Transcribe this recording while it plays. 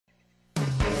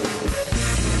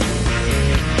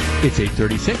It's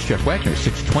 8:36. Jeff Wagner,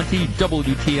 620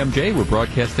 WTMJ. We're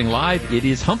broadcasting live. It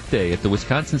is Hump Day at the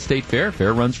Wisconsin State Fair.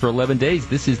 Fair runs for 11 days.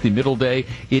 This is the middle day.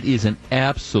 It is an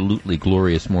absolutely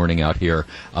glorious morning out here.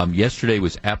 Yesterday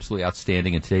was absolutely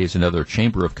outstanding, and today is another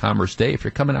Chamber of Commerce day. If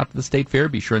you're coming out to the State Fair,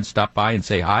 be sure and stop by and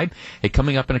say hi. Hey,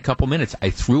 coming up in a couple minutes,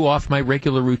 I threw off my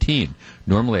regular routine.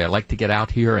 Normally, I like to get out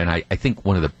here, and I think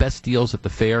one of the best deals at the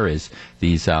fair is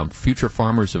these Future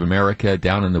Farmers of America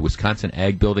down in the Wisconsin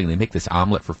Ag Building. They make this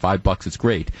omelet for $5. It's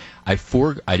great. I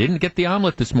didn't get the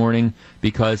omelet this morning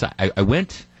because I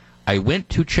went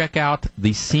to check out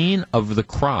the scene of the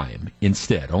crime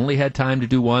instead. Only had time to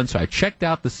do one, so I checked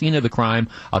out the scene of the crime.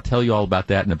 I'll tell you all about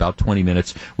that in about 20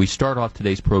 minutes. We start off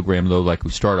today's program, though, like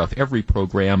we start off every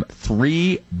program,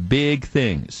 3 big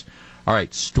things. All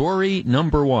right, story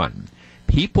number 1.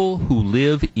 People who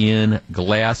live in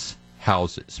glass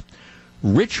houses.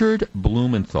 Richard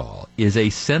Blumenthal is a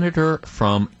senator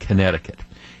from Connecticut.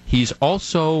 He's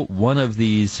also one of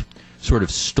these sort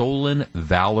of stolen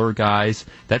valor guys.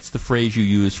 That's the phrase you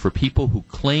use for people who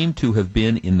claim to have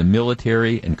been in the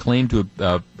military and claim to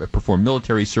have performed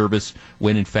military service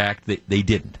when, in fact, they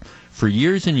didn't. For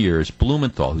years and years,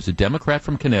 Blumenthal, who's a Democrat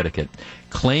from Connecticut,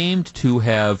 claimed to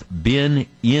have been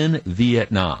in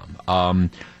Vietnam.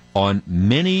 On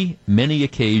many, many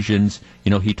occasions,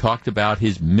 he talked about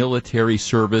his military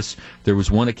service. There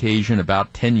was one occasion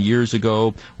about 10 years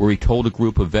ago where he told a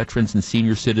group of veterans and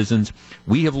senior citizens,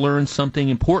 "We have learned something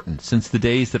important since the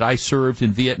days that I served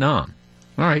in Vietnam."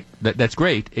 All right, that's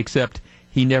great, except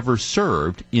he never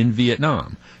served in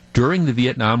Vietnam. During the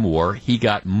Vietnam War, he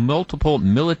got multiple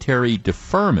military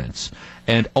deferments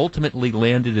and ultimately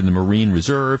landed in the Marine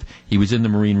Reserve. He was in the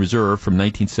Marine Reserve from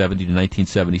 1970 to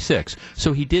 1976.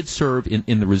 So he did serve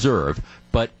in the reserve,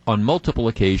 but on multiple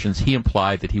occasions he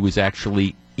implied that he was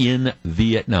actually in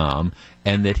Vietnam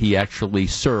and that he actually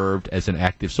served as an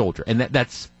active soldier. And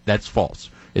that's false.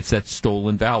 It's that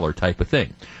stolen valor type of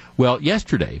thing. Well,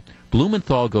 yesterday,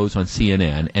 Blumenthal goes on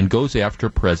CNN and goes after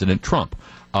President Trump.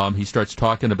 He starts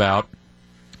talking about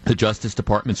the Justice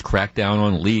Department's crackdown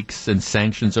on leaks and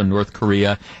sanctions on North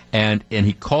Korea, and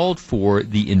he called for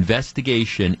the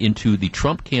investigation into the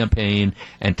Trump campaign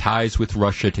and ties with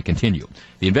Russia to continue.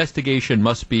 The investigation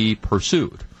must be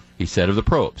pursued, he said of the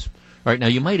probes. All right, now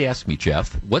you might ask me,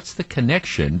 Jeff, what's the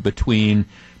connection between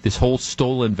this whole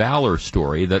stolen valor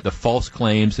story, that the false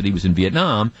claims that he was in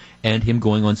Vietnam, and him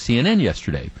going on CNN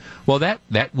yesterday? Well,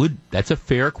 that's a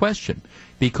fair question.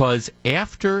 Because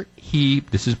after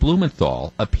this is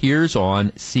Blumenthal, appears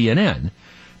on CNN,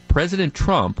 President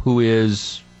Trump, who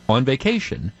is on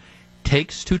vacation,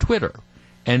 takes to Twitter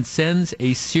and sends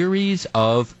a series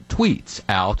of tweets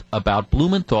out about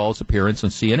Blumenthal's appearance on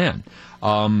CNN.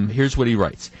 Here's what he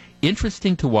writes.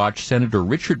 Interesting to watch Senator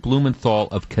Richard Blumenthal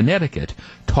of Connecticut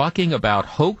talking about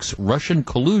hoax Russian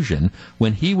collusion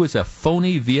when he was a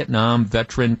phony Vietnam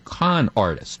veteran con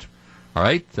artist. All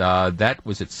right, that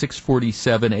was at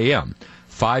 6:47 a.m.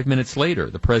 5 minutes later,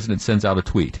 the president sends out a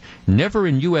tweet. Never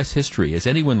in U.S. history has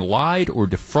anyone lied or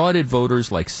defrauded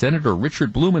voters like Senator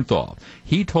Richard Blumenthal.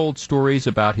 He told stories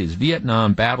about his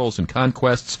Vietnam battles and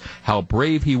conquests, how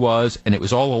brave he was, and it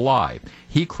was all a lie.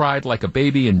 He cried like a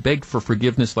baby and begged for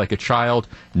forgiveness like a child.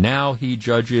 Now he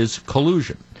judges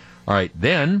collusion. All right,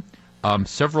 then,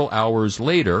 several hours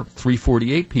later,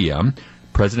 3:48 p.m.,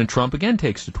 President Trump again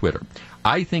takes to Twitter.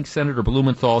 I think Senator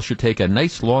Blumenthal should take a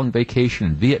nice long vacation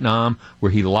in Vietnam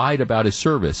where he lied about his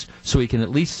service so he can at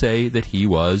least say that he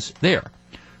was there.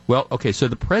 Well, okay, so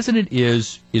the president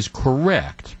is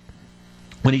correct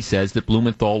when he says that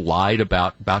Blumenthal lied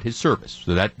about his service.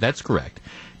 So that's correct.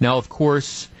 Now, of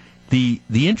course, the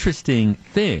interesting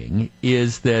thing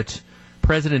is that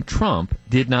President Trump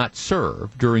did not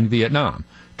serve during Vietnam.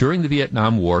 During the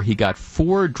Vietnam War, he got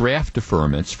 4 draft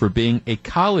deferments for being a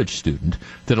college student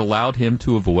that allowed him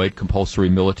to avoid compulsory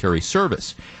military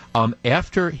service.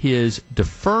 After his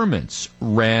deferments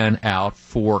ran out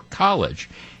for college,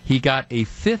 he got a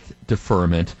 5th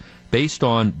deferment based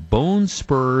on bone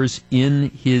spurs in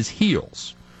his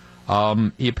heels.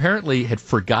 He apparently had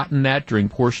forgotten that during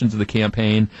portions of the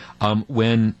campaign.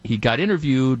 When he got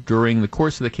interviewed during the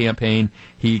course of the campaign,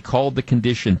 he called the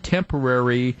condition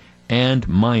temporary and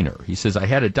minor. He says, I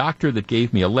had a doctor that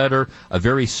gave me a letter, a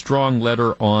very strong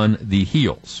letter on the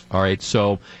heels. All right,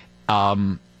 so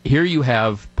here you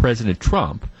have President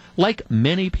Trump, like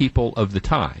many people of the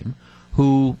time,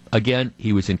 who, again,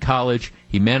 he was in college.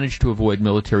 He managed to avoid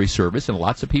military service, and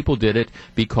lots of people did it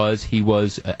because he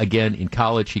was, again, in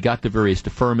college. He got the various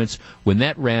deferments. When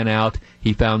that ran out,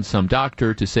 he found some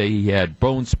doctor to say he had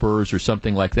bone spurs or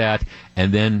something like that,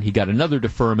 and then he got another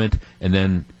deferment, and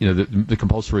then the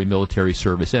compulsory military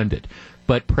service ended.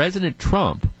 But President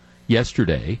Trump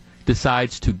yesterday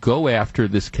decides to go after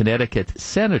this Connecticut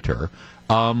senator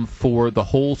for the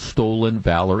whole stolen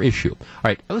valor issue. All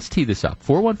right, let's tee this up.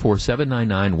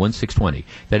 414-799-1620.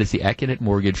 That is the Accunet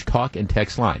Mortgage talk and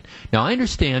text line. Now, I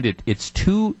understand it's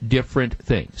two different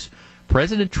things.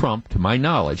 President Trump, to my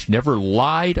knowledge, never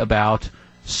lied about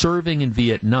serving in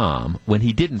Vietnam when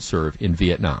he didn't serve in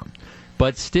Vietnam.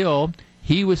 But still,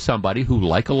 he was somebody who,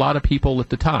 like a lot of people at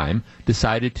the time,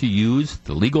 decided to use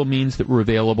the legal means that were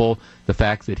available, the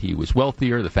fact that he was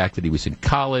wealthier, the fact that he was in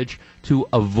college, to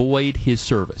avoid his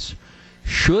service.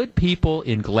 Should people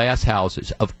in glass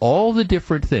houses, of all the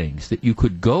different things that you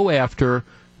could go after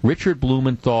Richard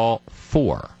Blumenthal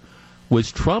for,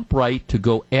 was Trump right to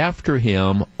go after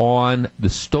him on the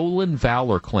stolen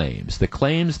valor claims, the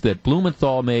claims that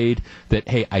Blumenthal made that,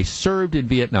 hey, I served in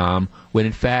Vietnam, when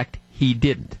in fact he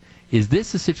didn't? Is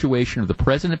this a situation of the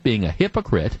president being a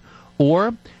hypocrite,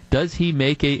 or does he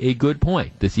make a good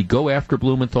point? Does he go after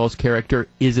Blumenthal's character?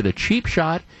 Is it a cheap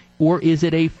shot, or is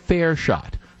it a fair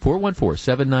shot?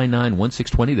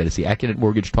 414-799-1620. That is the Accunet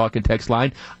Mortgage talk and text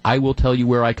line. I will tell you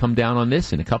where I come down on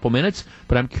this in a couple minutes,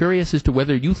 but I'm curious as to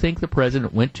whether you think the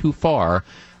president went too far.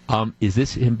 Is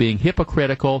this him being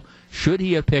hypocritical? Should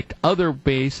he have picked other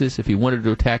bases if he wanted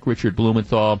to attack Richard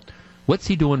Blumenthal? What's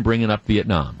he doing bringing up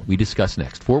Vietnam? We discuss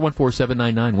next.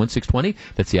 414-799-1620.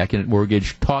 That's the Accunet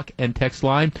Mortgage talk and text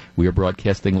line. We are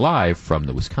broadcasting live from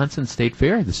the Wisconsin State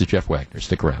Fair. This is Jeff Wagner.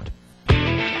 Stick around.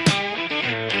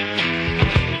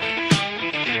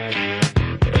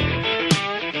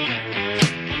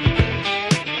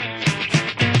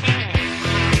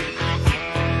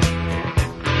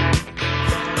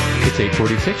 It's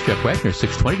 8:46. Jeff Wagner,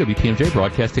 620 WTMJ,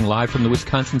 broadcasting live from the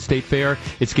Wisconsin State Fair.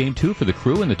 It's Game 2 for the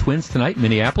Crew and the Twins tonight in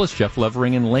Minneapolis. Jeff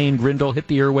Levering and Lane Grindle hit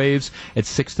the airwaves at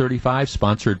 6:35,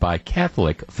 sponsored by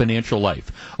Catholic Financial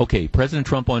Life. Okay, President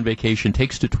Trump on vacation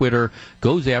takes to Twitter,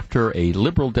 goes after a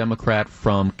liberal Democrat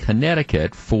from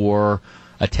Connecticut for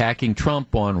attacking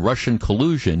Trump on Russian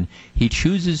collusion. He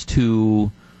chooses to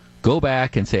go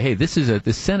back and say, hey, this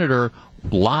senator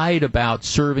lied about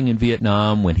serving in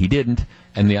Vietnam when he didn't.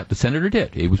 And the senator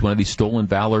did. It was one of these stolen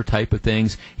valor type of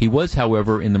things. He was,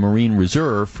 however, in the Marine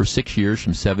Reserve for 6 years,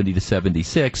 from 70 to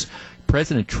 76.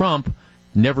 President Trump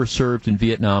never served in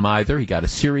Vietnam either. He got a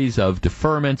series of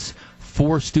deferments,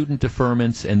 4 student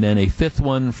deferments, and then a 5th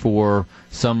one for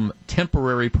some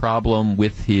temporary problem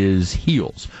with his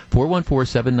heels.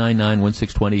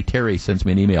 414-799-1620. Terry sends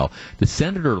me an email. The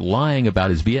senator lying about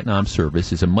his Vietnam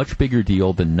service is a much bigger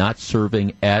deal than not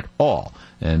serving at all.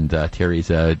 And Terry's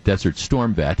a Desert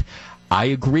Storm vet. I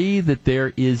agree that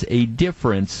there is a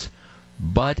difference,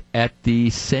 but at the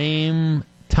same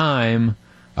time,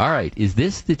 all right, is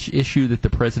this the issue that the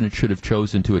president should have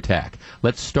chosen to attack?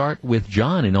 Let's start with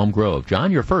John in Elm Grove.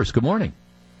 John, you're first. Good morning.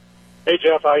 Hey,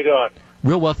 Jeff. How you doing?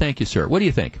 Real well, thank you, sir. What do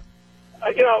you think?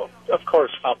 Of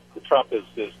course, Trump is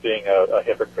being a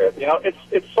hypocrite.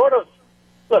 It's sort of,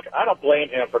 look, I don't blame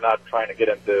him for not trying to get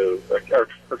into, or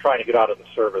for trying to get out of the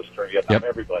service during Vietnam.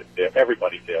 Yep.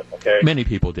 Everybody did, okay? Many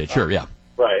people did, sure, yeah.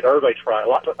 Right, everybody tried.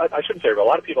 I shouldn't say, but a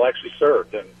lot of people actually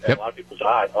served, and a lot of people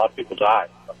died.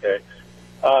 Okay?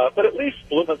 But at least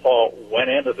Blumenthal went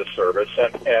into the service,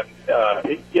 and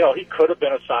he could have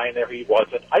been assigned there. He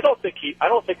wasn't. I don't think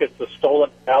it's the stolen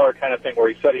valor kind of thing where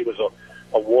he said he was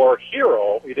a war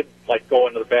hero. He didn't go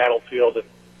into the battlefield and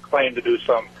claim to do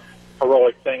some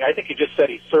heroic thing. I think he just said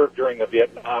he served during the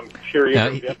Vietnam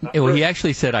period. He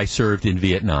actually said, "I served in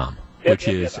Vietnam." Which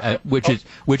is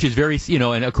very,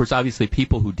 and of course, obviously,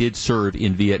 people who did serve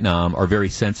in Vietnam are very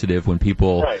sensitive when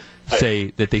people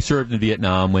say that they served in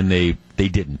Vietnam when they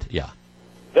didn't. Yeah,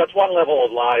 that's one level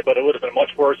of lie, but it would have been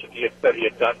much worse if he had said he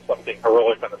had done something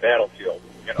heroic on the battlefield.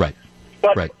 Right.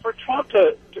 But for Trump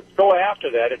to go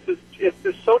after that, it's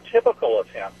just so typical of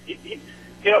him.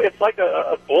 It's like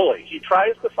a bully. He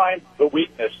tries to find the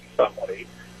weakness in somebody,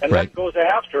 and then goes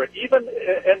after it.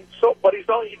 But he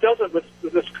does it with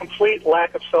this complete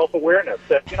lack of self-awareness.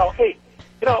 That hey,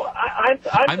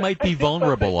 I might be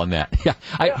vulnerable on that.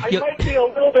 I might be a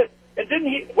little bit. And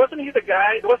wasn't he the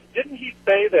guy? Didn't he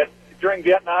say that during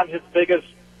Vietnam his biggest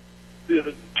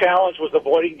challenge was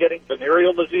avoiding getting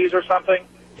venereal disease or something?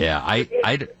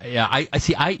 I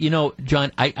see.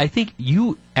 John, I think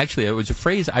you actually, it was a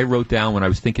phrase I wrote down when I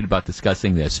was thinking about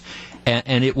discussing this,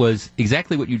 and it was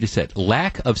exactly what you just said: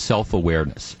 lack of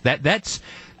self-awareness.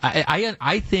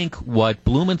 I think what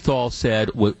Blumenthal said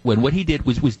when what he did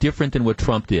was different than what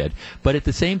Trump did, but at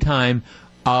the same time.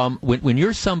 When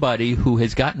you're somebody who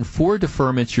has gotten 4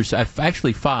 deferments,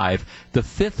 actually 5, the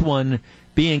 5th one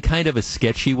being kind of a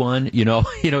sketchy one,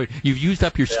 you've used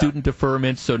up your student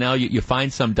deferment, so now you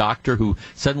find some doctor who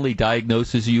suddenly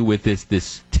diagnoses you with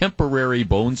this temporary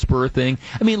bone spur thing.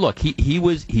 I mean, look, he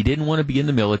didn't want to be in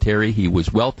the military. He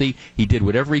was wealthy. He did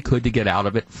whatever he could to get out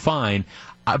of it. Fine.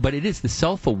 But it is the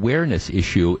self-awareness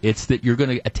issue. It's that you're going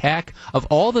to attack, of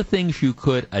all the things you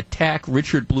could attack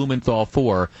Richard Blumenthal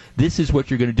for, this is what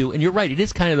you're going to do. And you're right, it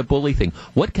is kind of the bully thing.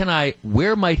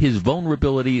 Where might his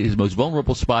vulnerability, his most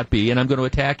vulnerable spot be? And I'm going to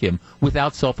attack him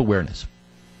without self-awareness.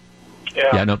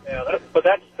 But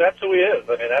that's who he is.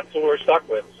 I mean, that's who we're stuck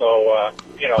with. So,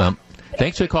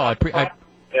 thanks for the call.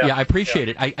 I appreciate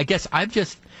it. I guess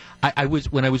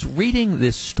when I was reading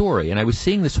this story and I was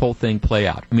seeing this whole thing play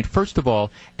out, I mean, first of all,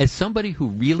 as somebody who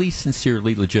really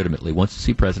sincerely, legitimately wants to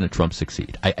see President Trump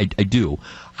succeed, I do.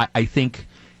 I think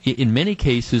in many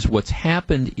cases what's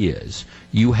happened is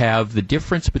you have the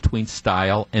difference between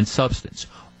style and substance.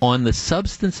 On the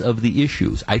substance of the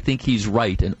issues, I think he's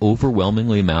right an overwhelming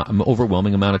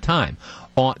amount of time.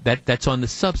 That's on the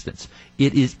substance.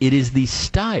 It is the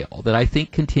style that I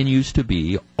think continues to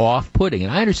be off-putting.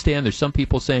 And I understand there's some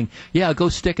people saying, yeah, go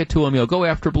stick it to him, go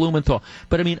after Blumenthal.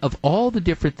 But I mean, of all the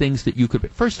different things that you could,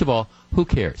 first of all, who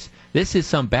cares? This is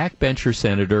some backbencher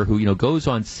senator who, goes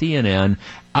on CNN.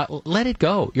 Let it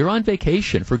go. You're on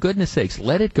vacation. For goodness sakes,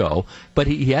 let it go. But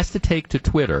he has to take to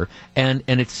Twitter, and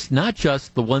it's not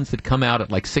just the ones that come out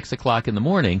at like 6 o'clock in the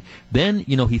morning. Then,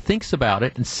 he thinks about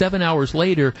it, and 7 hours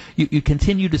later, you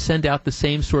continue to send out the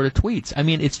same sort of tweets. I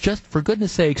mean, it's just, for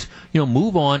goodness sakes,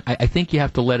 move on. I think you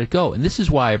have to let it go. And this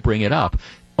is why I bring it up,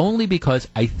 only because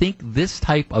I think this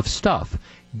type of stuff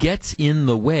gets in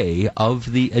the way of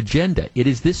the agenda. It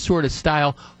is this sort of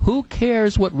style. Who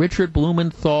cares what Richard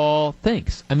Blumenthal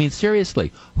thinks? I mean,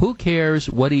 seriously, who cares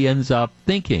what he ends up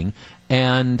thinking?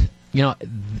 And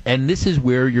this is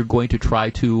where you're going to try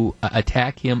to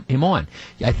attack him on.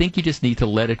 I think you just need to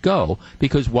let it go,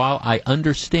 because while I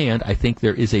understand, I think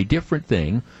there is a different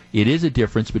thing. It is a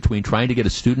difference between trying to get a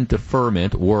student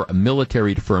deferment or a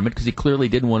military deferment, because he clearly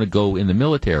didn't want to go in the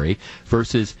military,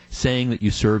 versus saying that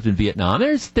you served in Vietnam.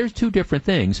 There's 2 different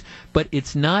things, but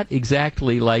it's not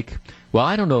exactly like, well,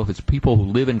 I don't know if it's people who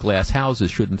live in glass houses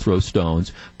shouldn't throw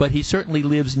stones, but he certainly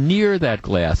lives near that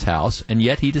glass house, and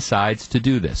yet he decides to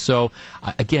do this. So,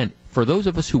 again, for those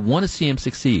of us who want to see him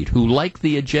succeed, who like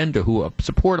the agenda, who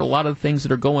support a lot of the things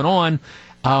that are going on,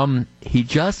 he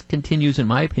just continues, in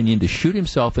my opinion, to shoot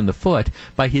himself in the foot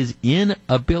by his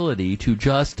inability to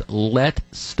just let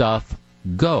stuff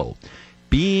go.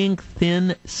 Being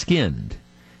thin-skinned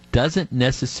doesn't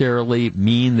necessarily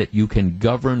mean that you can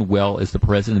govern well as the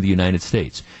President of the United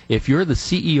States. If you're the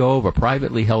CEO of a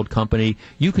privately held company,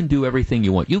 you can do everything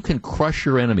you want. You can crush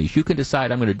your enemies. You can decide,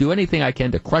 I'm going to do anything I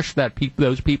can to crush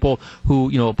those people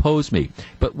who, oppose me.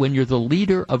 But when you're the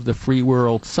leader of the free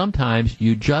world, sometimes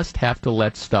you just have to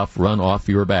let stuff run off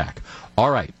your back.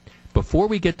 All right. Before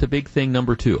we get to big thing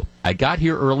number 2, I got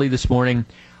here early this morning.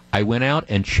 I went out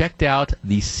and checked out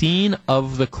the scene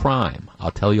of the crime.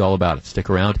 I'll tell you all about it. Stick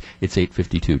around. It's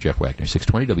 8:52. Jeff Wagner,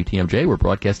 620 WTMJ. We're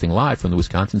broadcasting live from the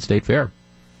Wisconsin State Fair.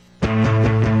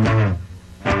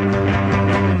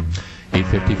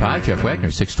 8:55. Jeff Wagner,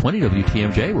 620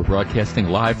 WTMJ. We're broadcasting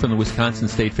live from the Wisconsin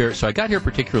State Fair. So I got here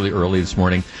particularly early this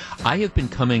morning. I have been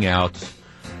coming out...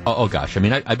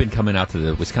 I've been coming out to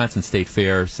the Wisconsin State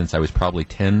Fair since I was probably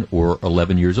 10 or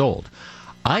 11 years old.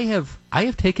 I have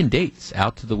taken dates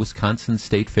out to the Wisconsin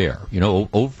State Fair,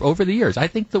 over the years. I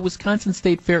think the Wisconsin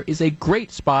State Fair is a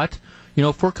great spot,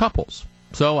 for couples.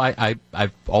 So I've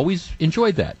always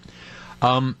enjoyed that.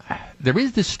 There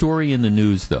is this story in the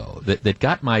news, though, that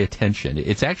got my attention.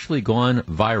 It's actually gone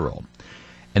viral.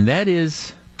 And that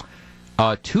is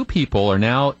 2 people are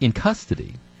now in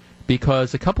custody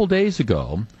because a couple days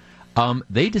ago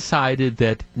they decided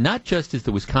that not just is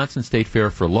the Wisconsin State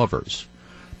Fair for lovers,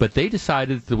 but they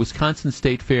decided that the Wisconsin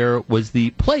State Fair was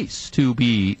the place to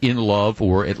be in love,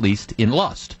 or at least in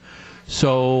lust.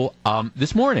 So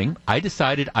this morning, I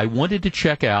decided I wanted to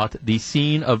check out the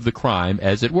scene of the crime,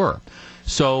 as it were.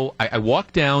 So I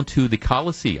walked down to the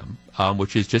Coliseum,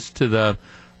 which is just to the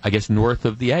I guess, north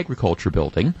of the Agriculture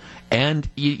Building. And,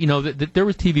 there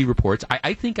was TV reports.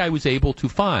 I think I was able to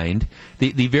find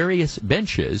the various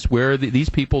benches where these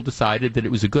people decided that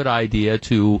it was a good idea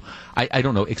to, I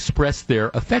don't know, express their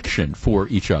affection for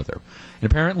each other.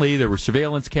 And apparently there were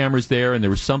surveillance cameras there, and there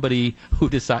was somebody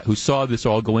who saw this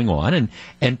all going on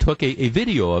and took a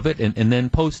video of it and then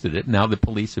posted it. Now the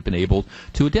police have been able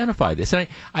to identify this. And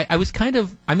I was kind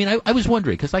of, I was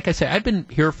wondering, because like I say, I've been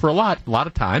here for a lot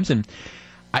of times, and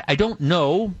I don't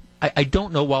know. I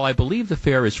don't know. While I believe the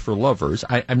fair is for lovers,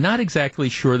 I'm not exactly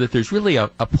sure that there's really a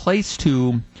place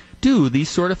to do these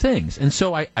sort of things. And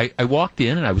so I walked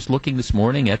in, and I was looking this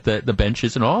morning at the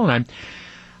benches and all, and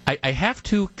I have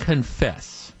to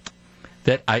confess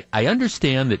that I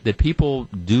understand that people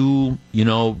do,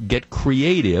 get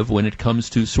creative when it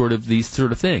comes to sort of these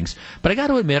sort of things. But I got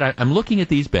to admit, I'm looking at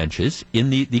these benches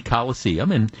in the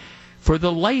Coliseum, and for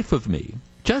the life of me,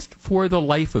 just for the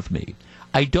life of me,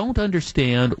 I don't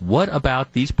understand what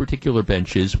about these particular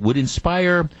benches would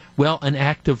inspire, an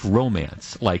act of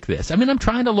romance like this. I'm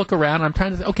trying to look around. I'm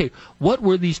trying to okay, what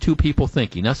were these two people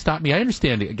thinking? Now, stop me. I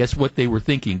understand, I guess, what they were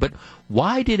thinking, but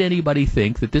why did anybody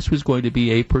think that this was going to be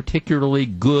a particularly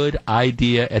good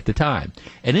idea at the time?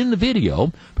 And in the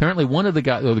video, apparently one of the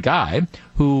guy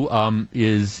who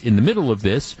is in the middle of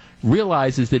this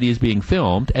realizes that he is being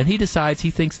filmed, and he decides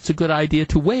he thinks it's a good idea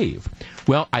to wave.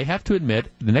 Well, I have to admit,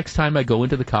 the next time I go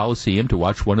into the Coliseum to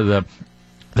watch one of the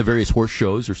various horse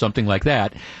shows or something like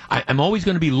that, I'm always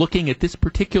going to be looking at this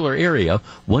particular area,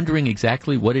 wondering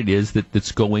exactly what it is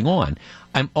that's going on.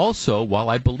 I'm also, while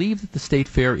I believe that the State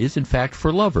Fair is in fact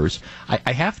for lovers,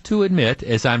 I have to admit,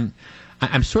 as I'm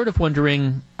sort of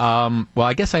wondering,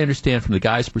 I guess I understand from the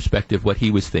guy's perspective what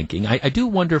he was thinking. I do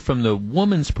wonder from the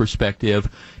woman's perspective,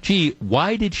 gee,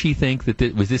 why did she think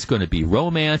that was this going to be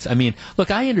romance? Look,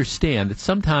 I understand that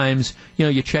sometimes,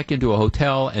 you check into a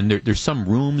hotel and there's some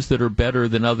rooms that are better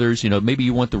than others. Maybe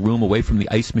you want the room away from the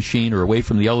ice machine or away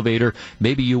from the elevator.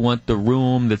 Maybe you want the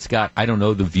room that's got, I don't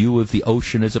know, the view of the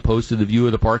ocean as opposed to the view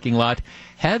of the parking lot.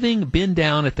 Having been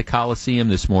down at the Coliseum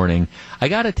this morning, I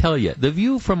got to tell you, the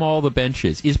view from all the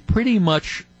benches is pretty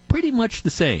much the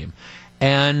same.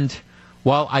 And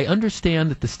while I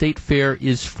understand that the State Fair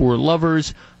is for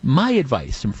lovers, my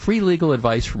advice, some free legal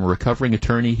advice from a recovering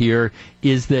attorney here,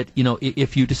 is that,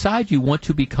 if you decide you want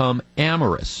to become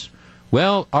amorous,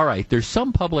 well, all right, there's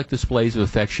some public displays of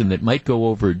affection that might go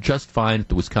over just fine at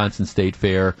the Wisconsin State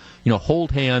Fair,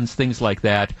 hold hands, things like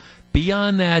that.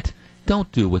 Beyond that,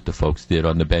 don't do what the folks did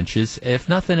on the benches. If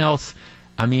nothing else,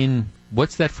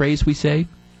 what's that phrase we say?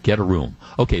 Get a room.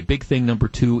 Okay, big thing number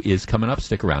 2 is coming up.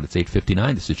 Stick around. It's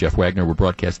 8:59. This is Jeff Wagner. We're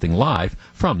broadcasting live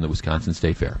from the Wisconsin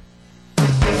State Fair.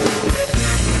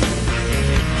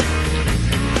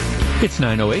 It's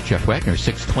 9:08. Jeff Wagner,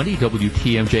 620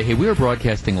 WTMJ. Hey, we are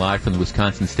broadcasting live from the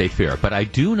Wisconsin State Fair, but I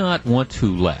do not want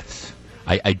to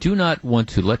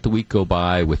let the week go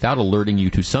by without alerting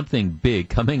you to something big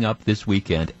coming up this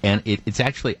weekend. And it's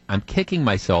actually, I'm kicking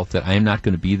myself that I am not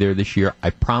going to be there this year.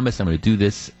 I promise I'm going to do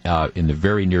this in the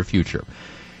very near future.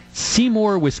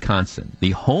 Seymour, Wisconsin,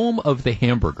 the home of the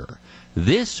hamburger.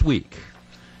 This weekend,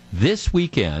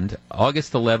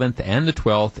 August 11th and the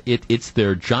 12th, it's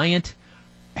their giant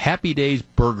Happy Days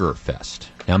Burger Fest.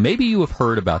 Now, maybe you have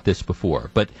heard about this before,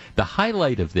 but the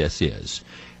highlight of this is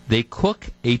they cook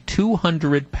a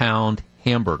 200-pound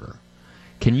hamburger.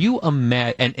 Can you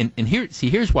imagine? And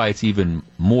here's why it's even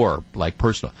more like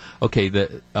personal. Okay,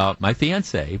 my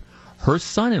fiance, her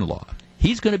son-in-law,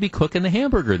 he's going to be cooking the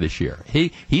hamburger this year.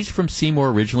 He's from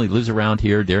Seymour originally, lives around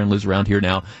here. Darren lives around here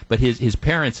now, but his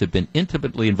parents have been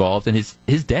intimately involved, and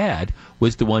his dad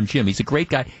was the one, Jim. He's a great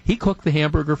guy. He cooked the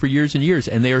hamburger for years and years,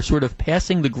 and they are sort of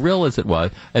passing the grill, as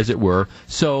it were.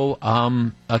 So,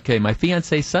 okay, my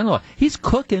fiance's son-in-law, he's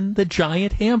cooking the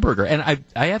giant hamburger, and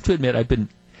I have to admit,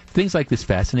 things like this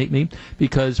fascinate me,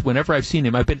 because whenever I've seen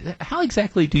him, I've been, how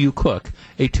exactly do you cook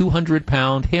a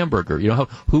 200-pound hamburger?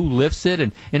 Who lifts it?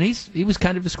 And he was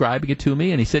kind of describing it to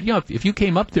me, and he said, if you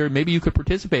came up there, maybe you could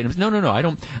participate. And I said, no, I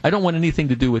don't want anything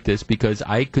to do with this, because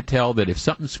I could tell that if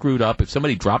something screwed up, if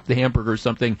somebody dropped the hamburger or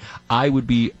something, I would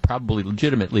be probably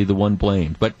legitimately the one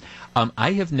blamed. But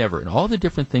I have never, in all the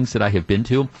different things that I have been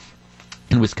to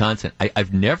in Wisconsin,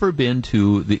 I've never been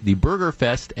to the Burger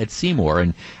Fest at Seymour,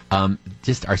 and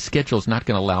just our schedule's not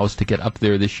going to allow us to get up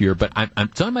there this year, but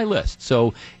it's on my list.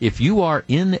 So if you are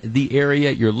in the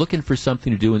area, you're looking for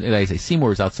something to do, and like I say,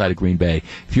 Seymour is outside of Green Bay.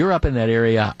 If you're up in that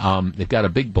area, they've got a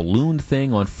big balloon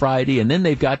thing on Friday, and then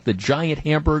they've got the giant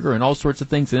hamburger and all sorts of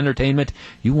things and entertainment.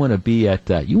 You want to be at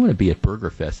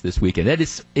Burger Fest this weekend. It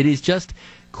is just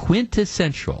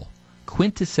quintessential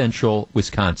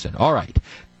Wisconsin. All right.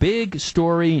 big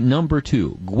story number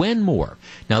 2, Gwen Moore.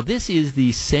 Now, this is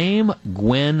the same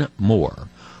Gwen Moore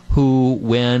who,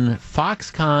 when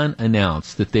Foxconn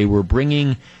announced that they were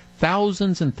bringing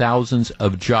thousands and thousands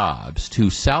of jobs to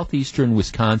southeastern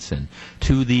Wisconsin,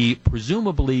 to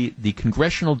presumably the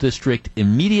congressional district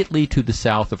immediately to the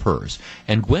south of hers.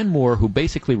 And Gwen Moore, who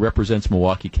basically represents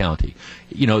Milwaukee County.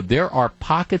 You know, there are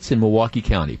pockets in Milwaukee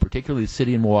County, particularly the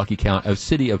city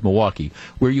of Milwaukee,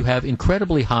 where you have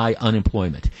incredibly high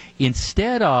unemployment.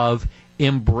 Instead of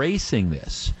embracing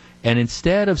this, and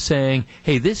instead of saying,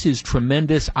 hey, this is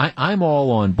tremendous, I'm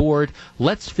all on board,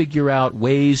 let's figure out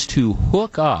ways to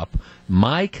hook up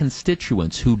my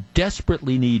constituents who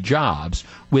desperately need jobs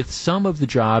with some of the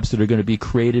jobs that are going to be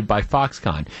created by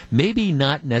Foxconn. Maybe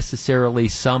not necessarily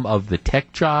some of the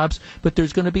tech jobs, but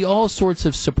there's going to be all sorts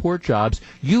of support jobs.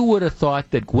 You would have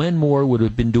thought that Gwen Moore would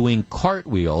have been doing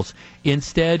cartwheels.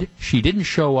 Instead, she didn't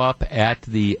show up at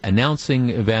the announcing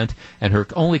event, and her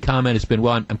only comment has been,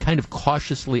 well, I'm kind of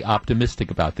cautiously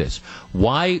optimistic about this.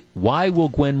 Why will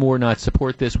Gwen Moore not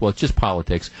support this? Well, it's just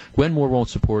politics. Gwen Moore won't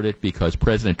support it because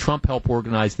President Trump helped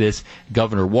organize this,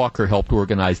 Governor Walker helped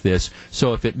organize this.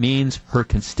 So if it means her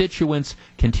constituents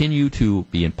continue to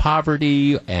be in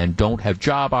poverty and don't have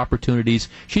job opportunities,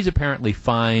 she's apparently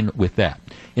fine with that.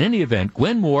 In any event,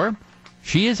 Gwen Moore,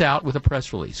 she is out with a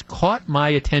press release. Caught my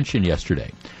attention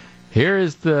yesterday. Here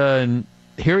is the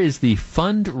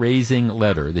fundraising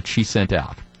letter that she sent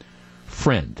out.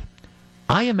 Friend,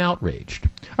 I am outraged.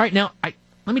 All right, now,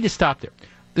 let me just stop there.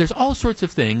 There's all sorts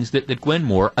of things that Gwen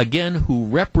Moore, again, who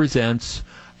represents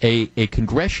a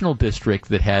congressional district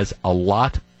that has a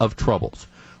lot of troubles.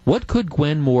 What could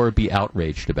Gwen Moore be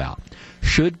outraged about?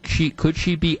 Could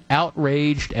she be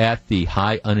outraged at the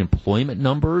high unemployment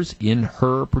numbers in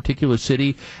her particular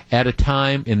city at a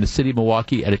time, in the city of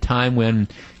Milwaukee, at a time when,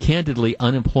 candidly,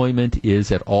 unemployment is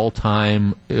at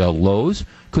all-time lows?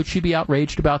 Could she be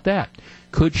outraged about that?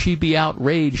 Could she be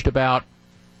outraged about,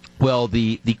 well,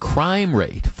 the crime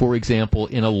rate, for example,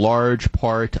 in a large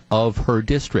part of her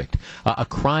district, a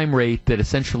crime rate that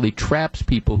essentially traps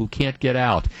people who can't get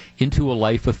out into a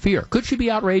life of fear? Could she be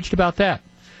outraged about that?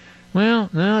 Well,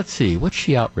 now let's see. What's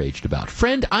she outraged about?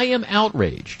 Friend, I am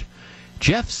outraged.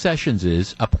 Jeff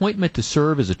Sessions' appointment to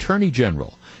serve as Attorney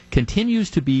General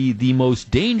continues to be the most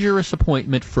dangerous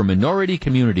appointment for minority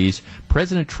communities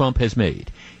President Trump has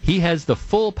made. He has the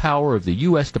full power of the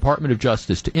U.S. Department of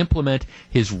Justice to implement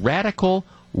his radical,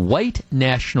 white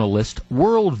nationalist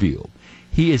worldview.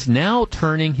 He is now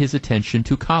turning his attention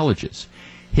to colleges.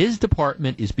 His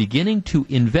department is beginning to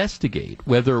investigate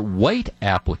whether white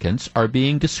applicants are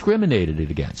being discriminated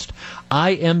against. I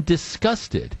am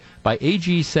disgusted by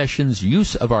AG Sessions'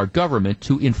 use of our government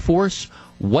to enforce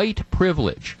white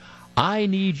privilege. I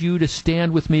need you to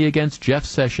stand with me against Jeff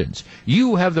Sessions.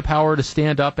 You have the power to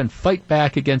stand up and fight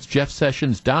back against Jeff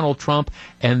Sessions, Donald Trump,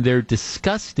 and their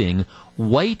disgusting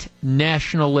white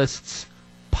nationalists'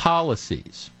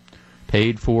 policies.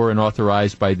 Paid for and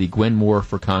authorized by the Gwen Moore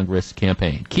for Congress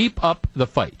campaign. Keep up the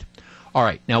fight. All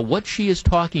right, now what she is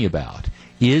talking about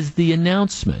is the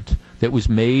announcement that was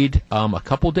made a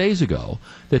couple days ago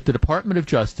that the Department of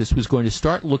Justice was going to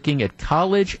start looking at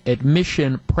college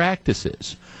admission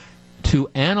practices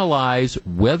to analyze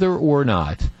whether or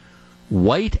not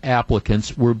white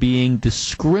applicants were being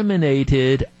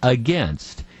discriminated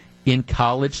against in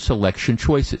college selection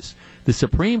choices. The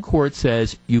Supreme Court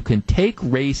says you can take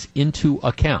race into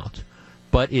account,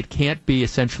 but it can't be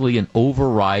essentially an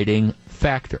overriding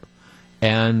factor.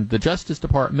 And the Justice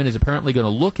Department is apparently going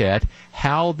to look at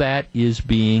how that is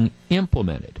being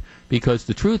implemented. Because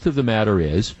the truth of the matter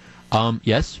is,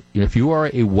 yes, if you are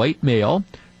a white male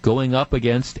going up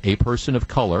against a person of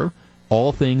color,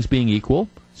 all things being equal,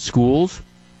 schools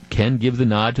can give the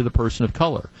nod to the person of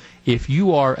color. If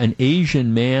you are an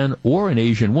Asian man or an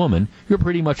Asian woman, you're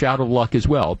pretty much out of luck as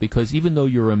well, because even though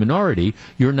you're a minority,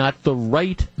 you're not the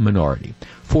right minority.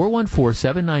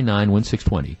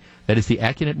 414-799-1620. That is the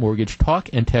Accunet Mortgage talk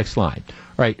and text line. All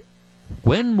right,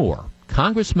 Gwen Moore,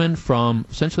 congressman from,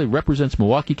 essentially represents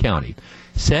Milwaukee County,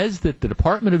 says that the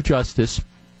Department of Justice,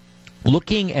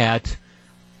 looking at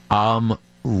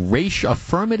racial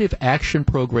affirmative action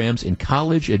programs in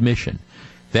college admission,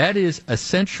 that is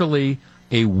essentially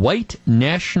a white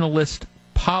nationalist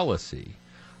policy,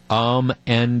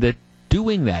 and that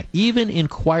doing that, even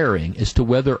inquiring as to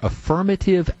whether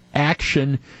affirmative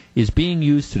action is being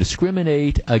used to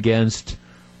discriminate against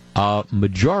the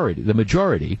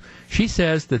majority, she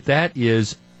says that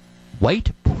is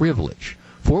white privilege.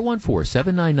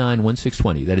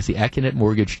 414-799-1620. That is the Accunet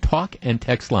Mortgage talk and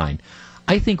text line.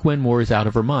 I think Gwen Moore is out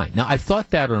of her mind. Now, I've thought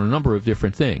that on a number of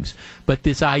different things, but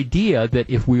this idea that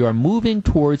if we are moving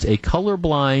towards a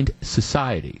colorblind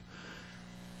society,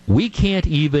 we can't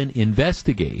even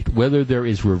investigate whether there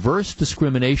is reverse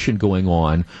discrimination going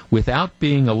on without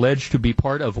being alleged to be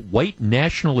part of white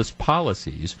nationalist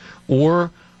policies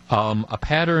or a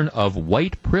pattern of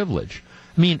white privilege.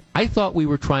 I mean, I thought we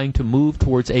were trying to move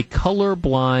towards a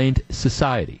colorblind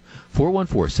society.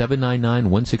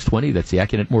 414-799-1620, that's the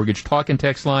Accunet Mortgage talk and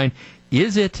text line.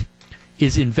 Is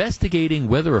investigating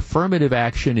whether affirmative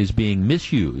action is being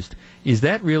misused, is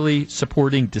that really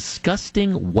supporting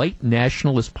disgusting white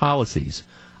nationalist policies?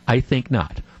 I think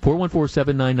not.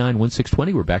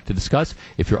 414-799-1620. We're back to discuss.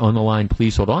 If you're on the line,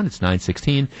 please hold on. It's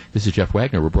 9:16. This is Jeff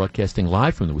Wagner. We're broadcasting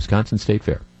live from the Wisconsin State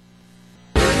Fair.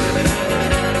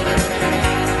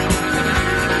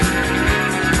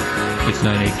 It's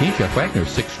 9:18. Jeff Wagner,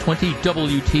 620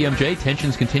 WTMJ.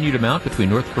 Tensions continue to mount between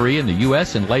North Korea and the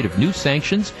U.S. in light of new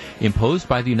sanctions imposed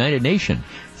by the United Nations.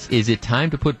 Is it time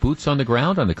to put boots on the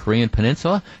ground on the Korean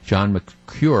Peninsula? John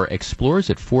McCure explores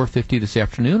at 4:50 this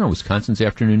afternoon on Wisconsin's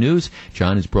Afternoon News.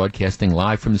 John is broadcasting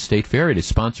live from the State Fair. It is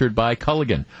sponsored by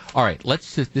Culligan. All right,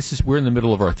 we're in the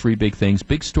middle of our three big things.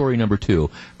 Big story number 2.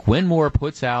 Gwen Moore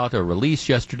puts out a release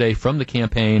yesterday from the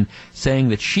campaign saying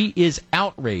that she is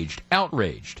outraged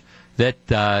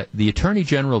that the Attorney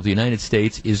General of the United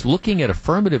States is looking at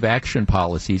affirmative action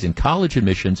policies in college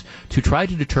admissions to try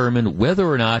to determine whether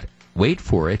or not, wait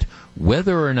for it,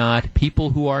 whether or not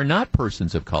people who are not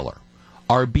persons of color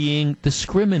are being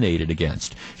discriminated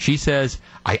against. She says,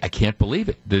 I can't believe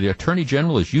it. The Attorney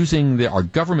General is using our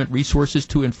government resources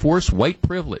to enforce white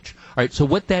privilege. All right, so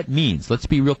what that means, let's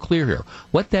be real clear here.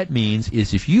 What that means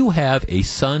is if you have a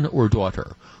son or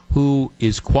daughter who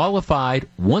is qualified,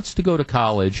 wants to go to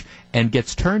college, and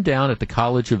gets turned down at the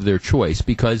college of their choice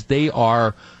because they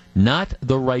are not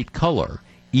the right color,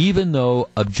 even though,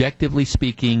 objectively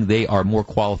speaking, they are more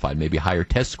qualified, maybe higher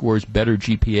test scores, better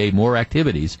GPA, more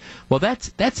activities. Well,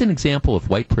 that's an example of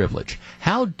white privilege.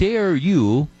 How dare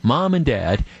you, mom and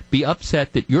dad, be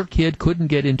upset that your kid couldn't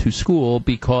get into school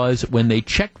because when they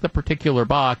checked the particular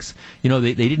box,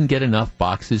 they didn't get enough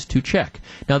boxes to check.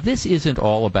 Now, this isn't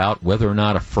all about whether or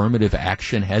not affirmative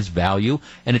action has value,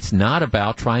 and it's not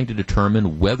about trying to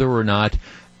determine whether or not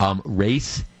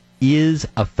race is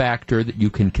a factor that you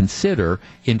can consider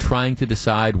in trying to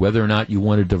decide whether or not you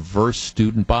want a diverse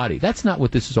student body. That's not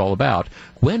what this is all about.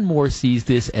 Gwen Moore sees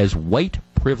this as white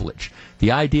privilege. The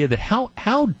idea that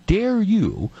how dare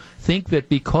you think that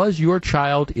because your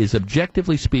child is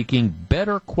objectively speaking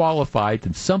better qualified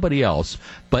than somebody else,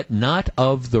 but not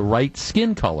of the right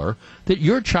skin color, that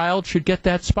your child should get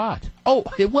that spot. Oh,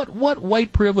 what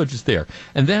white privilege is there?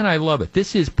 And then I love it.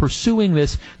 This is pursuing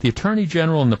this, the Attorney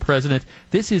General and the President.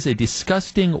 This is a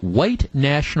disgusting white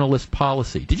nationalist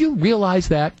policy. Did you realize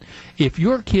that? If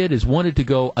your kid has wanted to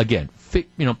go, again,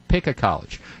 pick a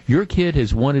college. Your kid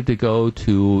has wanted to go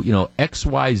to,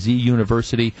 XYZ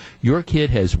university. Your kid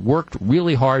has worked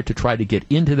really hard to try to get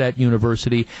into that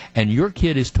university, and your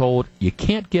kid is told you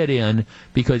can't get in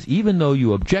because even though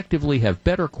you objectively have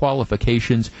better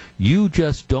qualifications, you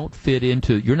just don't fit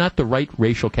into, you're not the right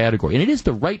racial category. And it is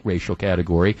the right racial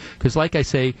category because, like I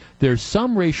say, there's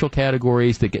some racial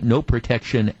categories that get no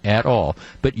protection at all.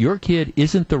 But your kid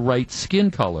isn't the right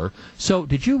skin color. So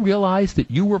did you realize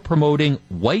that you were promoting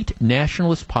white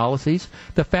nationalist policies?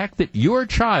 The fact that your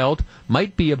child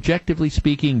might be, objectively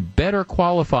speaking, better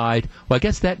qualified, well, I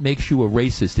guess that makes you a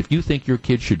racist if you think your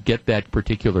kid should get that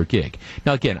particular gig.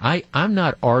 Now, again, I'm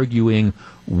not arguing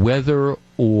whether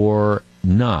or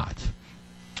not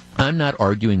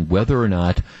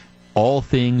all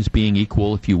things being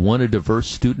equal, if you want a diverse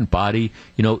student body,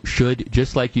 should,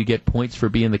 just like you get points for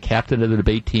being the captain of the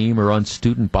debate team or on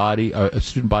student body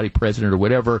president or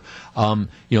whatever,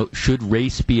 should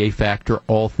race be a factor,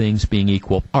 all things being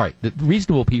equal? All right, the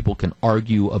reasonable people can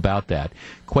argue about that.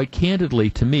 Quite candidly,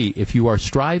 to me, if you are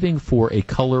striving for a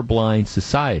colorblind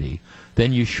society,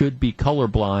 then you should be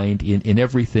colorblind in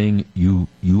everything you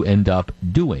end up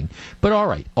doing. But all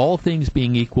right, all things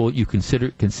being equal, you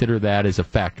consider that as a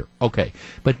factor. Okay,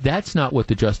 but that's not what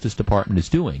the Justice Department is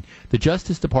doing. The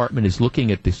Justice Department is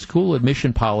looking at the school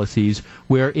admission policies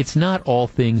where it's not all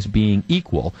things being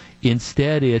equal.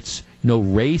 Instead, it's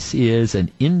race is an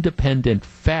independent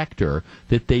factor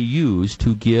that they use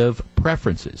to give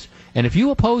preferences. And if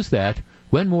you oppose that,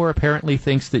 Gwen Moore apparently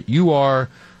thinks that you are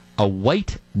a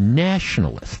white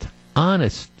nationalist.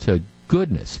 Honest to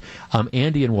goodness.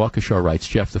 Andy in Waukesha writes,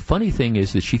 Jeff, the funny thing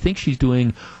is that she thinks she's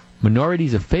doing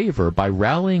minorities a favor by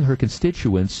rallying her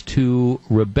constituents to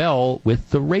rebel with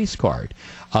the race card.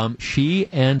 She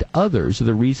and others are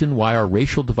the reason why our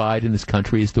racial divide in this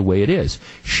country is the way it is.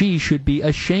 She should be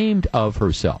ashamed of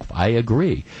herself. I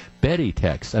agree. Betty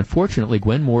texts, unfortunately,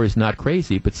 Gwen Moore is not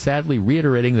crazy, but sadly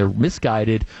reiterating the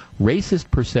misguided,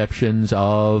 racist perceptions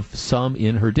of some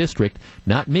in her district.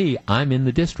 Not me. I'm in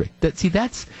the district. That's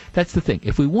the thing.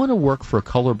 If we want to work for a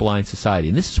colorblind society,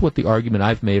 and this is what the argument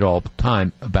I've made all the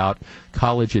time about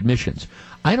college admissions,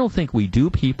 I don't think we do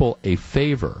people a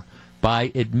favor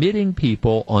by admitting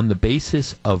people on the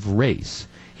basis of race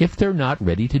if they're not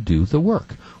ready to do the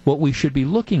work. What we should be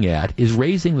looking at is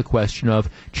raising the question of,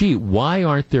 gee, why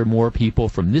aren't there more people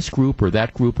from this group or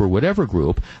that group or whatever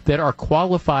group that are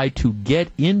qualified to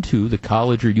get into the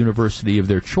college or university of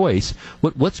their choice?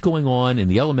 What's going on in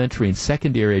the elementary and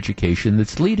secondary education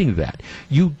that's leading to that?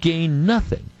 You gain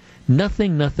nothing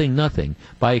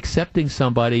by accepting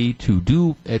somebody to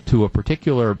do to a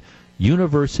particular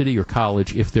university or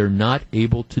college if they're not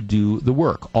able to do the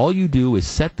work. All you do is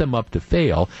set them up to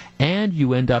fail, and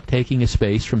you end up taking a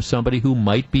space from somebody who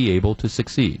might be able to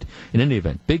succeed. In any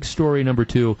event, big story number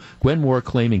 2, Gwen Moore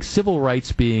claiming civil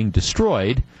rights being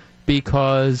destroyed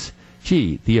because,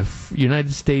 the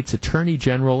United States Attorney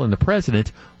General and the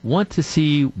President want to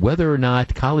see whether or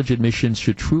not college admissions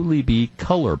should truly be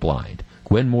colorblind.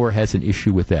 Gwen Moore has an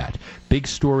issue with that. Big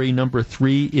story number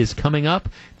 3 is coming up.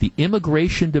 The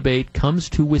immigration debate comes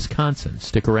to Wisconsin.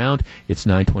 Stick around. It's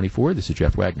 9:24. This is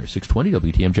Jeff Wagner, 620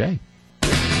 WTMJ.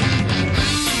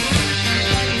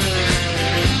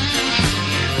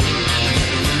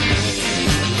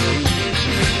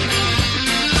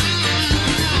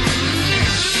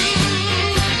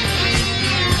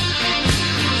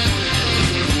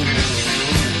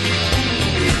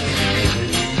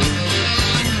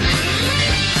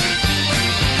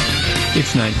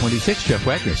 It's 9:26, Jeff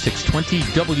Wagner, 620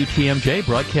 WTMJ,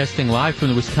 broadcasting live from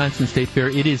the Wisconsin State Fair.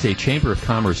 It is a Chamber of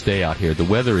Commerce day out here. The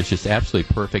weather is just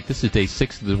absolutely perfect. This is day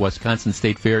 6 of the Wisconsin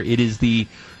State Fair. It is the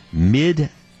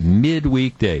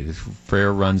midweek day. This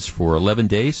fair runs for 11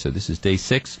 days, so this is day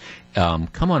 6.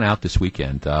 Come on out this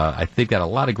weekend. I think got a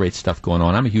lot of great stuff going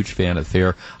on. I'm a huge fan of the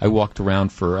fair. I walked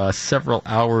around for several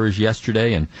hours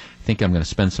yesterday, and I think I'm going to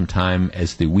spend some time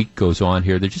as the week goes on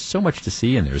here. There's just so much to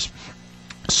see, and there's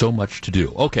so much to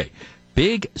do. Okay,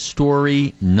 big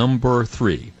story number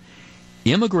 3.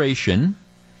 Immigration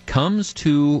comes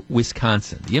to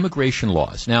Wisconsin. The immigration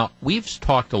laws. Now, we've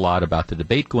talked a lot about the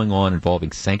debate going on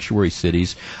involving sanctuary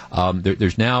cities.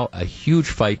 There's now a huge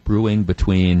fight brewing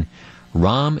between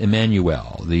Rahm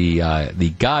Emanuel,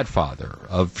 the godfather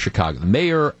of Chicago, the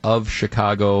mayor of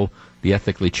Chicago, the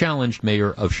ethically challenged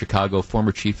mayor of Chicago,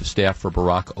 former chief of staff for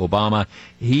Barack Obama.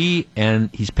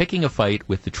 He's picking a fight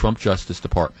with the Trump Justice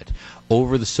Department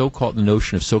over the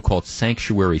notion of so-called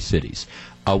sanctuary cities.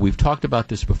 We've talked about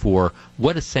this before.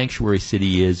 What a sanctuary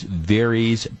city is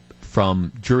varies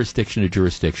from jurisdiction to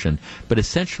jurisdiction, but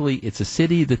essentially it's a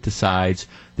city that decides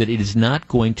that it is not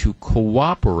going to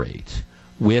cooperate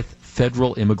with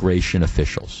federal immigration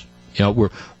officials.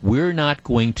 We're not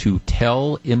going to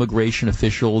tell immigration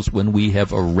officials when we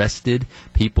have arrested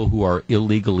people who are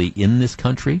illegally in this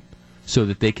country so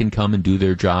that they can come and do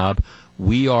their job.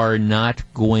 We are not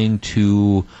going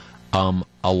to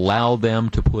allow them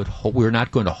to we're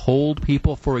not going to hold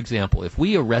people. For example, if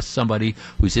we arrest somebody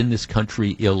who's in this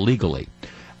country illegally,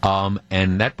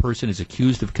 and that person is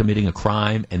accused of committing a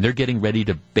crime and they're getting ready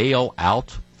to bail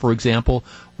out, for example,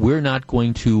 we're not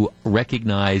going to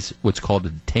recognize what's called a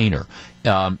detainer.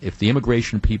 If the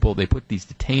immigration people, they put these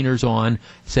detainers on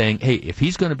saying, hey, if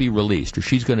he's going to be released or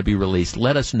she's going to be released,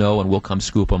 let us know and we'll come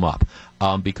scoop them up,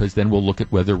 because then we'll look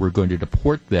at whether we're going to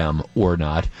deport them or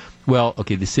not. Well,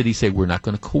 okay, the city say we're not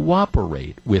going to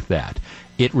cooperate with that.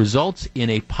 It results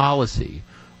in a policy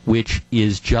which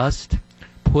is just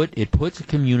puts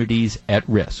communities at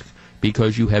risk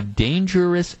because you have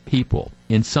dangerous people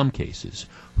in some cases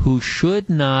who should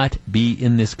not be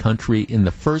in this country in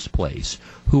the first place,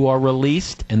 who are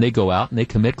released and they go out and they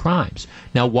commit crimes.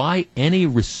 Now, why any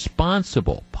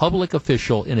responsible public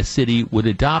official in a city would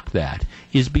adopt that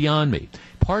is beyond me.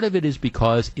 Part of it is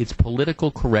because it's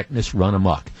political correctness run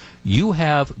amok. You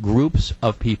have groups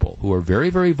of people who are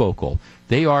very, very vocal.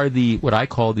 They are what I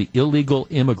call the illegal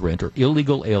immigrant or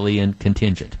illegal alien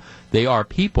contingent. They are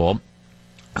people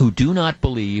who do not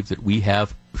believe that we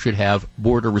should have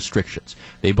border restrictions.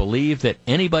 They believe that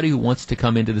anybody who wants to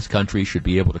come into this country should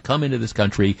be able to come into this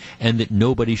country and that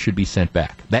nobody should be sent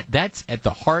back. That's at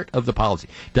the heart of the policy.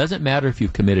 Doesn't matter if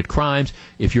you've committed crimes.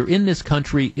 If you're in this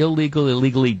country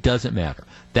illegally, doesn't matter.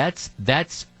 That's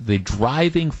the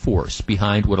driving force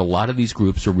behind what a lot of these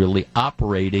groups are really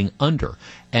operating under.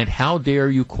 And how dare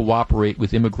you cooperate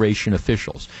with immigration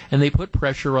officials? And they put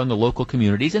pressure on the local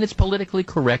communities, and it's politically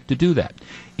correct to do that.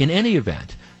 In any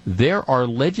event, there are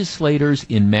legislators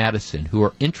in Madison who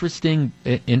are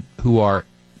who are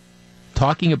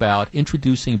talking about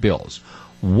introducing bills.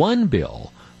 One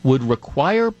bill would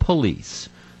require police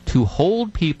to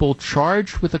hold people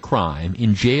charged with a crime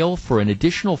in jail for an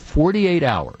additional 48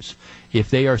 hours if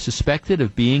they are suspected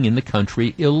of being in the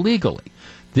country illegally.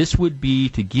 This would be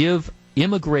to give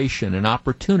immigration an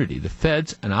opportunity, the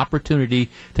feds an opportunity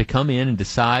to come in and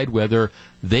decide whether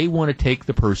they want to take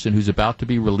the person who's about to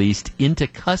be released into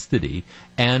custody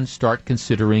and start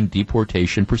considering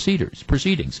deportation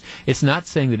proceedings. It's not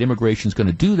saying that immigration is going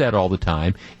to do that all the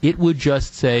time. It would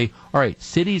just say, all right,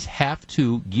 cities have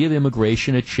to give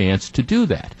immigration a chance to do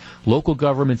that. Local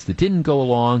governments that didn't go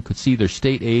along could see their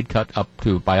state aid cut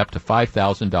by up to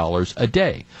 $5,000 a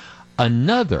day.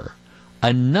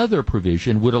 Another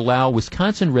provision would allow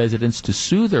Wisconsin residents to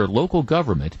sue their local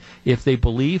government if they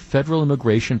believe federal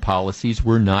immigration policies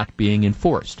were not being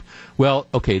enforced. Well,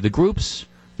 okay, the groups,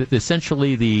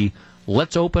 essentially the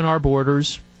let's open our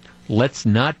borders, let's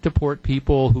not deport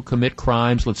people who commit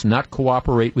crimes, let's not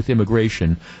cooperate with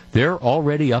immigration, they're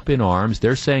already up in arms.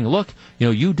 They're saying, look,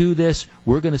 you do this,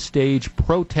 we're going to stage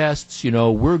protests,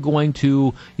 we're going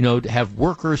to, have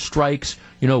worker strikes,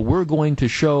 we're going to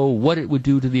show what it would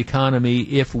do to the economy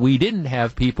if we didn't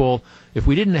have people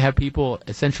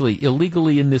essentially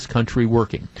illegally in this country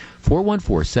working.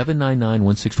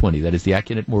 414-799-1620, that is the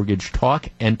Accunet Mortgage talk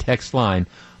and text line.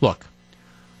 Look,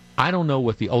 I don't know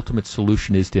what the ultimate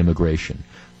solution is to immigration,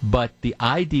 but the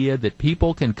idea that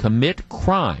people can commit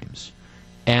crimes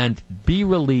and be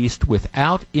released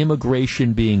without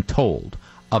immigration being told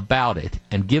about it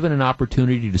and given an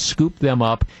opportunity to scoop them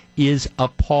up is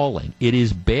appalling. It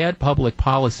is bad public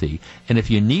policy, and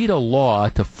if you need a law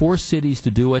to force cities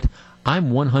to do it,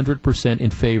 I'm 100%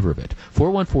 in favor of it.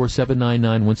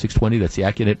 414-799-1620, that's the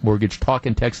Accunet Mortgage talk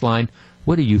and text line.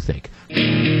 What do you think?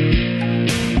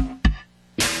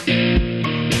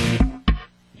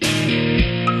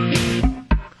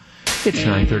 It's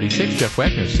 9:36. Jeff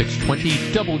Wagner, 620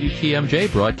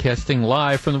 WTMJ, broadcasting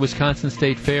live from the Wisconsin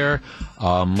State Fair.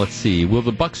 Let's see. Will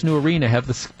the Bucks' new arena have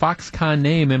the Foxconn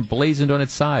name emblazoned on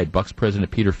its side? Bucks President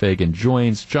Peter Fagan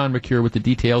joins John McCure with the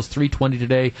details. 3:20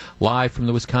 today, live from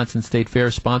the Wisconsin State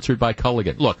Fair, sponsored by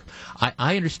Culligan. Look,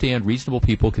 I understand reasonable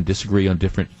people can disagree on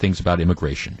different things about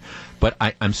immigration, but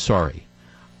I'm sorry.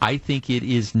 I think it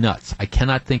is nuts. I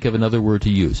cannot think of another word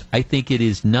to use. I think it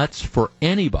is nuts for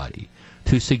anybody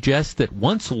to suggest that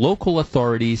once local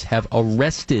authorities have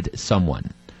arrested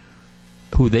someone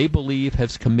who they believe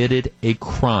has committed a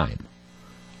crime,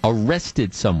 I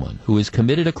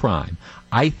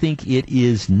think it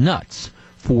is nuts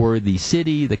for the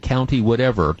city, the county,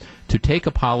 whatever, to take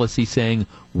a policy saying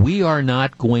we are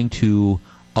not going to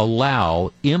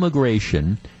allow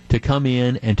immigration to come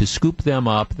in and to scoop them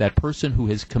up, that person who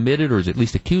has committed or is at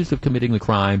least accused of committing the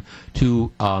crime,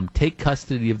 to take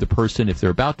custody of the person if they're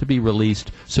about to be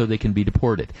released so they can be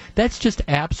deported. That's just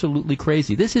absolutely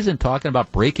crazy. This isn't talking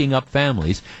about breaking up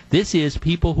families. This is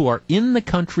people who are in the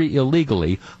country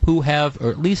illegally who have, or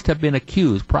at least have been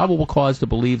accused, probable cause to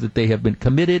believe that they have been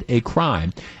committed a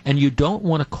crime, and you don't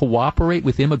want to cooperate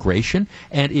with immigration.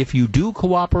 And if you do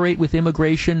cooperate with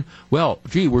immigration, well,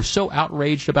 gee, we're so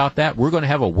outraged about that, we're going to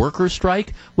have a worker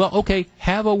strike? Well, okay,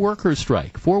 have a worker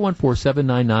strike.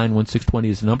 414-799-1620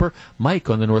 is the number. Mike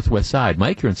on the northwest side.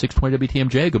 Mike, you're in 620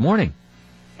 WTMJ. Good morning.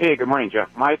 Hey, good morning, Jeff.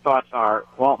 My thoughts are,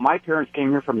 well, my parents came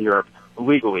here from Europe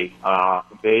legally.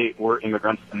 They were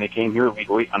immigrants, and they came here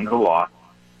legally under the law.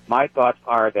 My thoughts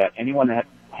are that anyone that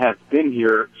has been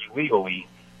here illegally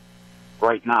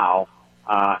right now,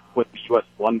 with the U.S.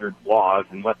 blundered laws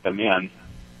and let them in,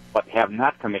 but have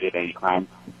not committed any crime,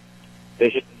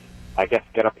 they should, I guess,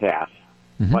 get a pass.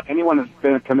 Mm-hmm. But anyone that's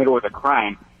been committed with a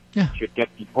crime should get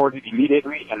deported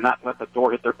immediately and not let the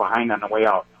door hit their behind on the way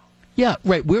out. Yeah,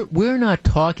 right. We're not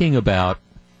talking about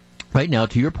right now,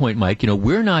 to your point, Mike,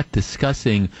 we're not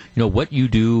discussing, what you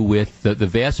do with the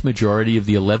vast majority of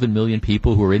the 11 million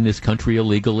people who are in this country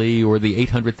illegally or the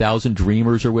 800,000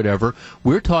 dreamers or whatever.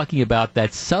 We're talking about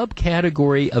that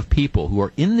subcategory of people who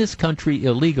are in this country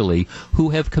illegally who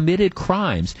have committed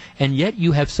crimes, and yet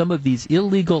you have some of these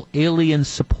illegal alien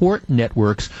support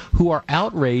networks who are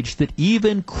outraged that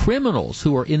even criminals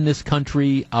who are in this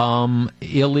country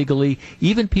illegally,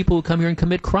 even people who come here and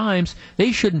commit crimes,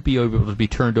 they shouldn't be able to be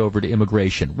turned over to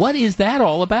immigration. What is that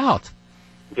all about?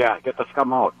 Yeah, get the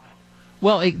scum out.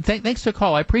 Well, thanks for the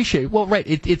call. I appreciate it. Well, right.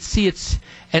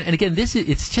 And again,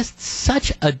 it's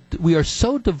just we are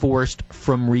so divorced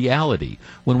from reality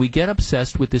when we get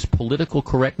obsessed with this political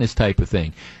correctness type of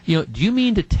thing. Do you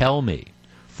mean to tell me,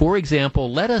 for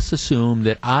example, let us assume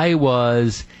that I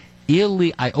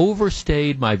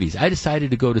overstayed my visa. I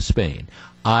decided to go to Spain.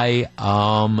 I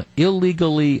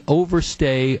illegally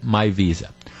overstay my visa.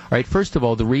 All right. First of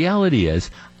all, the reality is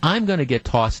I'm going to get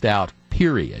tossed out,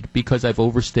 period, because I've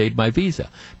overstayed my visa.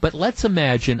 But let's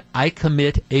imagine I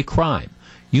commit a crime.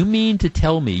 You mean to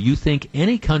tell me you think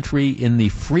any country in the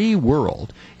free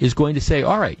world is going to say,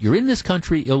 all right, you're in this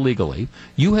country illegally.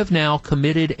 You have now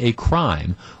committed a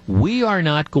crime. We are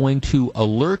not going to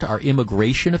alert our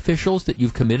immigration officials that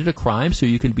you've committed a crime so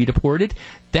you can be deported?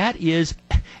 That is,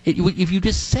 if you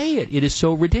just say it, it is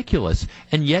so ridiculous.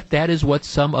 And yet that is what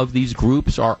some of these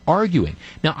groups are arguing.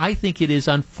 Now, I think it is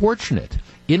unfortunate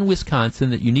in Wisconsin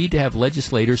that you need to have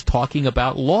legislators talking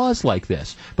about laws like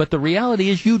this. But the reality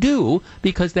is you do,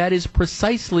 because that is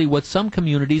precisely what some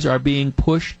communities are being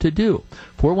pushed to do.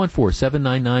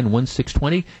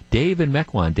 414-799-1620. Dave in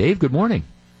Mequon. Dave, good morning.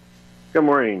 Good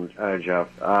morning, Jeff.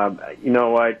 You know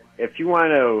what? If you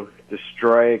want to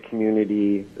destroy a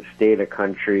community, a state, a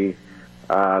country,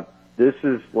 this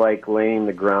is like laying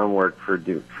the groundwork for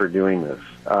doing this.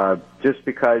 Just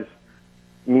because,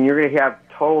 you're going to have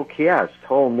total chaos,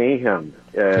 total mayhem.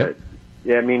 I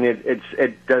mean,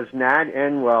 it does not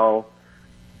end well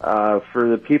for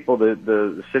the people,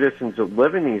 the citizens that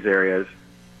live in these areas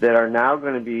that are now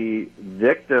going to be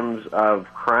victims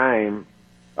of crime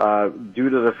due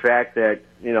to the fact that,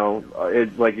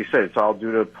 like you said, it's all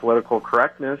due to political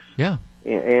correctness. Yeah.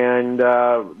 And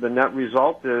the net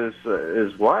result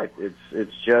is what?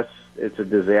 It's a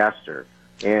disaster.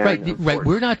 And right.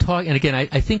 We're not talking, and again,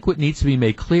 I think what needs to be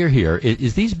made clear here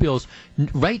is these bills,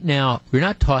 right now, we're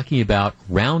not talking about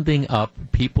rounding up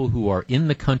people who are in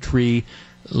the country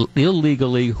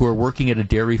illegally, who are working at a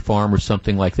dairy farm or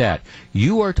something like that.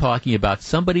 You are talking about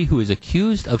somebody who is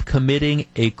accused of committing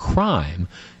a crime.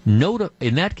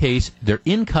 In that case, they're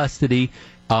in custody.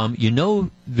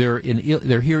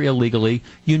 They're here illegally.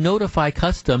 You notify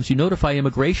customs, you notify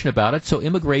immigration about it, so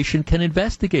immigration can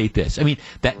investigate this. I mean,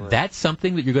 that's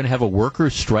something that you're going to have a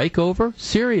workers' strike over?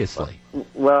 Seriously.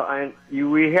 Well,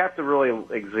 we have to really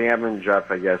examine,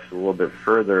 Jeff, I guess, a little bit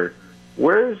further.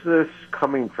 Where is this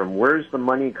coming from? Where's the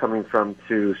money coming from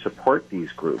to support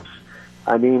these groups?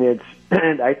 I mean,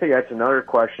 I think that's another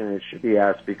question that should be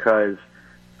asked because,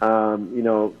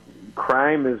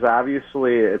 crime is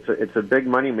obviously it's a big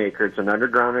money maker. It's an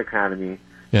underground economy,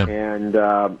 and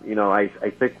I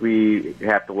think we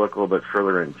have to look a little bit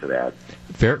further into that.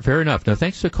 Fair enough. No,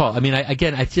 thanks for the call. I mean,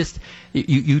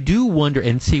 you do wonder,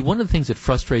 and see, one of the things that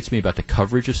frustrates me about the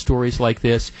coverage of stories like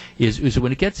this is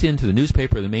when it gets into the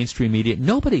newspaper or the mainstream media,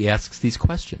 nobody asks these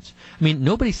questions. I mean,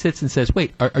 nobody sits and says,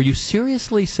 wait, are you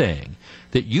seriously saying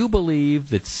that you believe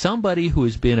that somebody who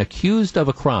has been accused of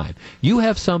a crime, you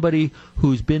have somebody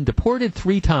who's been deported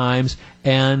 3 times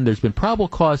and there's been probable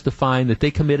cause to find that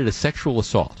they committed a sexual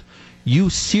assault, you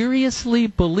seriously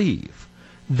believe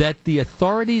that the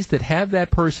authorities that have that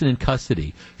person in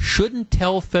custody shouldn't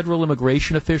tell federal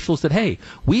immigration officials that, hey,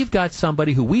 we've got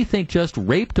somebody who we think just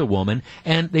raped a woman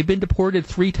and they've been deported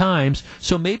 3 times,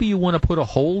 so maybe you want to put a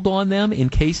hold on them in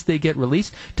case they get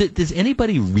released? Does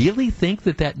anybody really think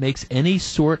that makes any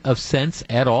sort of sense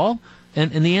at all?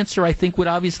 And the answer, I think, would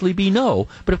obviously be no.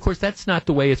 But, of course, that's not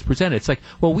the way it's presented. It's like,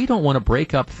 well, we don't want to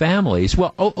break up families.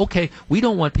 Well, okay, we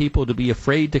don't want people to be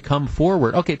afraid to come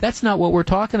forward. Okay, that's not what we're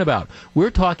talking about.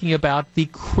 We're talking about the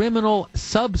criminal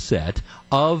subset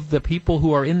of the people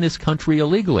who are in this country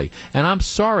illegally. And I'm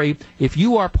sorry, if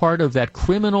you are part of that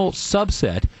criminal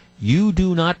subset, you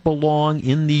do not belong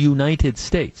in the United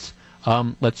States.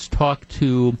 Let's talk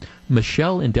to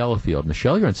Michelle in Delafield.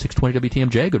 Michelle, you're on 620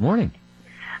 WTMJ. Good morning.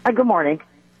 Good morning.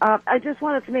 I just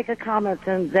wanted to make a comment,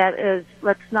 and that is,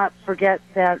 let's not forget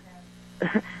that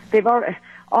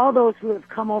all those who have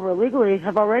come over illegally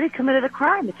have already committed a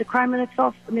crime. It's a crime in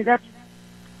itself. I mean, that's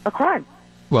a crime.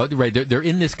 Well, right. They're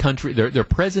in this country. Their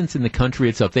presence in the country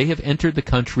itself. They have entered the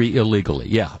country illegally.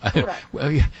 Yeah.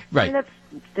 Well, yeah, right. I mean,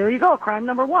 there you go. Crime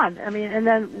number 1. I mean, and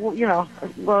then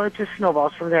it just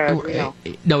snowballs from there.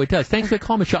 No, it does. Thanks for the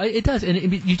call, Michelle. It does, and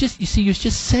you just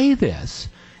say this.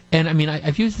 And, I mean,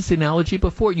 I've used this analogy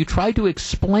before. You try to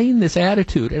explain this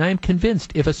attitude, and I'm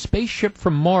convinced if a spaceship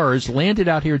from Mars landed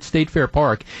out here at State Fair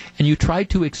Park and you tried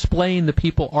to explain the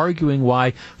people arguing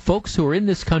why folks who are in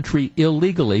this country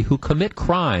illegally, who commit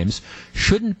crimes,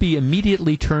 shouldn't be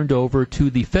immediately turned over to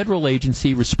the federal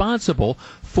agency responsible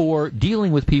for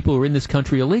dealing with people who are in this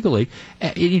country illegally,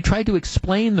 and you try to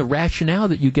explain the rationale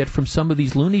that you get from some of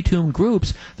these Looney Tune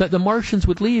groups, that the Martians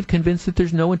would leave convinced that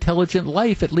there's no intelligent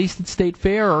life, at least at State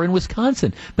Fair or in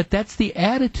Wisconsin. But that's the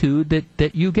attitude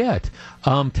that you get.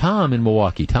 Tom in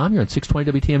Milwaukee. Tom, you're on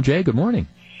 620 WTMJ. Good morning.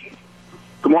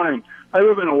 Good morning. I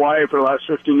live in Hawaii for the last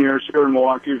 15 years, here in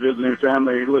Milwaukee, visiting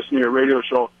family, listening to your radio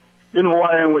show. In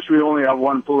Hawaii, in which we only have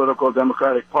one political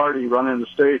Democratic Party running the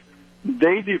state,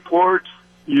 they deport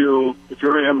you, if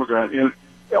you're an immigrant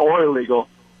or illegal,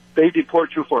 they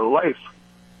deport you for life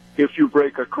if you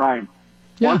break a crime.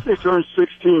 Yeah. Once they turn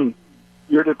 16,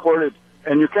 you're deported,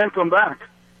 and you can't come back.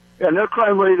 And their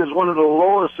crime rate is one of the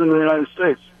lowest in the United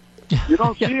States. You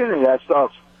don't see any of that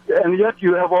stuff. And yet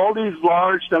you have all these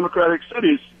large democratic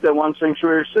cities that want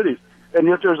sanctuary cities. And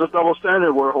yet there's a double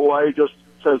standard where Hawaii just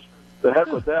says, the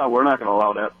heck with that, we're not going to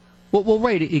allow that. Well,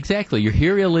 right, exactly. You're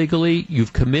here illegally.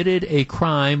 You've committed a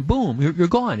crime. Boom, you're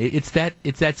gone. It's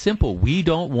that simple. We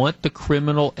don't want the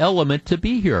criminal element to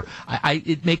be here.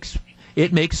 It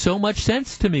makes so much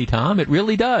sense to me, Tom. It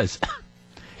really does.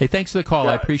 Hey, thanks for the call.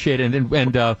 I appreciate it.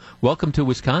 And welcome to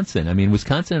Wisconsin. I mean,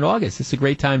 Wisconsin in August. It's a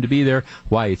great time to be there.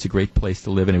 Why? It's a great place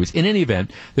to live. Anyways, in any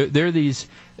event, there are these.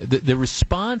 The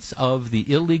response of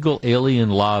the illegal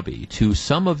alien lobby to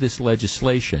some of this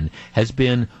legislation has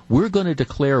been, we're going to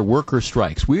declare worker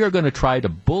strikes. We are going to try to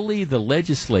bully the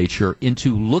legislature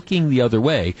into looking the other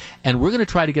way, and we're going to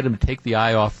try to get them to take the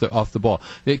eye off the ball.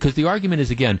 Because the argument is,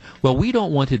 again, well, we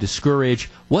don't want to discourage.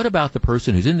 What about the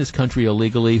person who's in this country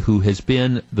illegally who has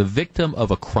been the victim of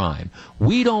a crime?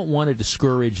 We don't want to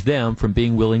discourage them from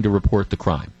being willing to report the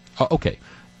crime. Okay.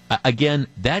 Again,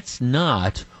 that's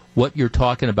not what you're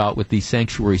talking about with these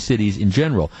sanctuary cities in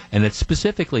general. And it's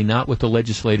specifically not what the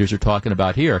legislators are talking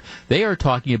about here. They are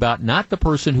talking about not the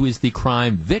person who is the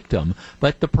crime victim,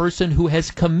 but the person who has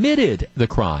committed the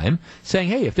crime, saying,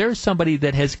 hey, if there's somebody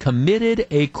that has committed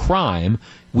a crime,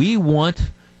 we want,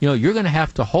 you're going to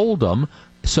have to hold them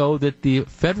so that the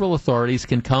federal authorities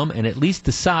can come and at least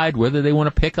decide whether they want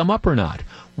to pick them up or not.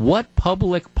 What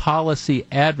public policy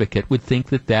advocate would think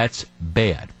that that's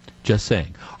bad? Just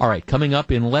saying. All right, coming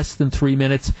up in less than 3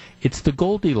 minutes, it's the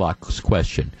Goldilocks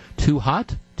question. Too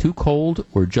hot, too cold,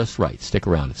 or just right? Stick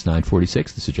around. It's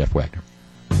 9:46. This is Jeff Wagner.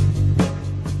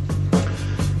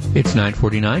 It's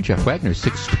 9:49. Jeff Wagner,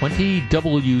 620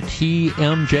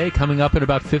 WTMJ. Coming up in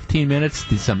about 15 minutes,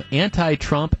 some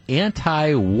anti-Trump,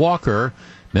 anti-Walker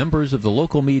members of the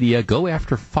local media go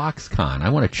after Foxconn. I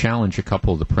want to challenge a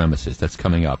couple of the premises. That's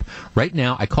coming up. Right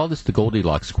now, I call this the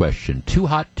Goldilocks question. Too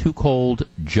hot, too cold,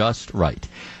 just right.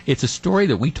 It's a story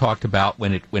that we talked about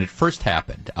when it first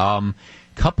happened.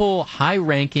 Couple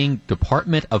high-ranking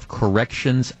Department of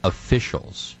Corrections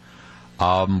officials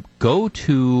go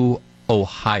to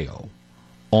Ohio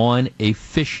on a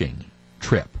fishing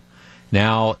trip.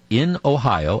 Now, in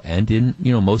Ohio and in,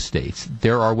 most states,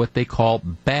 there are what they call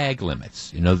bag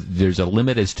limits. There's a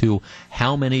limit as to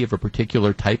how many of a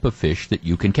particular type of fish that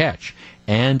you can catch.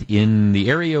 And in the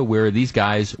area where these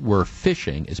guys were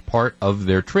fishing as part of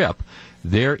their trip,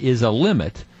 there is a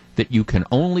limit that you can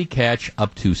only catch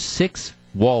up to 6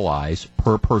 walleyes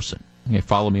per person. Okay,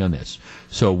 follow me on this.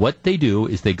 So what they do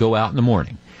is they go out in the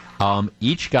morning.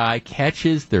 Each guy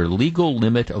catches their legal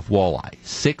limit of walleye,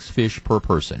 6 fish per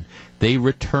person. They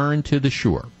return to the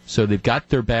shore. So they've got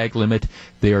their bag limit.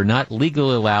 They are not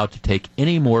legally allowed to take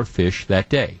any more fish that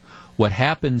day. What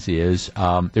happens is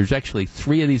there's actually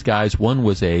 3 of these guys. One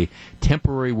was a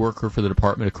temporary worker for the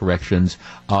Department of Corrections.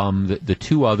 The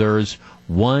 2 others,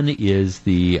 one is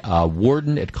the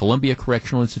warden at Columbia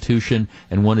Correctional Institution,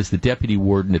 and one is the deputy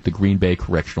warden at the Green Bay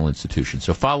Correctional Institution.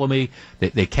 So follow me.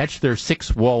 They catch their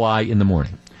 6 walleye in the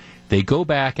morning. They go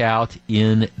back out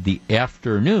in the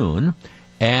afternoon,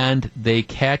 and they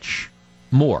catch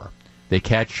more. They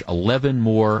catch 11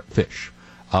 more fish.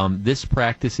 This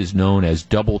practice is known as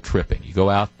double tripping. You go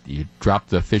out, you drop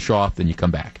the fish off, then you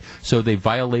come back. So they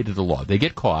violated the law. They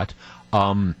get caught.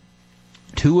 2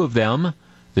 of them,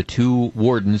 the 2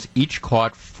 wardens, each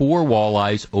caught 4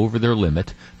 walleyes over their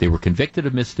limit. They were convicted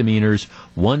of misdemeanors.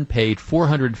 One paid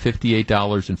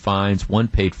 $458 in fines. One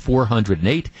paid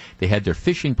 $408. They had their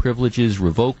fishing privileges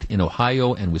revoked in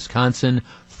Ohio and Wisconsin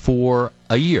for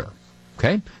a year.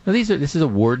 Okay. Now this is a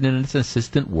warden and it's an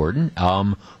assistant warden.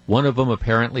 One of them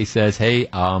apparently says, "Hey,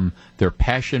 their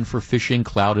passion for fishing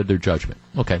clouded their judgment."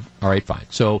 Okay. All right. Fine.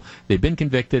 So they've been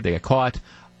convicted. They got caught.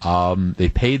 They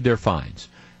paid their fines.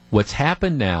 What's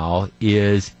happened now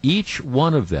is each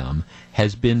one of them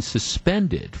has been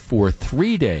suspended for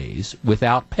 3 days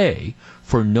without pay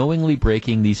for knowingly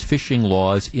breaking these fishing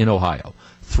laws in Ohio.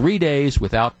 3 days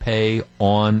without pay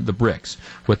on the bricks.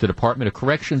 What the Department of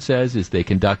Correction says is they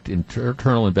conduct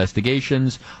internal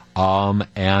investigations,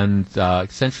 and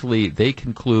essentially they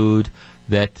conclude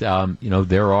that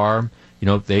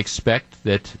they expect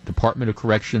that Department of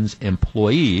Corrections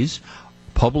employees,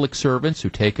 public servants who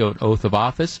take an oath of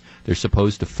office, they're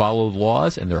supposed to follow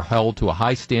laws, and they're held to a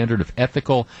high standard of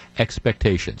ethical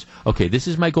expectations. Okay, this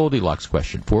is my Goldilocks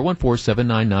question.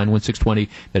 414-799-1620.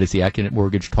 That is the Accunet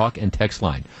Mortgage talk and text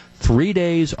line. 3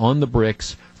 days on the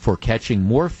bricks for catching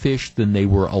more fish than they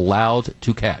were allowed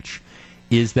to catch.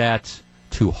 Is that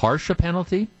too harsh a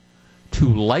penalty?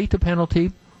 Too light a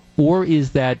penalty? Or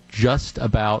is that just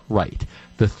about right?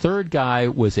 The third guy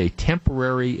was a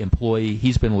temporary employee.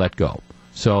 He's been let go.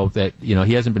 So that,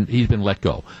 he's been let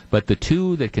go. But the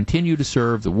two that continue to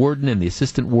serve, the warden and the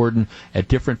assistant warden at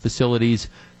different facilities,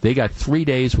 they got 3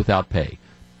 days without pay.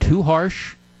 Too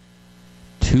harsh?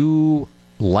 Too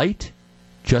light?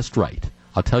 Just right.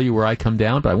 I'll tell you where I come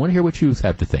down, but I want to hear what you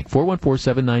have to think.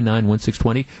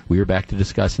 414-799-1620. We are back to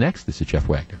discuss next. This is Jeff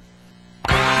Wagner.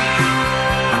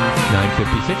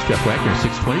 9:56, Jeff Wagner,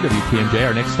 620 WTMJ.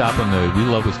 Our next stop on the We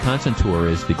Love Wisconsin tour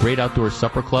is the Great Outdoor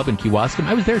Supper Club in Kewaskum.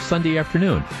 I was there Sunday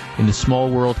afternoon in the Small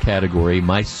World category.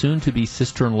 My soon-to-be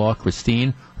sister-in-law,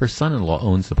 Christine, her son-in-law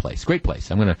owns the place. Great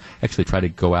place. I'm going to actually try to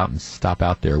go out and stop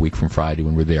out there a week from Friday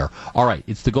when we're there. All right,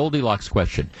 it's the Goldilocks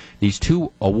question. These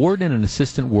two, a warden and an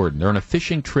assistant warden, they're on a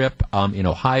fishing trip in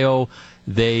Ohio.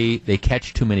 They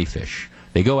catch too many fish.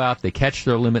 They go out, they catch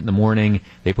their limit in the morning,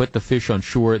 they put the fish on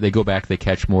shore, they go back, they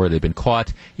catch more. They've been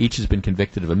caught. Each has been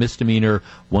convicted of a misdemeanor.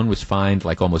 One was fined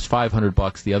like almost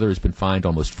 $500. The other has been fined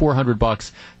almost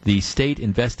 $400. The state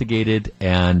investigated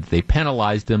and they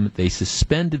penalized them. They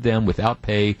suspended them without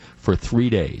pay for 3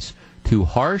 days. Too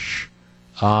harsh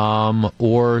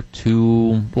or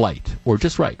too light or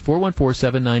just right?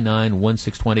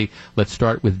 414-799-1620. Let's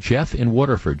start with Jeff in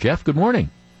Waterford. Jeff, good morning.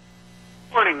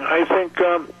 Morning. I think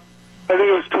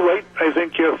it was too late. I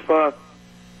think if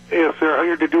they're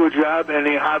hired to do a job and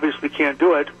they obviously can't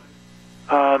do it,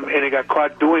 and they got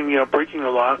caught breaking the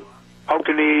law, how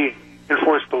can they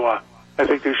enforce the law? I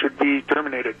think they should be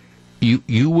terminated.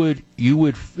 You would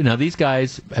now. These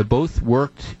guys have both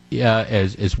worked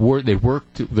as ward. They've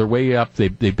worked their way up.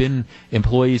 They've been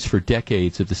employees for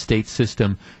decades of the state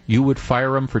system. You would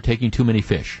fire them for taking too many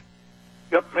fish.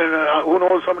 Yep, and who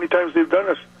knows how many times they've done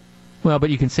this. Well,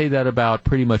 but you can say that about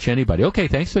pretty much anybody. Okay,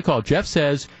 thanks for the call. Jeff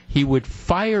says he would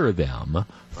fire them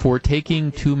for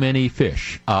taking too many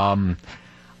fish. I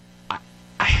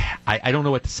don't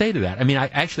know what to say to that. I mean,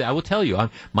 I will tell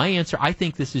you, my answer, I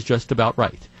think this is just about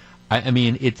right. I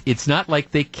mean, it's not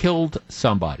like they killed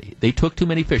somebody. They took too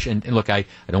many fish. And look, I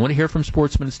don't want to hear from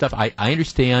sportsmen and stuff. I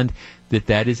understand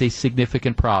that is a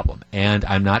significant problem. And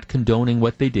I'm not condoning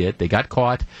what they did. They got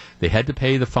caught. They had to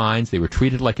pay the fines. They were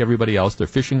treated like everybody else. Their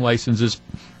fishing licenses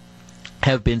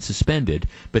have been suspended.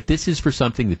 But this is for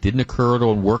something that didn't occur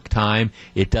on work time.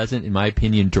 It doesn't, in my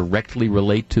opinion, directly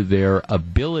relate to their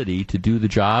ability to do the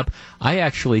job. I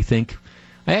actually think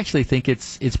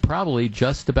it's probably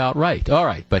just about right. All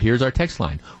right, but here's our text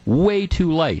line. Way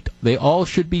too late. They all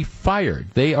should be fired.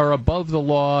 They are above the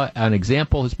law. An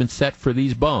example has been set for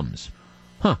these bums.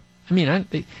 Huh. I mean,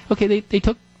 they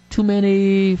took too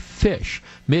many fish.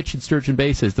 Mitch in Sturgeon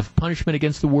Bay says the punishment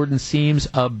against the warden seems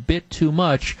a bit too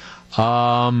much.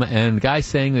 And guy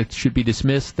saying that it should be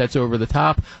dismissed, that's over the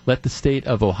top. Let the state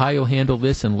of Ohio handle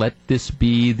this and let this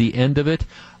be the end of it.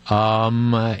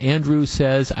 Andrew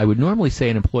says, I would normally say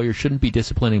an employer shouldn't be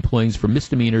disciplining employees for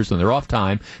misdemeanors on their off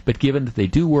time, but given that they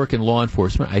do work in law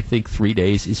enforcement, I think 3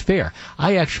 days is fair.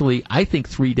 I think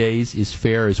 3 days is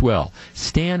fair as well.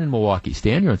 Stan in Milwaukee.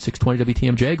 Stan, you're on 620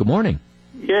 WTMJ. Good morning.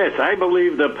 Yes, I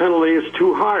believe the penalty is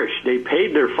too harsh. They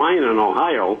paid their fine in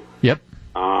Ohio. Yep.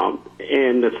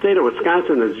 And the state of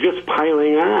Wisconsin is just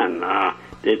piling on.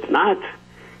 It's not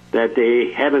that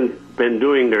they haven't been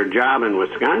doing their job in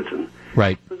Wisconsin.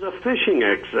 Right. It was a fishing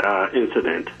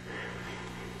incident.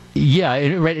 Yeah,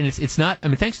 right, and it's not, I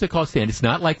mean, thanks to the call, Stan, it's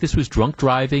not like this was drunk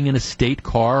driving in a state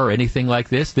car or anything like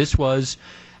this. This was,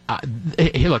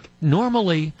 Hey, look,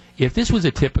 normally, if this was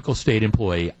a typical state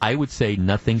employee, I would say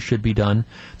nothing should be done.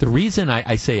 The reason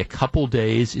I say a couple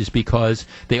days is because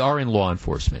they are in law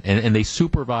enforcement, and they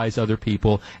supervise other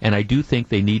people, and I do think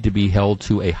they need to be held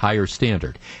to a higher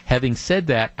standard. Having said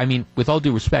that, I mean, with all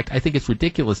due respect, I think it's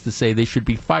ridiculous to say they should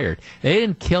be fired. They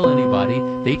didn't kill anybody.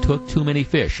 They took too many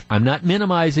fish. I'm not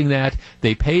minimizing that.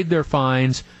 They paid their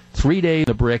fines. 3 days in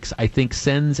the bricks, I think,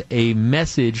 sends a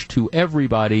message to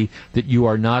everybody that you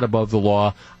are not above the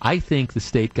law. I think the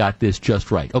state got this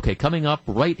just right. Okay, coming up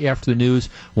right after the news,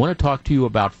 I want to talk to you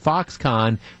about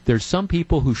Foxconn. There's some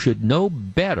people who should know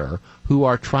better who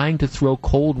are trying to throw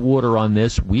cold water on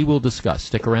this. We will discuss.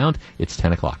 Stick around. It's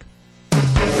 10 o'clock.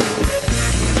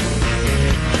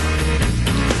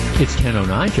 It's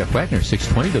 10:09. Jeff Wagner,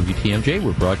 620 WTMJ.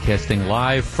 We're broadcasting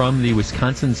live from the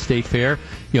Wisconsin State Fair.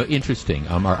 You know, interesting.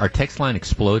 Our text line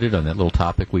exploded on that little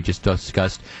topic we just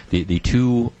discussed.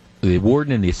 The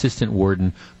warden and the assistant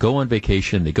warden go on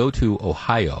vacation. They go to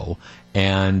Ohio,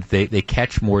 and they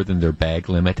catch more than their bag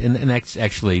limit. And that's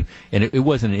actually, and it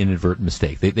wasn't an inadvertent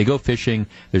mistake. They go fishing.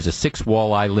 There's a 6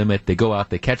 walleye limit. They go out.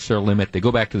 They catch their limit. They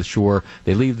go back to the shore.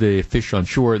 They leave the fish on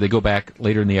shore. They go back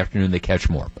later in the afternoon. They catch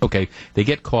more. Okay. They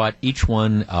get caught. Each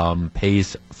one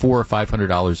pays $400 or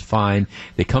 $500 fine.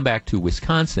 They come back to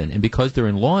Wisconsin, and because they're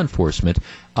in law enforcement,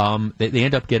 they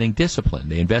end up getting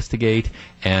disciplined. They investigate,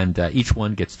 and each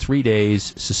one gets 3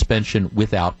 days suspension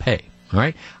without pay. All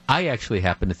right? I actually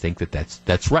happen to think that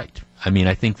that's right. I mean,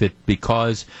 I think that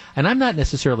because, and I'm not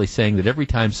necessarily saying that every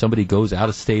time somebody goes out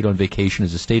of state on vacation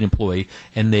as a state employee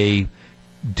and they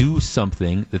do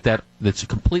something that's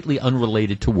completely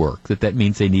unrelated to work, that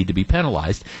means they need to be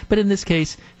penalized. But in this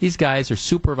case, these guys are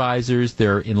supervisors.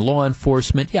 They're in law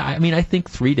enforcement. Yeah, I mean, I think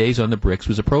 3 days on the bricks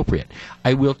was appropriate.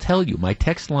 I will tell you, my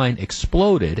text line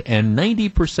exploded, and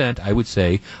 90%, I would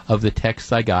say, of the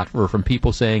texts I got were from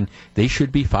people saying they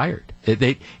should be fired.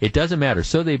 It doesn't matter.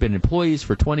 So they've been employees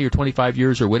for 20 or 25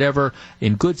 years or whatever,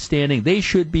 in good standing. They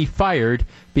should be fired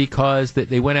because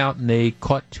they went out and they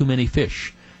caught too many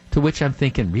fish. To which I'm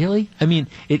thinking, really? I mean,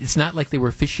 it's not like they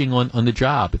were fishing on the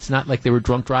job. It's not like they were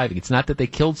drunk driving. It's not that they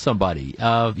killed somebody.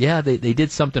 They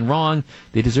did something wrong.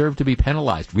 They deserve to be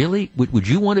penalized. Really? Would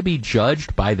you want to be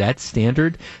judged by that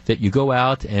standard, that you go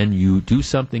out and you do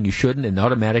something you shouldn't and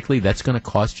automatically that's going to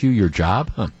cost you your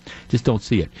job? Just don't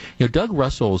see it. You know, Doug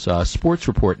Russell's sports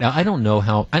report. Now, I don't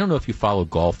know if you follow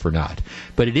golf or not,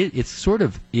 but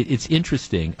it's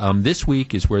interesting. This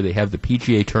week is where they have the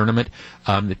PGA tournament.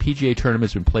 The PGA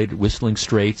tournament has been played at Whistling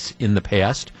Straits in the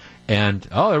past, and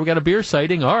we got a beer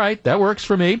sighting. All right, that works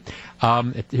for me.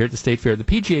 Here at the State Fair, the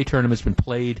PGA tournament has been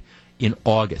played in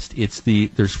August.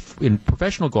 There's in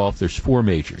professional golf, there's 4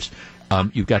 majors.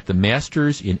 You've got the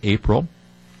Masters in April.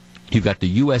 You've got the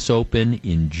U.S. Open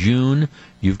in June.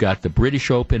 You've got the British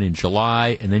Open in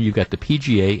July, and then you've got the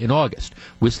PGA in August.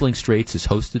 Whistling Straits has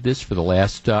hosted this for the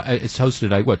last, it's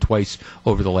hosted twice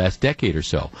over the last decade or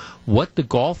so. What a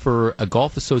golf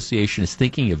association is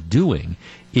thinking of doing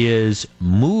is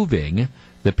moving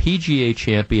the PGA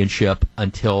Championship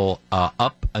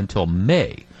up until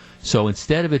May. So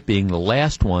instead of it being the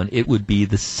last one, it would be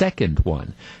the second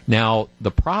one. Now,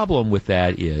 the problem with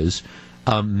that is,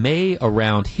 May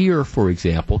around here, for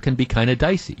example, can be kind of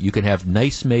dicey. You can have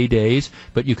nice May days,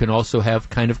 but you can also have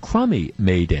kind of crummy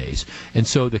May days. And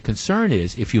so the concern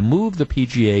is, if you move the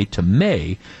PGA to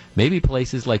May, maybe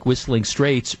places like Whistling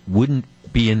Straits wouldn't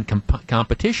be in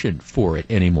competition for it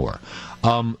anymore.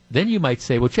 Then you might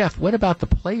say, well, Jeff, what about the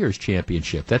Players'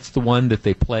 Championship? That's the one that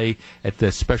they play at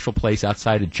the special place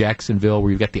outside of Jacksonville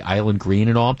where you've got the Island Green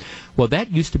and all. Well,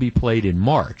 that used to be played in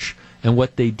March. And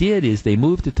what they did is they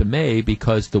moved it to May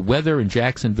because the weather in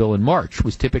Jacksonville in March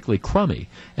was typically crummy,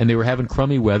 and they were having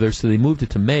crummy weather, so they moved it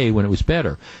to May when it was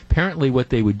better. Apparently what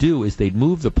they would do is they'd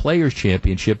move the Players'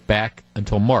 Championship back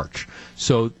until March.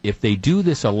 So if they do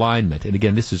this alignment, and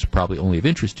again, this is probably only of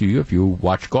interest to you if you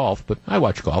watch golf, but I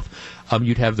watch golf,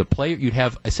 you'd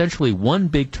have essentially one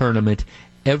big tournament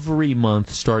every month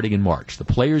starting in March. The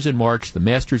Players in March, the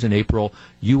Masters in April,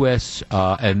 U.S.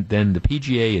 And then the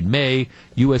PGA in May,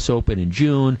 U.S. Open in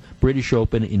June, British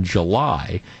Open in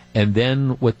July. And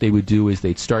then what they would do is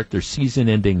they'd start their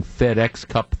season-ending FedEx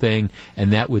Cup thing,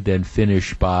 and that would then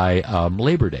finish by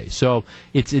Labor Day. So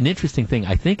it's an interesting thing.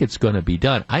 I think it's going to be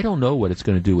done. I don't know what it's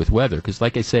going to do with weather, because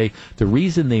like I say, the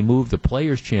reason they moved the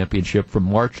Players' Championship from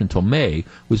March until May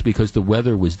was because the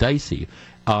weather was dicey.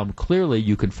 Clearly,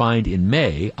 you can find in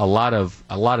May a lot of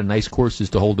nice courses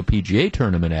to hold the PGA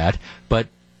tournament at, but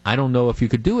I don't know if you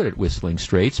could do it at Whistling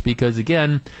Straits because,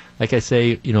 again, like I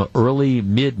say, early,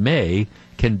 mid-May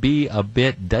can be a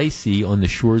bit dicey on the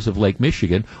shores of Lake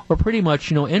Michigan or pretty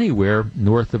much, anywhere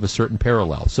north of a certain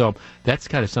parallel. So that's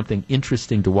kind of something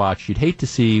interesting to watch. You'd hate to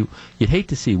see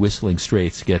Whistling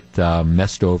Straits get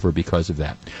messed over because of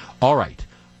that. All right.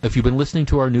 If you've been listening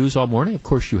to our news all morning, of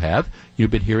course you have.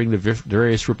 You've been hearing the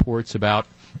various reports about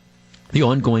the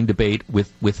ongoing debate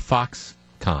with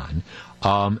Foxconn.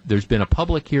 There's been a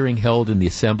public hearing held in the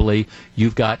Assembly.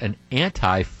 You've got an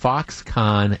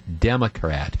anti-Foxconn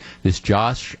Democrat, this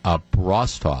Josh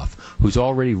Brostoff, who's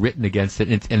already written against it.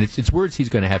 And it's words he's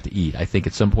going to have to eat, I think,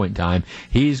 at some point in time.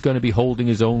 He's going to be holding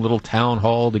his own little town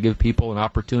hall to give people an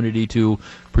opportunity to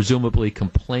presumably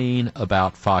complain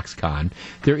about Foxconn.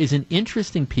 There is an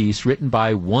interesting piece written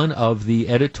by one of the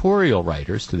editorial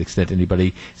writers, to the extent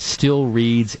anybody still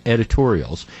reads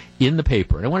editorials, in the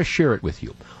paper. And I want to share it with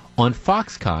you. On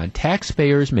Foxconn,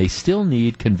 taxpayers may still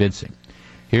need convincing.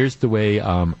 Here's the way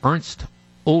Ernst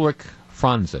Ulrich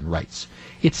Franzen writes.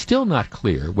 It's still not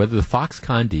clear whether the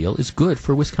Foxconn deal is good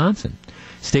for Wisconsin.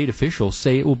 State officials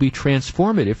say it will be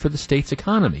transformative for the state's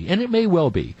economy, and it may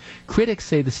well be. Critics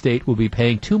say the state will be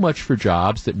paying too much for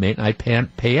jobs that may not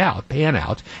pan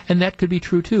out, and that could be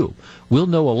true too. We'll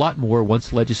know a lot more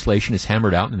once legislation is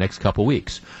hammered out in the next couple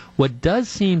weeks. What does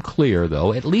seem clear,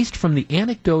 though, at least from the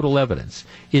anecdotal evidence,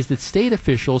 is that state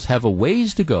officials have a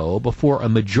ways to go before a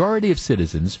majority of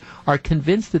citizens are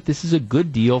convinced that this is a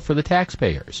good deal for the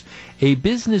taxpayers. A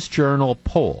Business Journal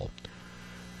poll.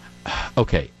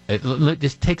 Okay,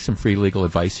 just take some free legal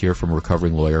advice here from a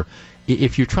recovering lawyer.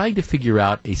 If you're trying to figure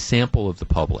out a sample of the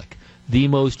public, the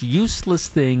most useless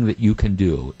thing that you can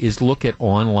do is look at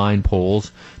online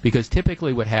polls, because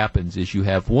typically what happens is you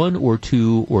have one or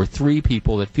two or three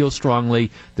people that feel strongly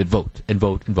that vote and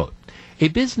vote and vote. A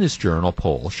Business Journal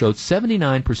poll showed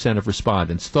 79% of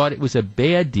respondents thought it was a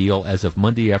bad deal as of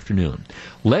Monday afternoon.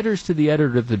 Letters to the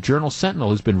editor of the Journal Sentinel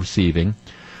has been receiving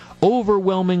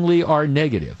overwhelmingly are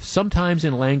negative, sometimes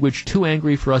in language too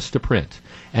angry for us to print.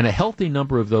 And a healthy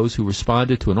number of those who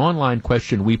responded to an online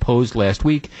question we posed last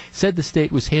week said the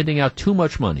state was handing out too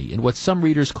much money in what some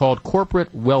readers called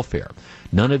corporate welfare.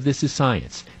 None of this is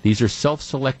science. These are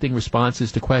self-selecting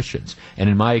responses to questions. And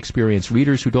in my experience,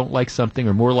 readers who don't like something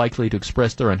are more likely to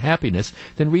express their unhappiness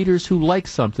than readers who like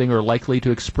something are likely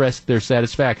to express their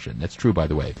satisfaction. That's true, by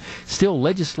the way. Still,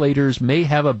 legislators may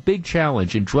have a big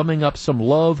challenge in drumming up some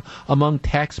love among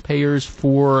taxpayers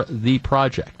for the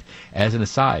project. As an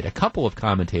aside, a couple of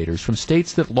commentators from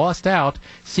states that lost out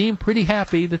seem pretty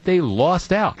happy that they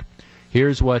lost out.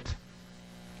 Here's what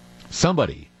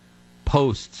somebody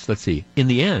posts. Let's see. In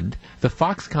the end, the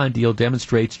Foxconn deal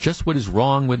demonstrates just what is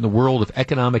wrong in the world of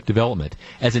economic development.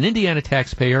 As an Indiana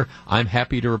taxpayer, I'm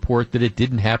happy to report that it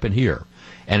didn't happen here.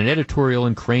 And an editorial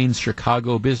in Crane's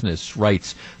Chicago Business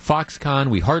writes, Foxconn,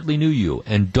 we hardly knew you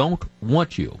and don't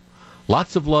want you.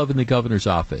 Lots of love in the governor's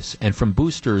office, and from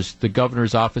boosters, the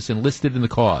governor's office enlisted in the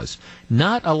cause.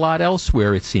 Not a lot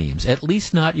elsewhere, it seems, at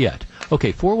least not yet.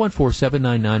 Okay,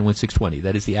 414-799-1620.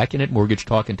 That is the Acunet Mortgage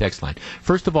Talk and Text line.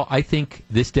 First of all, I think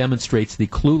this demonstrates the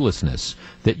cluelessness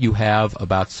that you have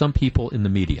about some people in the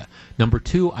media. Number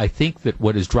two, I think that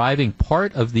what is driving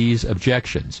part of these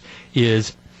objections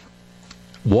is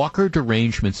Walker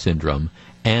derangement syndrome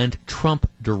and Trump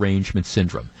derangement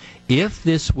syndrome. If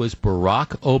this was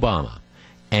Barack Obama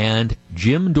and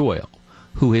Jim Doyle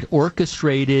who had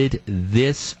orchestrated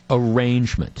this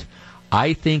arrangement,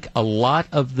 I think a lot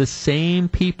of the same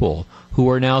people who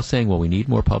are now saying, well, we need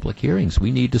more public hearings,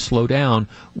 we need to slow down,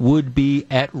 would be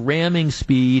at ramming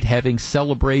speed having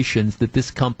celebrations that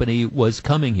this company was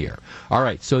coming here. All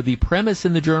right, so the premise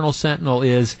in the Journal Sentinel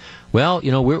is, well,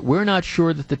 we're not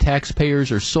sure that the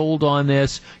taxpayers are sold on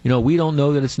this. We don't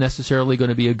know that it's necessarily going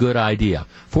to be a good idea.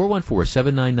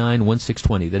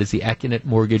 414-799-1620. That is the Acunet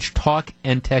Mortgage Talk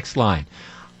and Text line.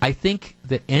 I think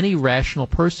that any rational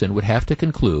person would have to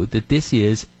conclude that this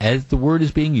is, as the word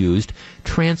is being used,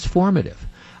 transformative.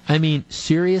 I mean,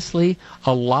 seriously,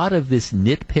 a lot of this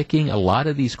nitpicking, a lot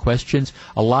of these questions,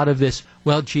 a lot of this,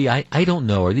 well, gee, I don't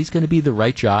know, are these going to be the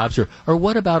right jobs? Or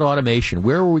what about automation?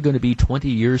 Where are we going to be 20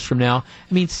 years from now?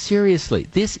 I mean, seriously,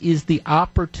 this is the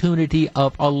opportunity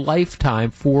of a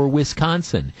lifetime for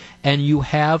Wisconsin. And you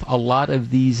have a lot of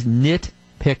these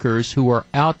nitpickers who are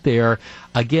out there.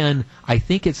 Again, I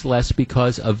think it's less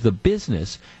because of the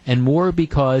business and more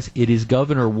because it is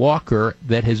Governor Walker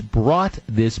that has brought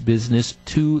this business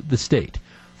to the state.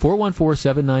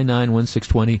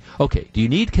 414-799-1620. Okay, do you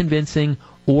need convincing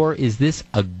or is this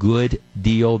a good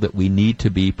deal that we need to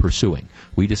be pursuing?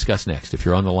 We discuss next. If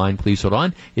you're on the line, please hold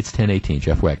on. It's 10:18.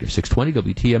 Jeff Wagner,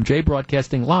 620 WTMJ,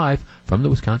 broadcasting live from the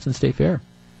Wisconsin State Fair.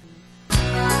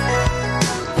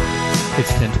 It's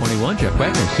 10:21. Jeff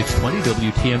Wagner, 620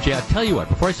 WTMJ. I'll tell you what,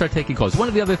 before I start taking calls, one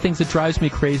of the other things that drives me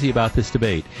crazy about this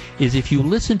debate is if you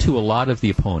listen to a lot of the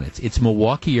opponents, it's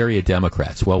Milwaukee area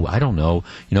Democrats. Well, I don't know,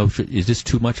 is this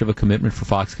too much of a commitment for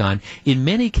Foxconn? In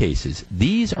many cases,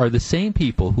 these are the same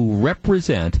people who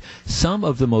represent some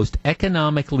of the most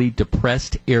economically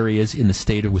depressed areas in the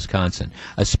state of Wisconsin,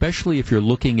 especially if you're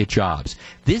looking at jobs.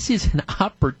 This is an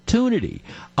opportunity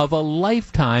of a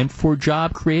lifetime for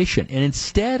job creation. And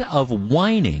instead of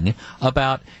whining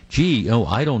about,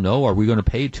 I don't know, are we going to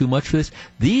pay too much for this?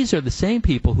 These are the same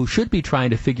people who should be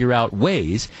trying to figure out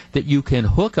ways that you can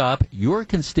hook up your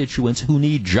constituents who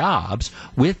need jobs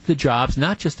with the jobs,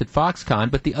 not just at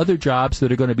Foxconn, but the other jobs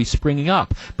that are going to be springing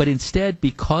up. But instead,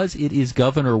 because it is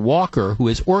Governor Walker who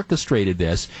has orchestrated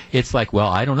this, it's like, well,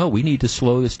 I don't know, we need to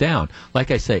slow this down.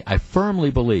 Like I say, I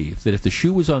firmly believe that if the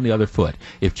shoe was on the other foot,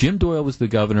 if Jim Doyle was the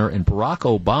governor and Barack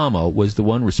Obama was the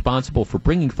one responsible for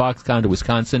bringing Foxconn to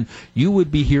Wisconsin, you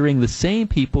would be hearing the same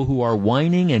people who are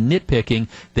whining and nitpicking.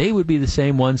 They would be the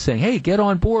same ones saying, hey, get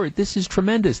on board. This is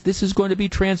tremendous. This is going to be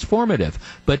transformative.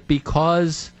 But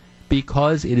because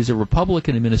it is a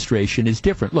Republican administration is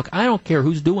different. Look, I don't care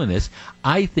who's doing this.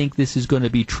 I think this is going to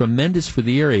be tremendous for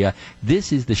the area.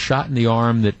 This is the shot in the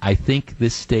arm that I think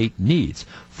this state needs.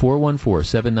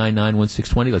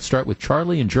 414-799-1620. Let's start with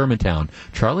Charlie in Germantown.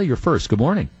 Charlie, you're first. Good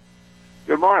morning.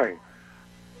 Good morning.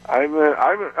 I'm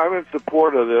in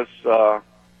support of this. I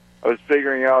was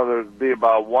figuring out there'd be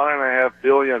about $1.5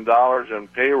 billion in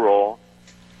payroll,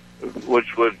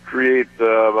 which would create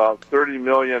about $30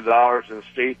 million in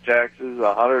state taxes,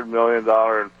 $100 million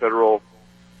in federal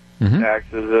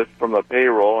taxes from the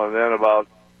payroll, and then about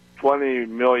 $20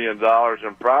 million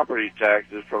in property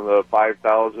taxes from the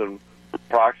 5,000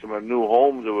 approximate new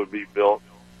homes that would be built,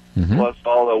 plus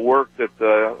all the work that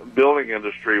the building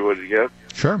industry would get.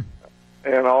 Sure.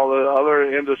 And all the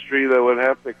other industry that would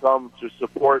have to come to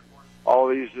support all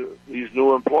these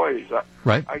new employees.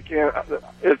 Right. I can't.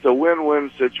 It's a win-win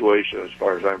situation as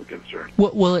far as I'm concerned.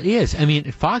 Well, it is. I mean,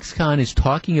 Foxconn is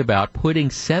talking about putting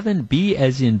 $7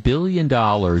 as in billion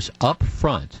dollars up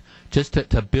front just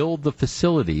to build the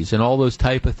facilities and all those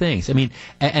type of things. I mean,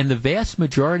 and the vast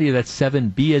majority of that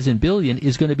 $7 as in billion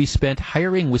is going to be spent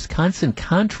hiring Wisconsin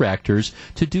contractors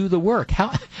to do the work.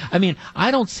 I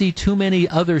don't see too many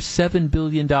other $7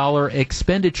 billion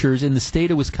expenditures in the state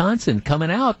of Wisconsin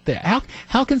coming out there.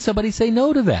 How can somebody say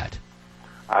no to that?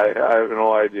 I have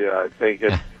no idea. I think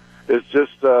it's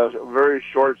just very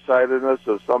short-sightedness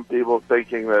of some people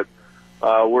thinking that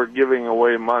we're giving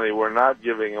away money. We're not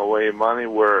giving away money.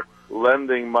 We're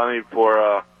lending money for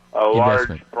a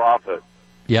large profit.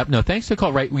 Yep. No, thanks for the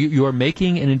call. Right. You are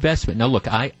making an investment. Now, look,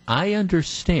 I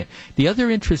understand. The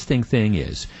other interesting thing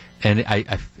is, and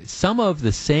some of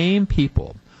the same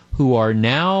people who are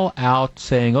now out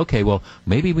saying, okay, well,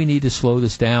 maybe we need to slow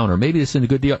this down, or maybe this isn't a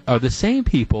good deal, are the same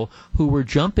people who were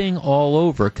jumping all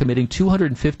over committing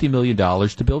 $250 million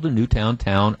to build a new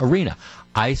downtown arena.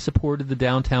 I supported the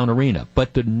downtown arena,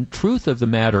 but the truth of the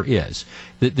matter is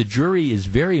that the jury is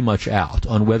very much out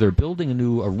on whether building a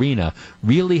new arena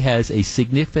really has a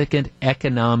significant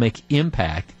economic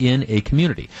impact in a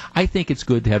community. I think it's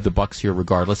good to have the Bucks here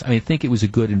regardless. I think it was a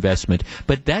good investment,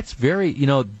 but that's very,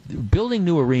 building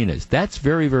new arenas, that's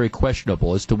very, very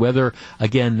questionable as to whether,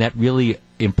 again, that really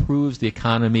improves the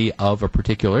economy of a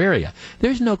particular area.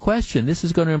 There's no question this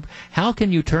is going to. How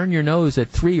can you turn your nose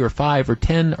at 3 or 5 or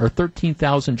 10 or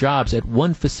 13,000 jobs at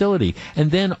one facility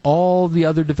and then all the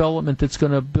other development that's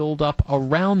going to build up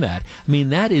around that? I mean,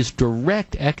 that is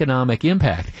direct economic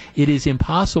impact. It is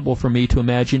impossible for me to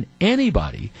imagine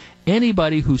anybody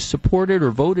who supported or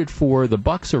voted for the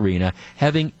Bucks Arena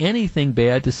having anything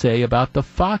bad to say about the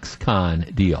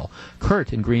Foxconn deal.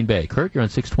 Kurt in Green Bay. Kurt, you're on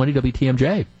 620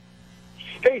 WTMJ.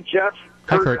 Hey, Jeff.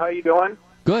 Kurt, how you doing?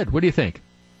 Good. What do you think?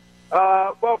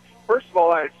 Well, first of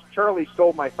all, Charlie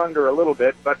stole my thunder a little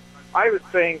bit, but I was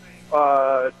saying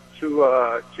to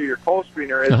your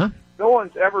co-screener is no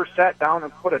one's ever sat down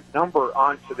and put a number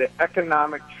onto the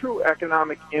true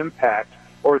economic impact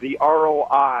or the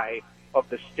ROI of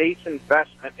the state's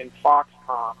investment in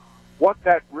Foxconn, what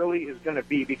that really is going to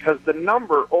be, because the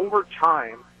number over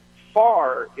time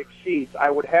far exceeds, I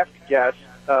would have to guess,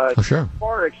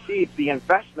 far exceeds the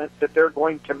investment that they're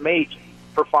going to make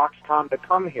for Foxconn to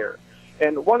come here.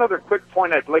 And one other quick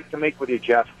point I'd like to make with you,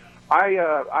 Jeff.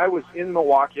 I was in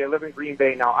Milwaukee. I live in Green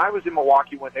Bay now. I was in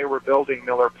Milwaukee when they were building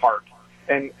Miller Park.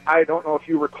 And I don't know if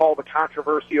you recall the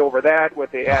controversy over that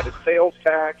with the added sales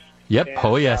tax. Yep. And,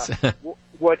 oh, yes.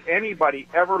 Would anybody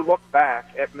ever look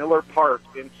back at Miller Park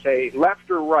and say,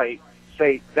 left or right,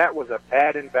 say that was a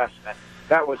bad investment?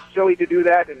 That was silly to do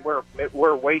that, and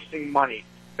we're wasting money.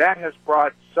 That has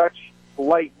brought such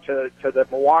light to the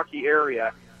Milwaukee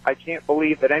area. I can't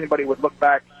believe that anybody would look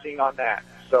back seeing on that.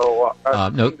 So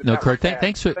Kurt.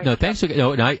 Thanks for.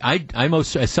 I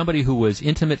most, as somebody who was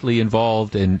intimately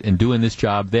involved in doing this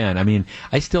job then. I mean,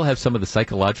 I still have some of the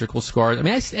psychological scars. I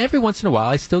mean, every once in a while,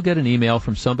 I still get an email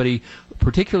from somebody,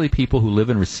 particularly people who live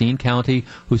in Racine County,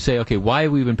 who say, "Okay, why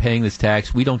have we been paying this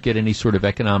tax? We don't get any sort of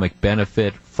economic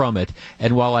benefit from it."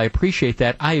 And while I appreciate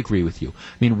that, I agree with you.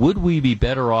 I mean, would we be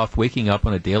better off waking up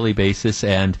on a daily basis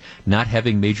and not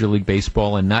having Major League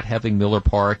Baseball and not having Miller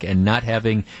Park and not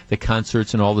having the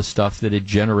concerts and all the stuff that it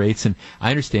generates? And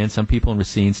I understand some people in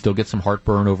Racine still get some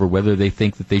heartburn over whether they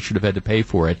think that they should have had to pay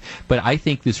for it. But I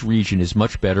think this region is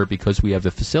much better because we have the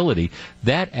facility.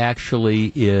 That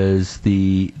actually is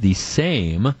the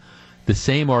same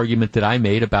argument that I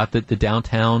made about the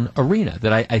downtown arena,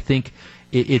 that I think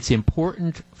it's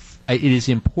important. It is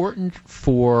important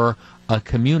for a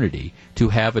community to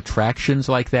have attractions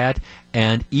like that,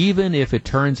 and even if it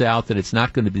turns out that it's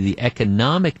not going to be the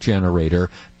economic generator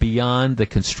beyond the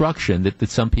construction that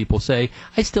some people say,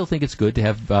 I still think it's good to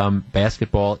have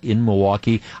basketball in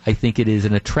Milwaukee. I think it is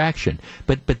an attraction,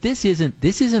 but this isn't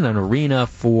an arena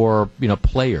for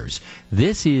players.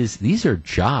 These are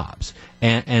jobs,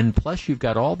 and plus you've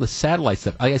got all the satellite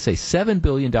stuff. Like I say, $7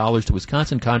 billion to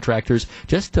Wisconsin contractors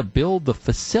just to build the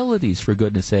facilities, for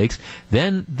goodness sakes.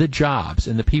 Then the jobs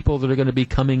and the people that are going to be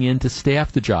coming in to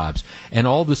staff the jobs, and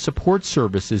all the support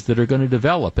services that are going to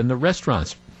develop, and the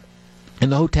restaurants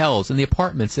and the hotels and the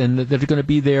apartments and that are going to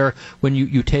be there when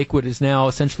you take what is now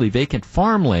essentially vacant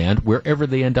farmland, wherever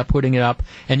they end up putting it up,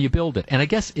 and you build it. And I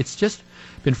guess it's just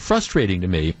been frustrating to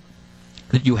me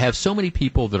that you have so many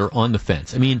people that are on the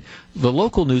fence. I mean, the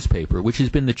local newspaper, which has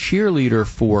been the cheerleader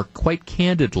for, quite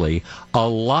candidly, a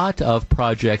lot of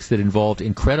projects that involved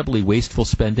incredibly wasteful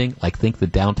spending, like think the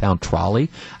downtown trolley.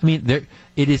 I mean,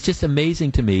 it is just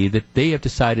amazing to me that they have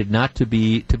decided not to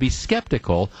be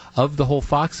skeptical of the whole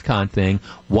Foxconn thing.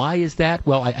 Why is that?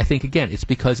 Well, I think, again, it's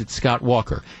because it's Scott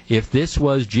Walker. If this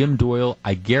was Jim Doyle,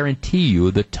 I guarantee you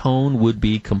the tone would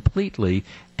be completely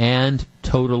and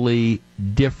totally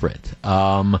different.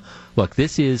 Look,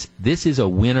 this is a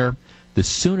winner. The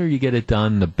sooner you get it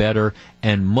done, the better.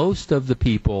 And most of the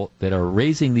people that are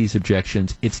raising these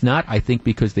objections, it's not, I think,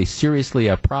 because they seriously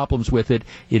have problems with it.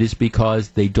 It is because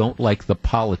they don't like the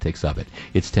politics of it.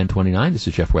 It's 10:29. This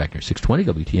is Jeff Wagner,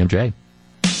 620 WTMJ.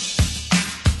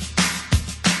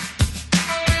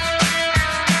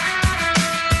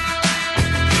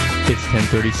 It's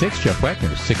 10:36. Jeff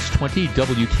Wagner, 620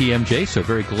 WTMJ. So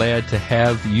very glad to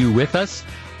have you with us.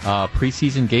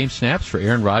 Preseason game snaps for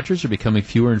Aaron Rodgers are becoming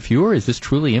fewer and fewer. Is this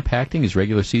truly impacting his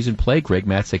regular season play? Greg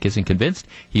Matzek isn't convinced.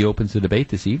 He opens the debate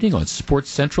this evening on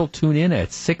Sports Central. Tune in at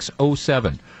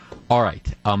 6:07. All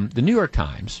right. The New York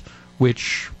Times,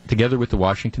 which, together with the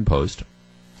Washington Post,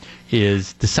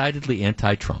 is decidedly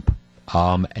anti-Trump.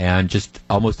 And just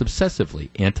almost obsessively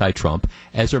anti-Trump,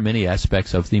 as are many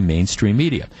aspects of the mainstream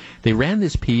media. They ran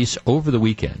this piece over the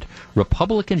weekend.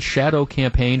 Republican shadow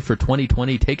campaign for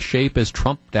 2020 takes shape as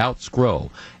Trump doubts grow.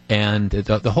 And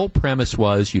the whole premise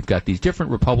was you've got these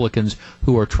different Republicans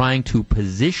who are trying to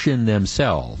position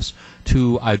themselves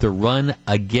to either run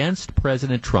against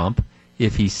President Trump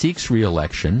if he seeks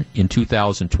re-election in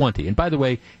 2020. And by the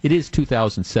way, it is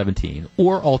 2017.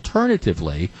 Or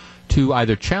alternatively, to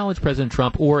either challenge President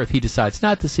Trump, or if he decides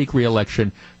not to seek re-election,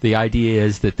 the idea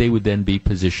is that they would then be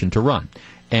positioned to run.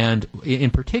 And in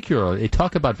particular, they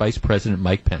talk about Vice President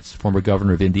Mike Pence, former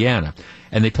governor of Indiana,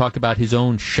 and they talk about his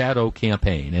own shadow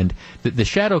campaign. And the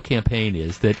shadow campaign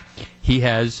is that he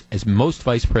has, as most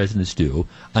vice presidents do,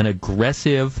 an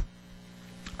aggressive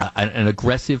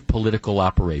political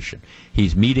operation.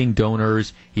 He's meeting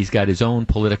donors. He's got his own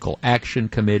political action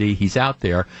committee. He's out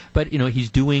there, but he's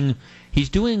doing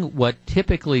what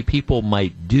typically people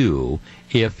might do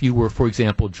if you were, for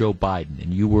example, Joe Biden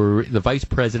and you were the vice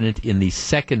president in the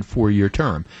second 4-year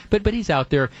term. But he's out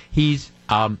there. He's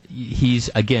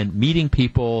again meeting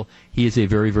people. He is a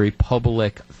very, very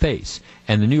public face.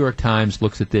 And the New York Times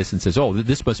looks at this and says, "Oh,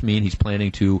 this must mean he's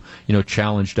planning to,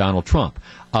 challenge Donald Trump."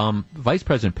 Vice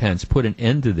President Pence put an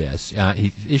end to this.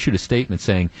 He issued a statement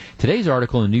saying, "Today's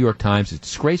article in the New York Times is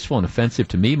disgraceful and offensive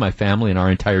to me, my family, and our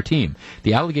entire team.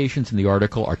 The allegations in the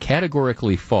article are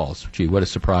categorically false. Gee, what a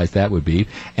surprise that would be,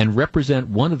 and represent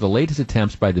one of the latest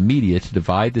attempts by the media to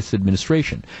divide this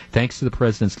administration. Thanks to the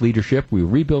president's leadership, we're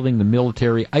rebuilding the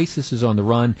military, ISIS is on the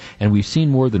run, and we've seen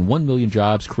more than 1 million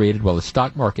jobs created while the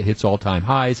stock market hits all-time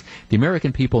highs. The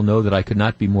American people know that I could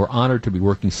not be more honored to be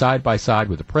working side by side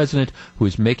with a president who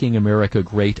is making America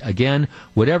great again.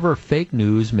 Whatever fake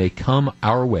news may come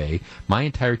our way, my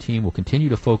entire team will continue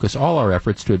to focus all our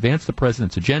efforts to advance the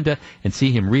president's agenda and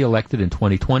see him reelected in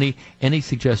 2020. Any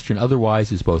suggestion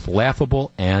otherwise is both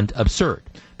laughable and absurd.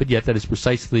 But yet that is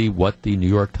precisely what the New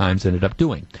York Times ended up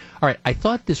doing. All right, I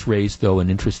thought this raised, though, an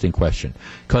interesting question,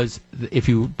 because if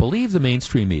you believe the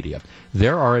mainstream media,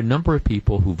 there are a number of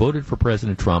people who voted for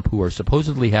President Trump who are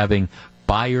supposedly having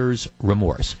buyer's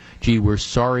remorse. Gee, we're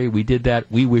sorry we did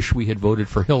that. We wish we had voted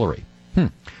for Hillary.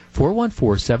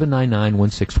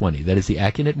 414-799-1620. That is the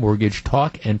Accunet Mortgage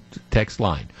talk and text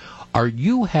line. Are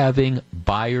you having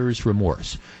buyer's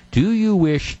remorse? Do you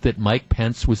wish that Mike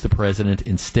Pence was the president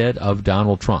instead of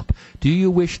Donald Trump? Do you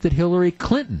wish that Hillary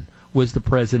Clinton was the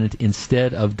president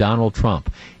instead of Donald Trump?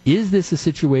 Is this a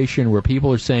situation where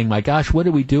people are saying, my gosh, what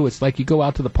do we do? It's like you go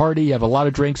out to the party, you have a lot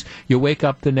of drinks, you wake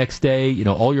up the next day, you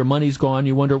know, all your money's gone,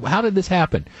 you wonder, how did this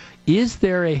happen? Is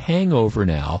there a hangover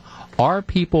now? Are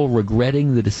people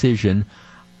regretting the decision?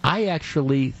 I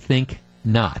actually think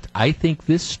not. I think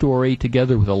this story,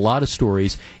 together with a lot of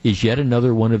stories, is yet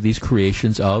another one of these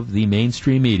creations of the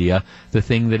mainstream media, the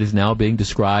thing that is now being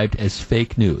described as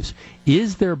fake news.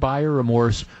 Is there buyer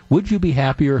remorse? Would you be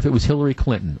happier if it was Hillary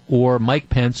Clinton or Mike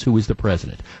Pence who was the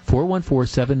president?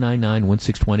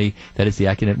 414-799-1620. That is the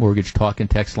Accunet Mortgage talk and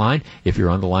text line. If you're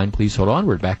on the line, please hold on.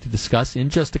 We're back to discuss in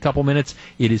just a couple minutes.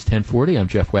 It is 10:40. I'm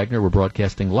Jeff Wagner. We're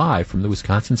broadcasting live from the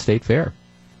Wisconsin State Fair.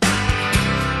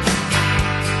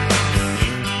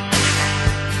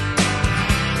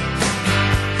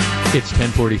 It's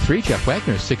 10:43. Jeff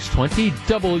Wagner, 620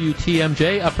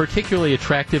 WTMJ. A particularly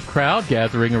attractive crowd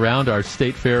gathering around our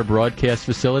State Fair broadcast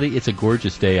facility. It's a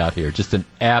gorgeous day out here, just an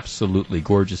absolutely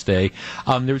gorgeous day.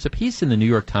 There was a piece in the New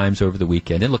York Times over the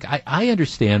weekend, and look, I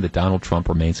understand that Donald Trump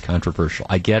remains controversial.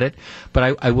 I get it,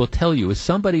 but I will tell you, as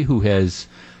somebody who has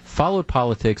followed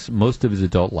politics most of his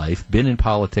adult life, been in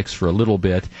politics for a little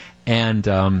bit,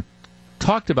 and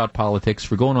talked about politics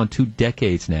for going on 2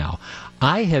 decades now,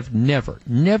 I have never,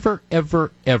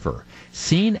 ever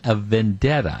seen a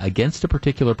vendetta against a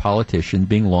particular politician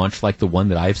being launched like the one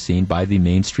that I've seen by the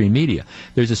mainstream media.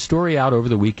 There's a story out over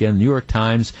the weekend, New York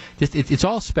Times, it's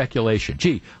all speculation.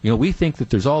 Gee, we think that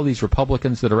there's all these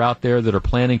Republicans that are out there that are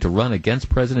planning to run against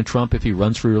President Trump if he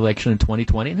runs for re-election in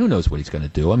 2020, and who knows what he's going to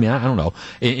do. I mean, I don't know,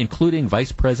 including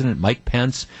Vice President Mike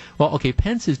Pence. Well, okay,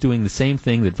 Pence is doing the same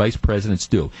thing that vice presidents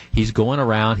do. He's going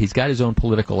around, he's got his own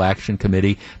political action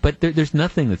committee, but there's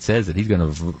nothing that says that he's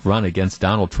going to run against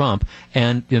Donald Trump.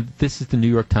 And this is the New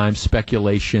York Times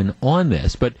speculation on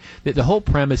this. But the whole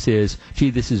premise is, gee,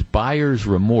 this is buyer's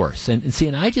remorse. And see,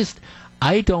 and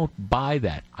I don't buy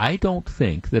that. I don't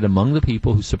think that among the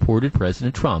people who supported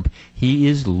President Trump, he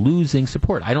is losing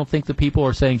support. I don't think the people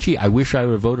are saying, gee, I wish I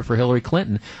would have voted for Hillary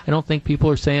Clinton. I don't think people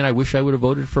are saying, I wish I would have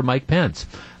voted for Mike Pence.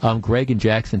 Greg and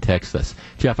Jackson text us.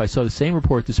 Jeff, I saw the same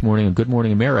report this morning on Good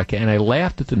Morning America, and I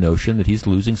laughed at the notion that he's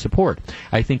losing support.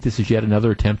 I think this is yet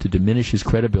another attempt to diminish his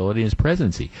credibility in his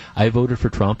presidency. I voted for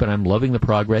Trump, and I'm loving the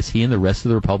progress he and the rest of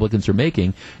the Republicans are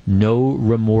making. No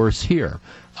remorse here.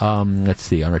 Let's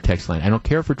see, on our text line. I don't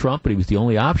care for Trump, but he was the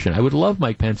only option. I would love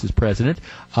Mike Pence as president,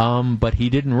 but he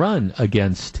didn't run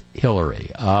against Hillary.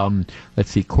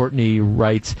 Let's see, Courtney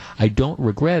writes, I don't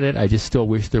regret it. I just still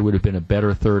wish there would have been a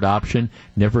better third option.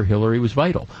 Never Hillary was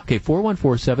vital. Okay,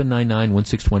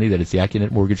 414-799-1620. That is the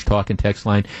Accunet Mortgage talk and text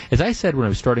line. As I said when I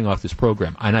was starting off this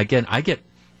program, and again,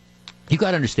 you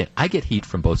got to understand, I get heat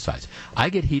from both sides. I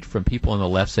get heat from people on the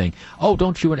left saying, oh,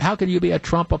 how can you be a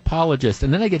Trump apologist?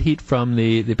 And then I get heat from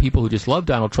the people who just love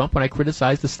Donald Trump when I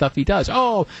criticize the stuff he does.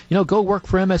 Oh, go work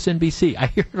for MSNBC. I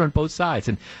hear it on both sides.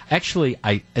 And actually,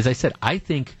 as I said, I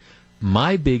think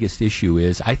my biggest issue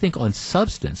is, I think on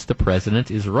substance, the president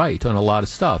is right on a lot of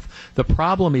stuff. The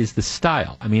problem is the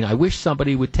style. I mean, I wish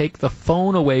somebody would take the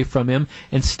phone away from him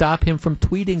and stop him from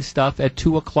tweeting stuff at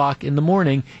 2 o'clock in the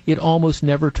morning. It almost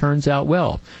never turns out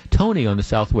well. Tony on the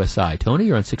Southwest side. Tony,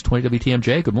 you're on 620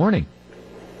 WTMJ. Good morning.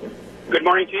 Good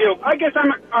morning to you. I guess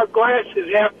I'm a glass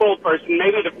is half full person.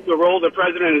 Maybe the role of the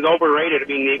president is overrated. I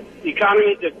mean, the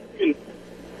economy is in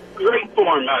great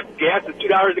form. Gas is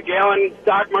 $2 a gallon.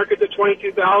 Stock market's at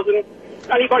 $22,000.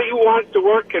 Anybody who wants to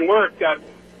work can work. I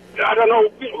don't know,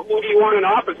 who do you want in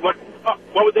office? What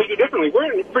would they do differently?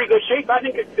 We're in pretty good shape. I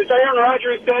think, as Aaron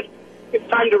Rodgers said, it's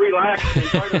time to relax and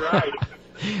enjoy the ride.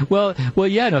 Well,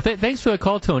 yeah. No, thanks for the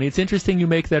call, Tony. It's interesting you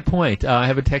make that point. I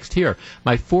have a text here.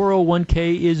 My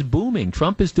 401k is booming.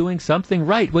 Trump is doing something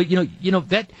right. Well, you know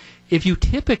that if you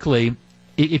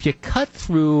cut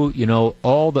through,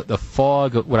 all the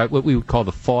fog of what we would call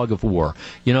the fog of war,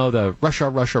 the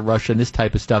Russia, and this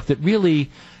type of stuff that really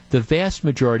the vast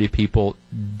majority of people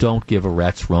don't give a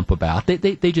rat's rump about.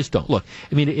 They just don't. Look,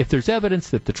 I mean, if there's evidence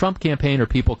that the Trump campaign or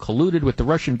people colluded with the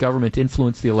Russian government to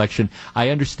influence the election, I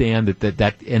understand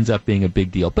that ends up being a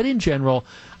big deal. But in general,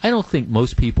 I don't think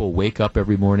most people wake up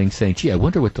every morning saying, gee, I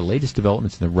wonder what the latest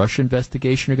developments in the Russia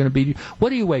investigation are going to be.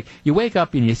 What do you wake? You wake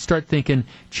up and you start thinking,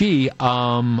 gee,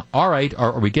 all right,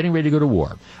 are we getting ready to go to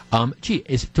war?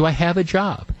 Do I have a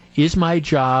job? Is my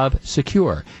job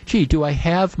secure? Gee, do I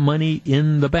have money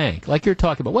in the bank? Like you're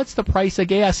talking about, what's the price of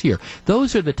gas here?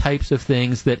 Those are the types of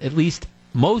things that at least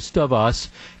most of us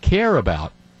care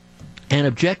about. And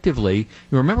objectively,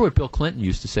 you remember what Bill Clinton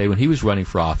used to say when he was running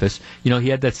for office? He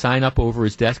had that sign up over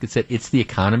his desk that said, "It's the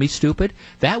economy, stupid."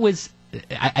 That was...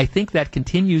 I think that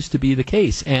continues to be the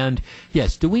case. And,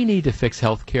 yes, do we need to fix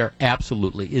health care?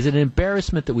 Absolutely. Is it an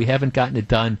embarrassment that we haven't gotten it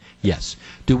done? Yes.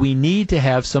 Do we need to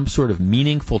have some sort of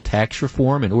meaningful tax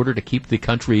reform in order to keep the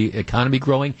country economy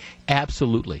growing?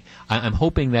 Absolutely. I'm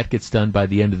hoping that gets done by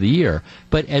the end of the year.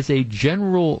 But as a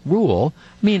general rule,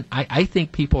 I mean, I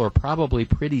think people are probably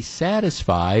pretty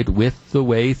satisfied with the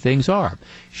way things are.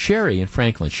 Sherry in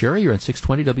Franklin. Sherry, you're on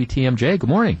 620 WTMJ. Good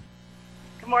morning.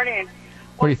 Good morning.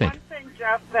 What do you think? One thing,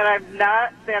 Jeff, that I'm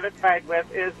not satisfied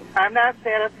with is I'm not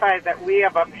satisfied that we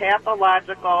have a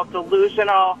pathological,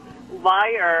 delusional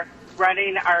liar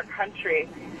running our country.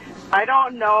 I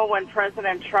don't know when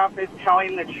President Trump is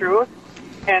telling the truth,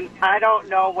 and I don't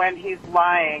know when he's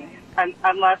lying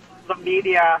unless the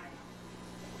media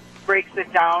breaks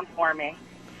it down for me.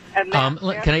 And can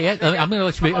I add? I'm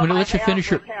going to let you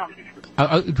finish your.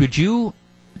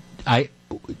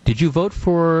 Did you vote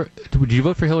for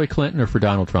Hillary Clinton or for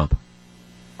Donald Trump?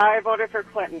 I voted for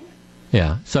Clinton.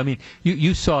 Yeah. So I mean,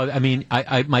 you saw. I mean,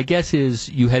 my guess is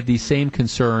you had these same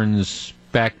concerns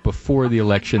back before the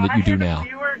election that you do now. I had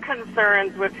fewer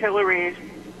concerns with Hillary.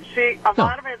 A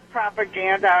lot of it's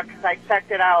propaganda because I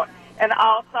checked it out, and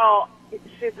also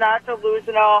she's not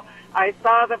delusional. I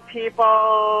saw the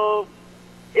people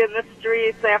in the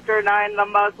streets the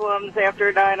Muslims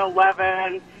after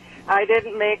 9/11. I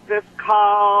didn't make this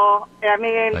call. I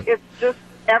mean, it's just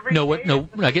every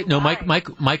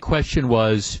My question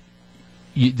was,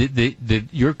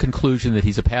 your conclusion that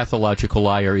he's a pathological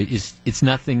liar it's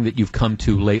nothing that you've come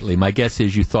to lately. My guess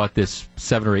is you thought this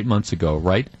 7 or 8 months ago,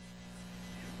 right?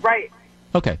 Right.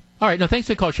 Okay. All right. No, thanks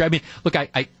for the call, Sherry. I mean, look,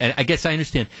 I guess I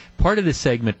understand. Part of this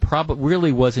segment probably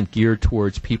really wasn't geared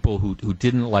towards people who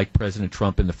didn't like President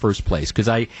Trump in the first place, because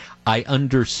I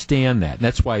understand that. And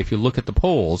that's why if you look at the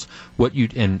polls,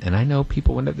 and I know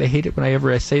people, when they hate it when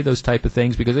I say those type of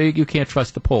things because you can't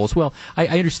trust the polls. Well, I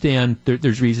understand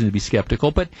there's reason to be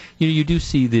skeptical, but you do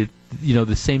see the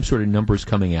same sort of numbers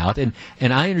coming out. And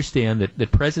I understand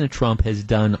that President Trump has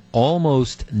done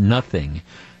almost nothing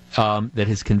that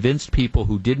has convinced people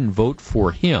who didn't vote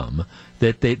for him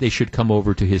that they should come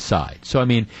over to his side. So, I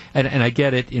mean, and I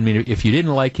get it. I mean, if you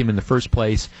didn't like him in the first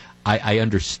place, I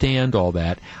understand all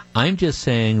that. I'm just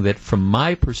saying that from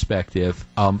my perspective,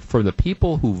 for the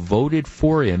people who voted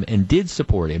for him and did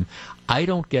support him, I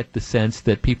don't get the sense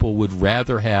that people would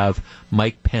rather have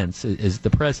Mike Pence as the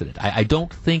president. I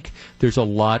don't think there's a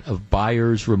lot of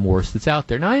buyer's remorse that's out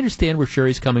there. Now, I understand where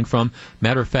Sherry's coming from.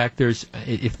 Matter of fact, there's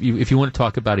if you want to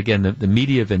talk about, again, the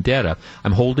media vendetta,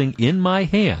 I'm holding in my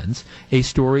hands a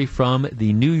story from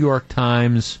the New York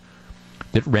Times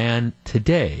that ran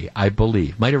today, I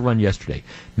believe. Might have run yesterday.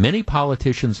 Many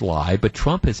politicians lie, but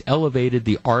Trump has elevated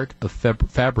the art of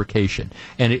fabrication.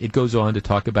 And it goes on to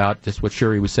talk about just what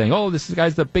Sherry was saying. Oh, this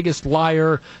guy's the biggest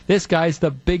liar. This guy's the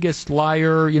biggest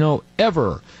liar,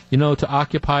 ever, to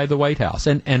occupy the White House.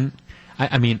 And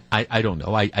I mean, I don't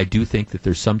know. I do think that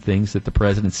there's some things that the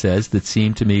president says that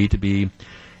seem to me to be,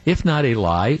 if not a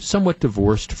lie, somewhat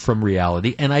divorced from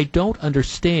reality. And I don't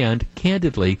understand,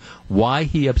 candidly, why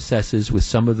he obsesses with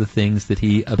some of the things that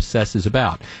he obsesses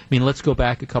about. I mean, let's go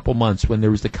back a couple months when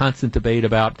there was the constant debate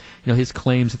about, his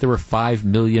claims that there were 5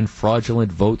 million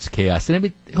fraudulent votes cast. And I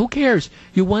mean, who cares?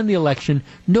 You won the election.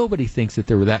 Nobody thinks that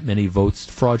there were that many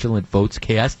fraudulent votes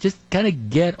cast. Just kind of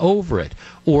get over it.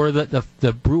 Or the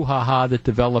brouhaha that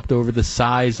developed over the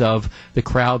size of the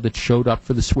crowd that showed up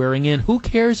for the swearing in. Who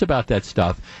cares about that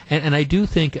stuff? And I do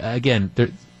think, again,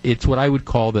 it's what I would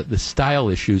call the style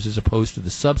issues as opposed to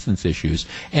the substance issues.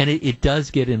 And it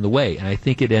does get in the way. And I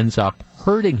think it ends up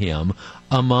hurting him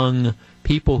among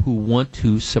people who want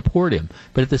to support him.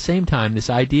 But at the same time, this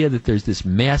idea that there's this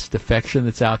mass defection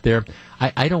that's out there,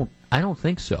 I don't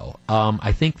think so.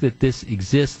 I think that this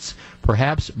exists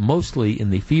perhaps mostly in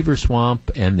the fever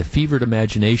swamp and the fevered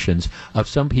imaginations of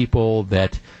some people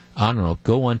that, I don't know,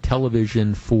 go on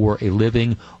television for a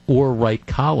living or write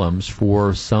columns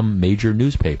for some major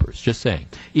newspapers. Just saying.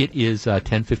 It is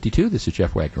 10:52. This is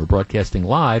Jeff Wagner. We're broadcasting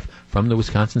live from the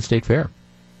Wisconsin State Fair.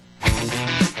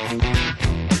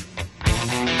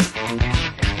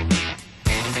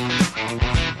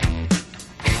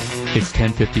 It's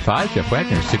 10:55. Jeff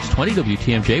Wagner, 620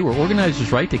 WTMJ, where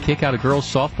organizers right to kick out a girls'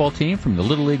 softball team from the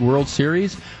Little League World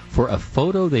Series for a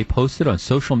photo they posted on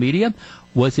social media.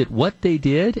 Was it what they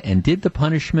did, and did the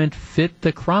punishment fit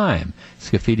the crime?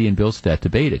 Scafidi and Billstedt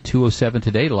debate at 2:07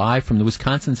 today, live from the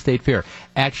Wisconsin State Fair.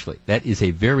 Actually, that is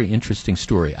a very interesting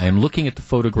story. I am looking at the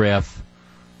photograph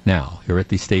now here at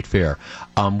the State Fair.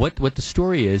 What the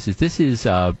story is these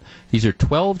are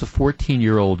 12 to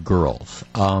 14-year-old girls.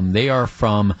 They are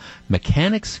from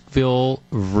Mechanicsville,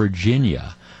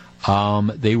 Virginia.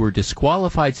 They were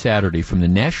disqualified Saturday from the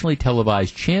nationally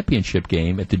televised championship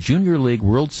game at the Junior League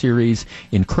World Series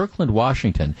in Kirkland,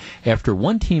 Washington, after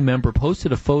one team member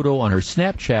posted a photo on her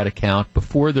Snapchat account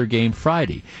before their game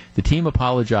Friday. The team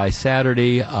apologized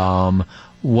Saturday.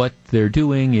 What they're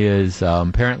doing is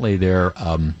apparently they're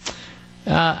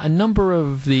a number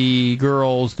of the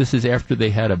girls, this is after they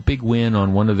had a big win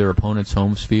on one of their opponents'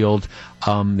 home field.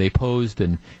 They posed,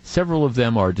 and several of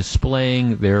them are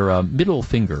displaying their middle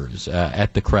fingers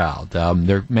at the crowd.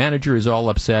 Their manager is all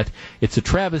upset. It's a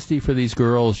travesty for these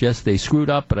girls. Yes, they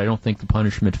screwed up, but I don't think the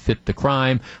punishment fit the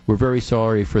crime. We're very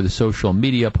sorry for the social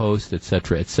media post,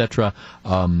 etc., etc.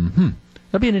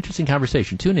 That'll be an interesting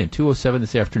conversation. Tune in, 2:07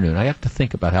 this afternoon. I have to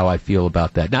think about how I feel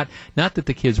about that. Not that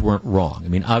the kids weren't wrong. I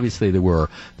mean, obviously they were.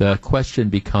 The question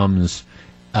becomes,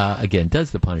 again,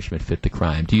 does the punishment fit the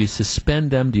crime? Do you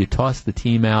suspend them? Do you toss the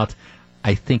team out?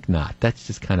 I think not. That's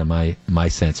just kind of my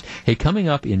sense. Hey, coming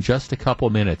up in just a couple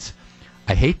minutes,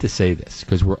 I hate to say this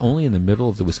because we're only in the middle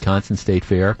of the Wisconsin State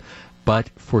Fair, but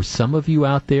for some of you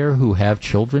out there who have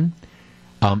children,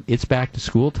 it's back to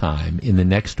school time in the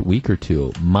next week or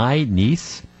two. My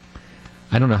niece,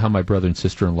 I don't know how my brother and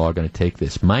sister-in-law are going to take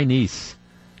this. My niece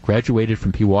graduated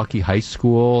from Pewaukee High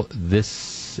School.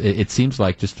 It seems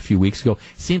like just a few weeks ago.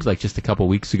 It seems like just a couple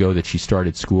weeks ago that she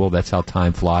started school. That's how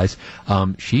time flies.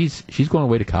 She's going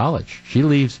away to college. She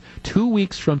leaves 2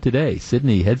 weeks from today.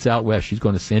 Sydney heads out west. She's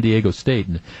going to San Diego State,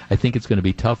 and I think it's going to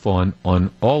be tough on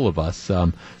all of us.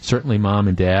 Certainly Mom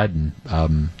and Dad,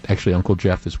 and actually Uncle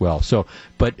Jeff as well. So,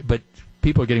 but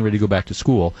people are getting ready to go back to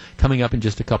school. Coming up in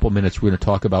just a couple minutes, we're going to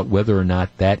talk about whether or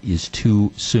not that is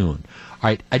too soon. All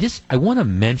right, I want to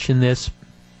mention this.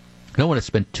 I don't want to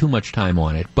spend too much time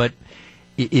on it, but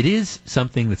it is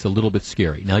something that's a little bit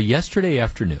scary. Now, yesterday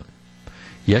afternoon,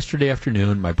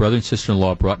 my brother and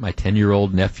sister-in-law brought my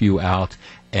 10-year-old nephew out,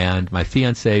 and my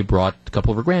fiancée brought a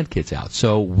couple of her grandkids out.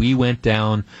 So we went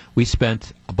down. We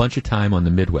spent a bunch of time on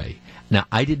the Midway. Now,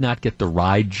 I did not get the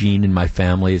ride gene in my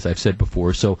family, as I've said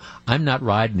before, so I'm not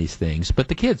riding these things. But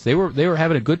the kids, they were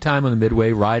having a good time on the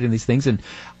Midway, riding these things, and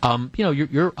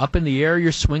you're up in the air,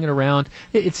 you're swinging around.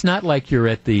 It's not like you're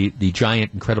at the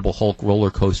giant Incredible Hulk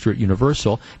roller coaster at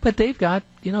Universal, but they've got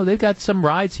some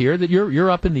rides here that you're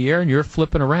up in the air and you're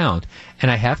flipping around. And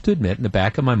I have to admit, in the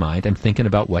back of my mind, I'm thinking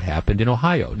about what happened in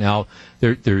Ohio. Now,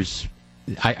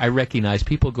 I recognize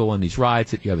people go on these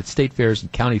rides that you have at state fairs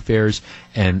and county fairs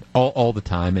and all the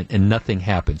time, and nothing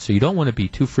happens. So you don't want to be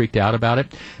too freaked out about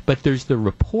it. But there's the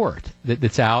report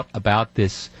that's out about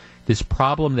this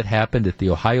problem that happened at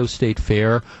the Ohio State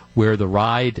Fair, where the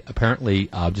ride apparently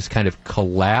just kind of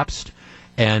collapsed,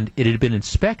 and it had been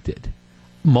inspected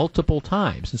multiple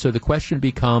times. And so the question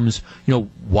becomes,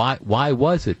 why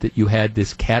was it that you had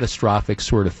this catastrophic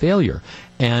sort of failure?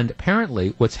 And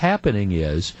apparently what's happening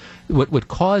is, what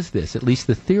caused this, at least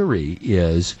the theory,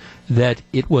 is that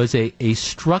it was a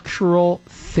structural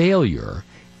failure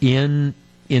in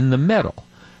the metal,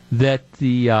 that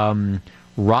the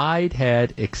ride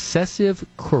had excessive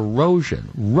corrosion,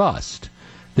 rust,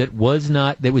 that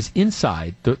was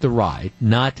inside the ride,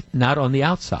 not on the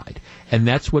outside. And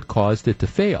that's what caused it to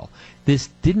fail. This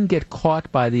didn't get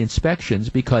caught by the inspections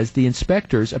because the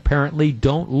inspectors apparently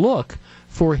don't look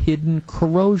for hidden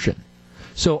corrosion.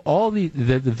 So all the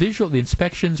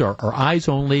inspections are eyes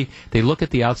only. They look at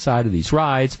the outside of these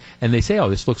rides and they say, oh,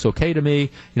 this looks okay to me.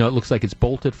 It looks like it's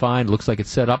bolted fine. It looks like it's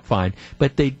set up fine.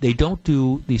 But they don't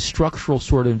do these structural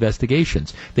sort of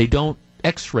investigations. They don't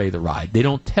x-ray the ride. They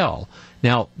don't tell.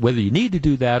 Now, whether you need to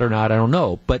do that or not, I don't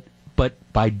know. But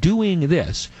by doing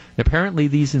this, apparently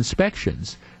these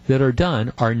inspections, that are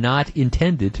done are not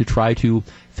intended to try to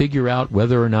figure out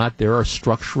whether or not there are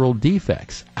structural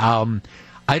defects.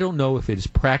 I don't know if it is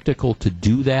practical to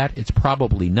do that. It's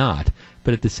probably not.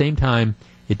 But at the same time,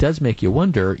 it does make you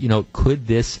wonder, could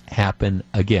this happen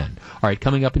again? All right,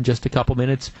 coming up in just a couple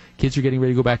minutes, kids are getting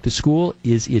ready to go back to school.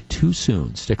 Is it too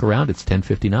soon? Stick around. It's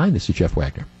 10:59. This is Jeff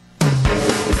Wagner.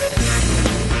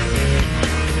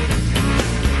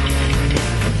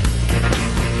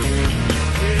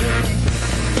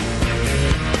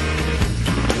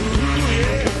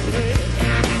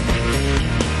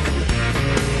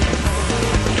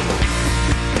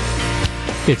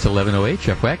 It's 11:08.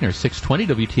 Jeff Wagner,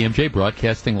 620 WTMJ,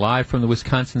 broadcasting live from the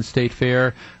Wisconsin State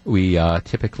Fair. We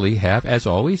typically have, as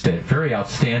always, a very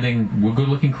outstanding,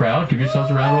 good-looking crowd. Give yourselves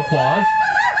a round of applause.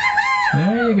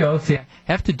 There you go. See, I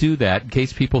have to do that in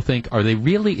case people think,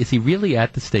 is he really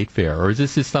at the State Fair? Or is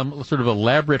this some sort of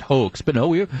elaborate hoax? But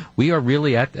no, we are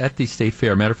really at the State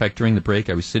Fair. Matter of fact, during the break,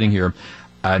 I was sitting here,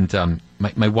 and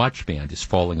my watch band is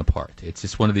falling apart. It's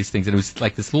just one of these things, and it was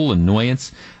like this little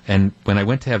annoyance. And when I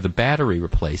went to have the battery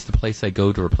replaced, the place I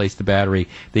go to replace the battery,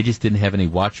 they just didn't have any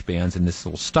watch bands in this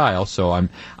little style. So I'm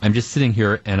just sitting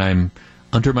here, and I'm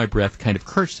under my breath kind of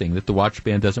cursing that the watch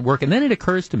band doesn't work. And then it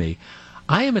occurs to me,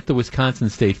 I am at the Wisconsin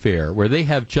State Fair, where they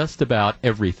have just about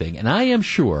everything. And I am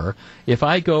sure if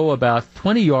I go about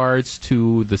 20 yards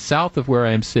to the south of where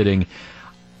I am sitting,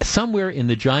 somewhere in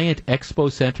the giant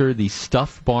expo center, the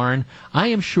stuff barn, I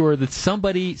am sure that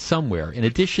somebody somewhere, in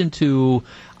addition to,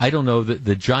 I don't know,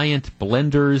 the giant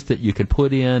blenders that you can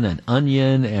put in an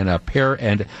onion and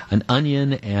an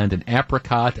onion and an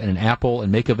apricot and an apple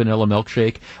and make a vanilla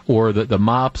milkshake, or the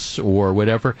mops or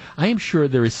whatever, I am sure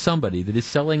there is somebody that is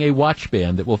selling a watch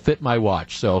band that will fit my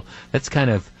watch. So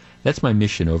that's my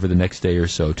mission over the next day or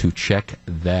so, to check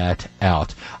that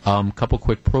out. Couple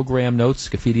quick program notes.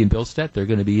 Scafidi and Billstedt, they're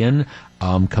going to be in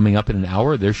coming up in an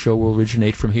hour. Their show will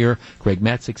originate from here. Greg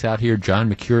Matzik's out here.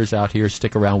 John McCure's out here.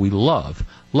 Stick around. We love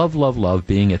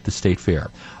being at the State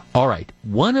Fair. All right.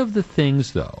 One of the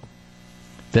things, though,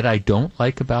 that I don't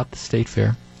like about the State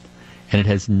Fair, and it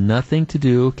has nothing to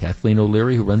do, Kathleen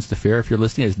O'Leary, who runs the fair, if you're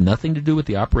listening, it has nothing to do with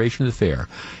the operation of the fair.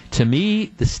 To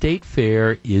me, the State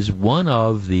Fair is one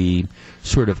of the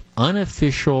sort of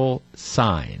unofficial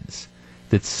signs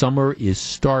that summer is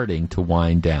starting to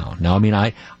wind down. Now, I mean,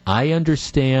 I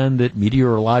understand that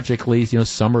meteorologically,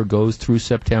 summer goes through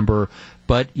September,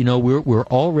 but, we're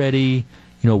already,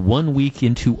 1 week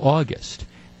into August.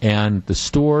 And the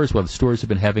stores have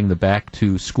been having the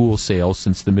back-to-school sales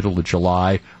since the middle of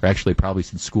July, or actually probably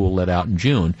since school let out in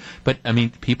June. But, I mean,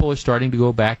 people are starting to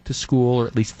go back to school, or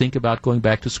at least think about going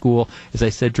back to school. As I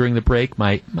said during the break,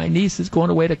 my niece is going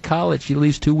away to college. She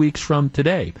leaves 2 weeks from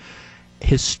today.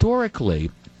 Historically,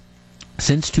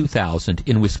 since 2000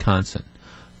 in Wisconsin,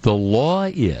 the law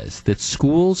is that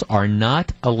schools are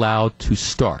not allowed to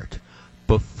start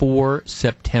before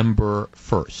September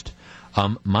 1st.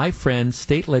 My friend,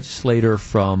 state legislator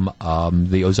from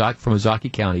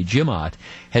Ozaukee County, Jim Ott,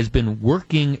 has been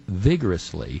working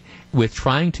vigorously with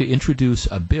trying to introduce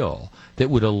a bill that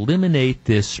would eliminate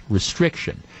this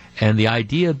restriction. And the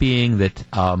idea being that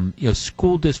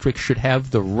school districts should have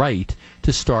the right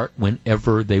to start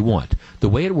whenever they want. The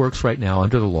way it works right now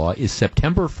under the law is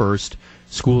September 1st.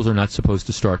 Schools are not supposed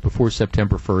to start before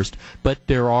September 1st, but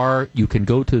you can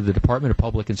go to the Department of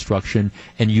Public Instruction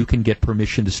and you can get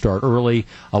permission to start early.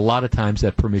 A lot of times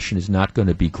that permission is not going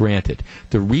to be granted.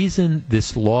 The reason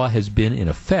this law has been in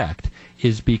effect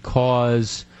is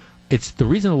because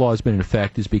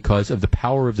of the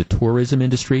power of the tourism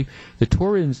industry. The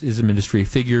tourism industry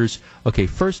figures, okay,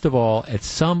 first of all, at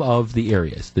some of the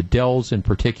areas, the Dells in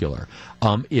particular,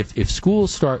 if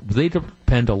schools start, they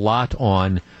depend a lot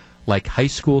on like high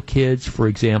school kids, for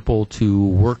example, to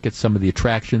work at some of the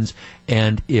attractions.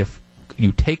 And if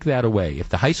you take that away, if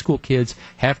the high school kids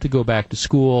have to go back to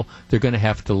school, they're going to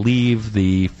have to leave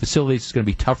the facilities. It's going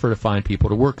to be tougher to find people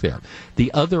to work there.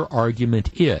 The other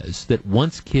argument is that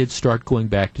once kids start going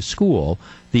back to school,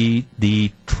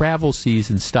 the travel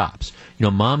season stops.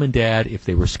 Mom and dad, if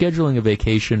they were scheduling a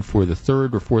vacation for the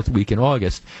 3rd or 4th week in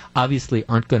August, obviously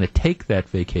aren't going to take that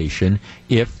vacation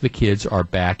if the kids are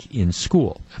back in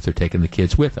school, if they're taking the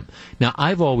kids with them. Now,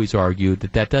 I've always argued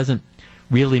that doesn't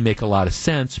really make a lot of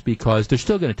sense, because they're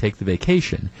still going to take the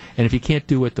vacation. And if you can't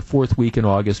do it the 4th week in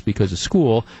August because of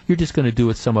school, you're just going to do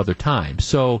it some other time.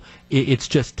 So it's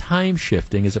just time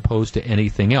shifting as opposed to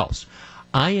anything else.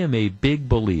 I am a big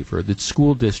believer that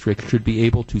school districts should be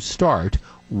able to start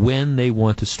when they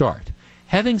want to start.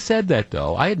 Having said that,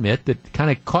 though, I admit that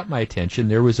kind of caught my attention.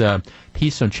 There was a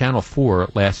piece on Channel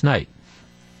 4 last night.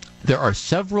 There are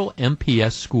several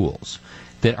MPS schools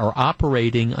that are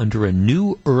operating under a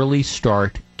new early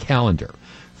start calendar.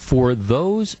 For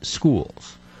those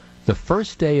schools, the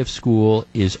first day of school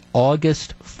is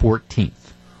August 14th.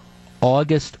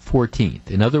 August 14th.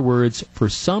 In other words, for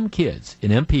some kids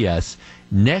in MPS,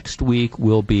 next week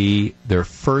will be their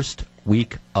first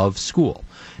week of school.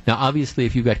 Now, obviously,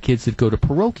 if you've got kids that go to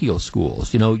parochial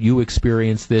schools, you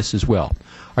experience this as well.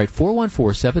 All right,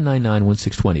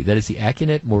 414-799-1620. That is the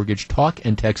Accunet Mortgage talk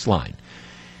and text line.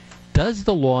 Does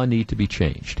the law need to be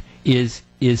changed? Is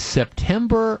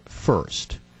September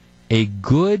 1st a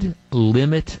good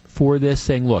limit for this,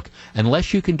 saying, look,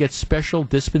 unless you can get special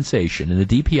dispensation, and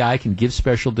the DPI can give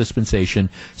special dispensation,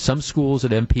 some schools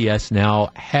at MPS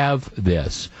now have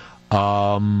this,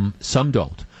 some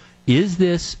don't. Is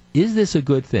this a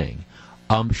good thing?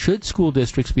 Should school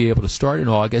districts be able to start in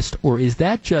August, or is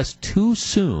that just too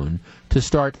soon to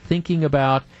start thinking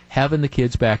about having the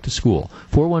kids back to school?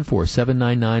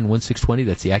 414-799-1620,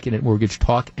 that's the Accunet Mortgage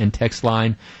talk and text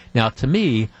line. Now, to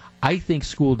me, I think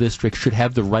school districts should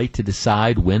have the right to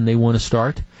decide when they want to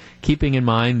start, keeping in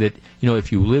mind that,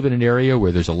 if you live in an area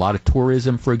where there's a lot of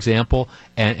tourism, for example,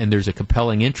 and there's a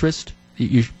compelling interest,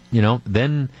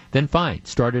 then fine,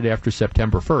 start it after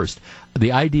September 1st.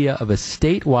 The idea of a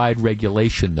statewide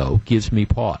regulation, though, gives me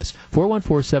pause.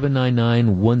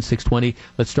 414-799-1620.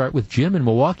 Let's start with Jim in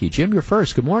Milwaukee. Jim, you're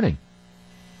first. Good morning.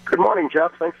 Good morning,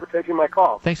 Jeff. Thanks for taking my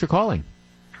call. Thanks for calling.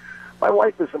 My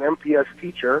wife is an MPS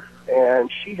teacher,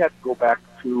 and she had to go back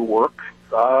to work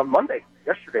Monday.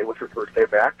 Yesterday was her first day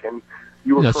back, and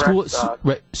you were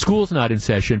correct. School's not in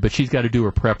session, but she's got to do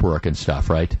her prep work and stuff,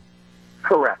 right?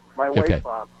 Correct.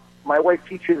 My wife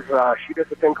teaches. She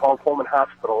does a thing called home and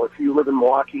hospital. If you live in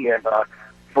Milwaukee, and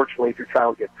fortunately, if your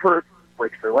child gets hurt,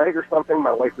 breaks their leg or something,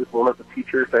 my wife is one of the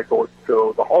teachers that goes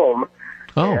to the home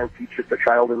and teaches the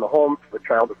child in the home, so the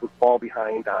child doesn't fall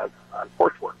behind on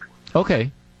coursework. Okay.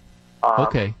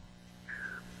 Okay.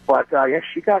 But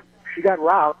she got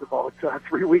robbed about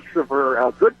 3 weeks of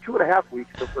her, good 2.5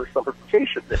 weeks of her summer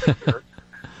vacation this year.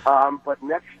 But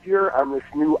next year on this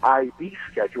new IB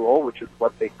schedule, which is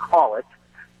what they call it,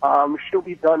 she'll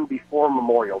be done before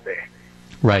Memorial Day.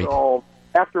 Right. So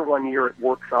after 1 year, it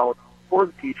works out for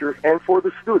the teachers and for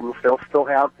the students. They'll still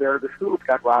have the students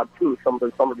got robbed too, some of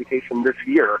the summer vacation this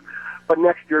year. But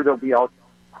next year they'll be out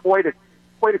quite a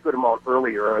good amount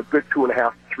earlier, a good 2.5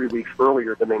 to 3 weeks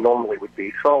earlier than they normally would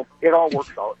be. So it all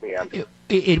works out in the end.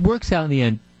 It works out in the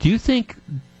end. Do you think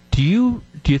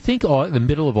the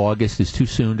middle of August is too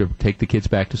soon to take the kids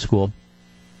back to school?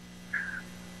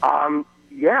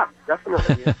 Yeah,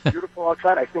 definitely. It's beautiful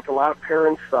outside. I think a lot of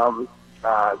parents,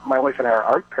 my wife and I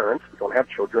aren't parents. We don't have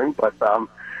children, but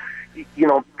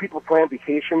people plan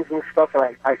vacations and stuff,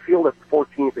 and I feel that the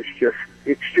 14th is just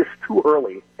too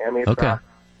early, and it's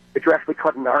actually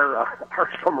cutting our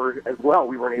summer as well.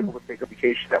 We weren't able to take a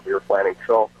vacation that we were planning,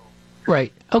 so.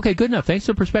 Right. Okay, good enough. Thanks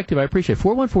for the perspective. I appreciate it.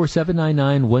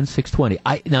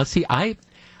 414-799-1620.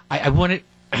 I want to...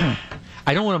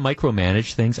 I don't want to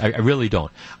micromanage things. I really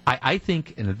don't. I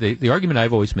think, and the argument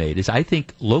I've always made is I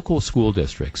think local school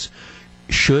districts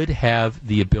should have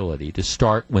the ability to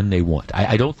start when they want.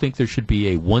 I don't think there should be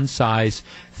a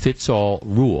one-size-fits-all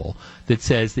rule that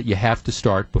says that you have to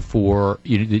start before,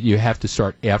 you have to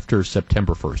start after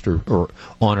September 1st or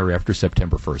on or after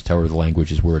September 1st, however the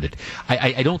language is worded.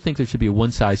 I don't think there should be a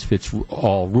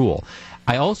one-size-fits-all rule.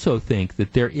 I also think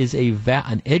that there is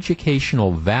an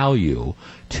educational value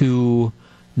to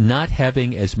not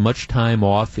having as much time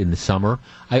off in the summer.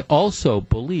 I also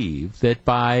believe that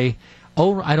by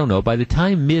the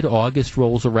time mid-August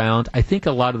rolls around, I think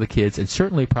a lot of the kids, and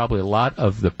certainly probably a lot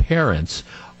of the parents,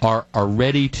 are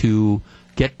ready to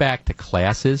get back to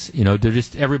classes.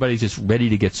 Everybody's just ready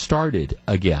to get started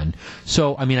again.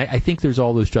 So, I think there's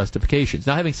all those justifications.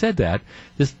 Now, having said that,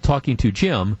 just talking to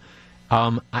Jim,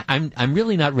 I'm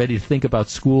really not ready to think about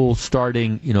school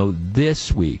starting,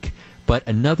 this week. But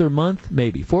another month,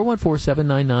 maybe.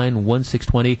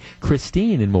 414-799-1620.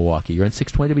 Christine in Milwaukee. You're on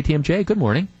 620 WTMJ. Good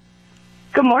morning.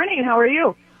 Good morning. How are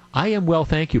you? I am well,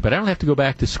 thank you. But I don't have to go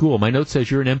back to school. My note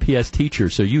says you're an MPS teacher,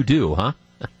 so you do, huh?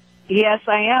 Yes,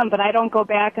 I am, but I don't go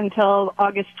back until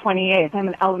August 28th. I'm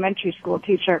an elementary school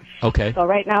teacher. Okay. So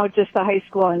right now, just the high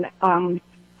school and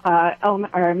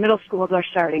middle schools are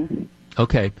starting.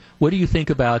 Okay. What do you think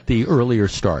about the earlier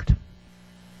start?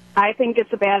 I think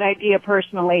it's a bad idea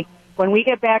personally. When we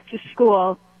get back to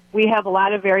school, we have a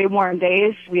lot of very warm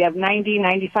days. We have 90,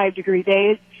 95-degree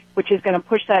days, which is going to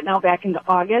push that now back into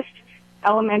August.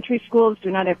 Elementary schools do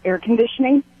not have air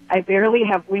conditioning. I barely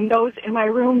have windows in my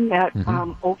room that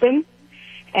open.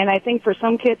 And I think for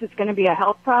some kids it's going to be a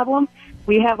health problem.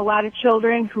 We have a lot of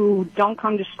children who don't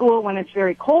come to school when it's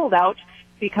very cold out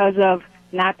because of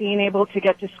not being able to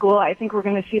get to school. I think we're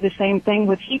going to see the same thing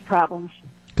with heat problems.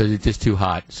 Because it's just too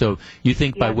hot. So you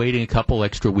think by waiting a couple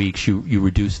extra weeks, you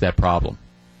reduce that problem?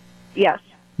 Yes.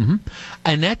 Mm-hmm.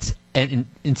 And that's and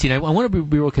see, I want to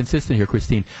be real consistent here,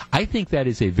 Christine. I think that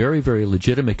is a very, very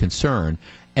legitimate concern,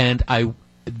 and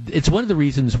it's one of the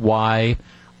reasons why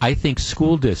I think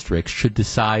school districts should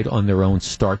decide on their own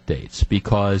start dates,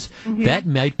 because that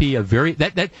might be a very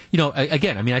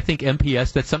again, I mean, I think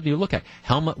MPS, that's something you look at.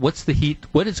 What's the heat?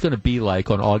 What it's going to be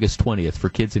like on August 20th for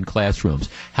kids in classrooms?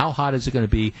 How hot is it going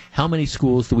to be? How many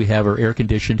schools do we have are air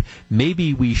conditioned?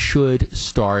 Maybe we should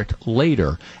start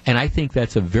later, and I think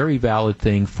that's a very valid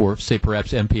thing for, say,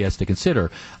 perhaps MPS to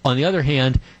consider. On the other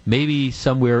hand, maybe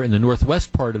somewhere in the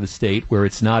northwest part of the state where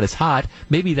it's not as hot,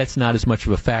 maybe that's not as much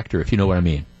of a factor, if you know what I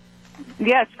mean.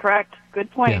 Yes, correct.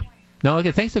 Good point. Yeah. No,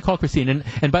 okay. Thanks for the call, Christine.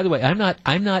 And by the way, I'm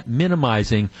not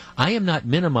minimizing. I am not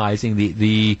minimizing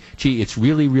the. Gee, it's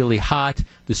really, really hot.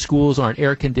 The schools aren't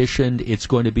air conditioned. It's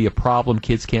going to be a problem.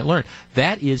 Kids can't learn.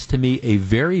 That is, to me, a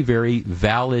very, very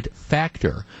valid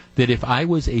factor. That if I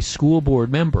was a school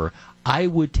board member, I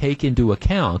would take into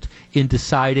account in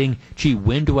deciding, gee,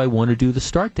 when do I want to do the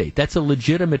start date? That's a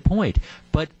legitimate point.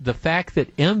 But the fact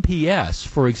that MPS,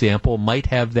 for example, might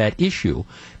have that issue,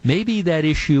 maybe that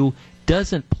issue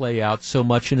doesn't play out so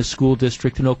much in a school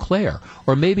district in Eau Claire,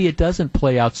 or maybe it doesn't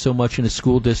play out so much in a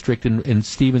school district in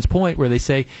Stevens Point, where they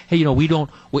say, hey,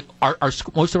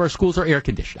 most of our schools are air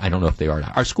conditioned. I don't know if they are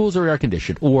not. Our schools are air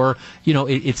conditioned, or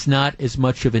it's not as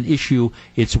much of an issue.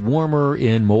 It's warmer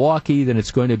in Milwaukee than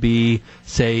it's going to be,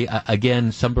 say,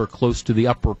 again, somewhere close to the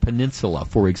Upper Peninsula,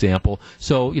 for example.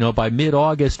 So by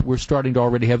mid-August, we're starting to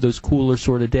already have those cooler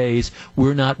sort of days.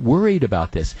 We're not worried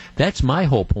about this. That's my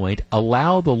whole point.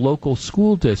 Allow the local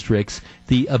school districts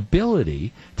the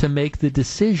ability to make the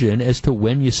decision as to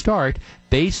when you start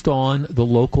based on the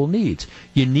local needs.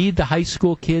 You need the high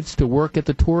school kids to work at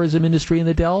the tourism industry in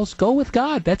the Dells? Go with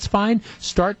God. That's fine.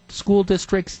 Start school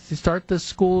districts, start the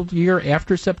school year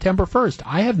after September 1st.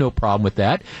 I have no problem with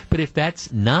that. But if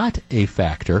that's not a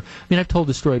factor, I mean, I've told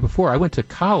this story before. I went to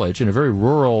college in a very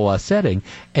rural setting,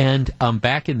 and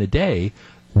back in the day,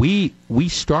 we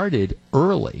started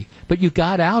early, but you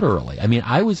got out early. I mean,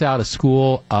 I was out of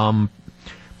school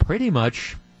pretty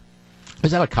much. I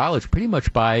was out of college pretty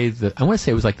much by I want to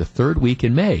say it was like the third week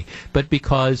in May. But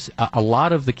because a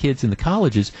lot of the kids in the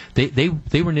colleges, they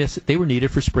were needed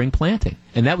for spring planting.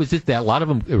 And that was it. That a lot of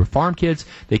them were farm kids.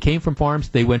 They came from farms.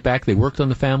 They went back. They worked on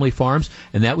the family farms.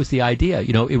 And that was the idea.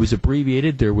 It was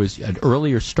abbreviated. There was an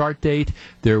earlier start date.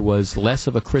 There was less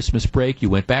of a Christmas break. You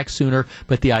went back sooner.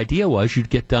 But the idea was you'd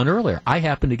get done earlier. I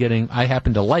happen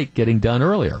to like getting done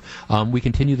earlier. We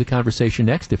continue the conversation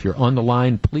next. If you're on the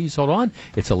line, please hold on.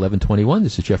 It's 11:21.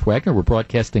 This is Jeff Wagner. We're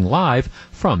broadcasting live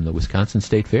from the Wisconsin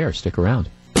State Fair. Stick around.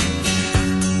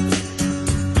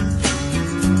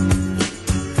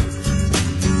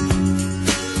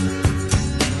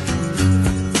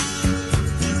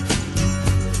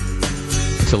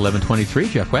 It's 11:23.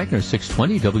 Jeff Wagner,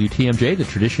 620 WTMJ. The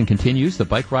tradition continues. The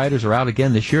bike riders are out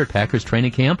again this year at Packers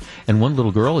training camp, and one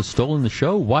little girl has stolen the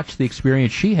show. Watch the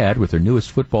experience she had with her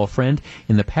newest football friend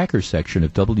in the Packers section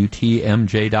of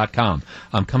WTMJ.com.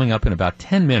 Coming up in about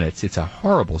 10 minutes, it's a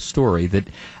horrible story that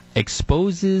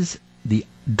exposes the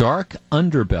dark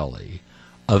underbelly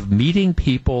of meeting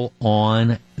people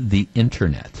on the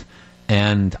Internet.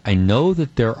 And I know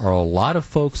that there are a lot of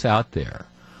folks out there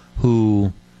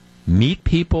who meet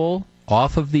people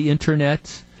off of the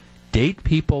Internet, date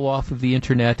people off of the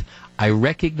Internet. I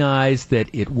recognize that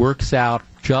it works out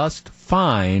just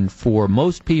fine for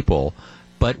most people,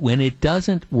 but when it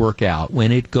doesn't work out,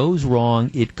 when it goes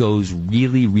wrong, it goes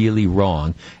really, really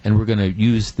wrong. And we're going to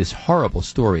use this horrible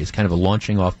story as kind of a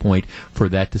launching off point for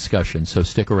that discussion, so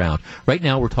stick around. Right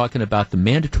now we're talking about the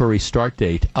mandatory start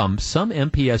date. Some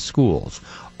MPS schools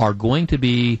are going to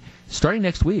be starting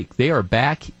next week. They are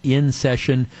back in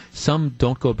session. Some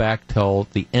don't go back till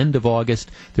the end of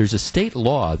August. There's a state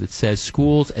law that says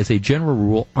schools, as a general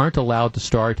rule, aren't allowed to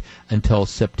start until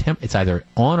September. It's either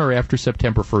on or after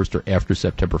September 1st or after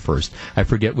September 1st. I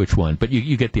forget which one, but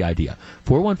you get the idea.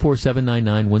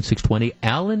 414-799-1620.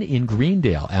 Alan in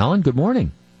Greendale. Alan, good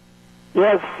morning.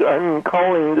 Yes, I'm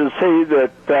calling to say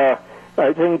that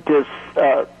I think this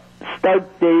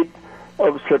start date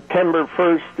of September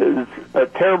 1st is a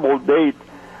terrible date.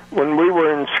 When we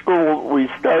were in school, we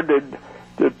started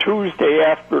the Tuesday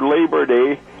after Labor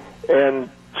Day,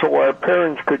 and so our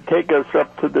parents could take us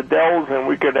up to the Dells and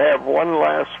we could have one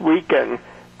last weekend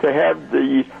to have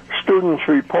the students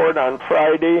report on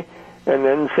Friday and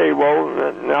then say,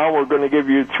 well, now we're going to give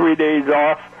you 3 days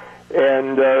off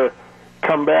and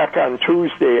come back on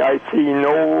Tuesday. I see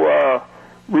no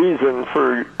reason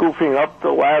for goofing up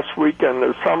the last weekend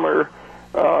of summer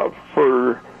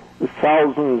for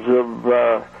thousands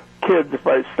of kids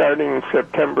by starting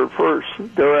September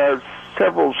 1st. There are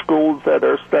several schools that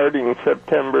are starting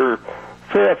September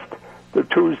 5th, the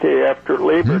Tuesday after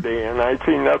Labor Day, and I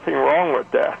see nothing wrong with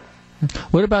that.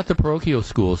 What about the parochial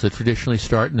schools that traditionally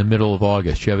start in the middle of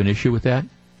August? Do you have an issue with that?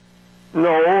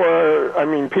 No, I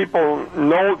mean, people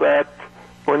know that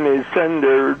when they send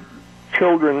their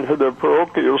children to the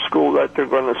parochial school that they're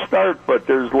going to start, but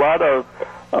there's a lot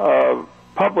of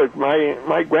public.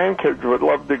 My grandkids would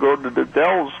love to go to the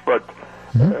Dells, but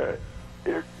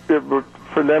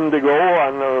for them to go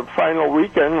on the final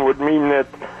weekend would mean that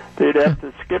they'd have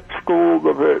to skip school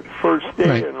the first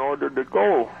day in order to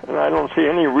go. And I don't see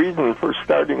any reason for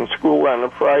starting school on a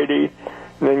Friday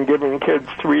and then giving kids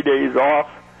 3 days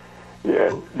off.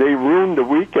 Yeah, they ruined the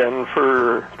weekend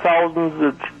for thousands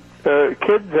of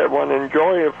kids that want to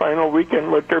enjoy a final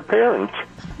weekend with their parents.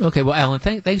 Okay, well, Alan,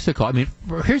 thanks for the call. I mean,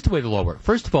 here's the way the law works.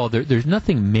 First of all, there's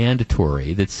nothing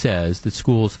mandatory that says that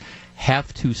schools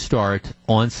have to start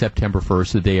on September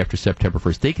 1st, the day after September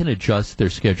 1st. They can adjust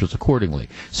their schedules accordingly.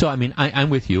 So, I mean,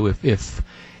 I'm with you. If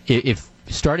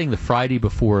starting the Friday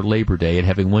before Labor Day and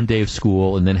having one day of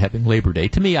school and then having Labor Day,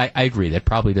 to me, I agree. That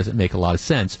probably doesn't make a lot of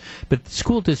sense. But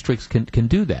school districts can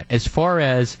do that. As far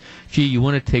as, gee, you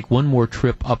want to take one more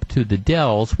trip up to the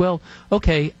Dells, well,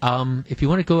 okay, if you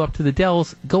want to go up to the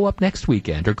Dells, go up next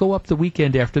weekend or go up the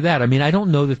weekend after that. I mean, I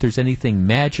don't know that there's anything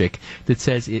magic that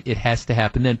says it has to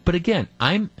happen then. But again,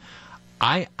 I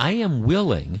am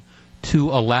willing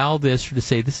to allow this, or to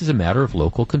say this is a matter of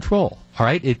local control. All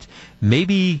right, it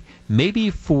maybe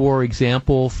for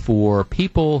example, for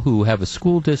people who have a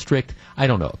school district, I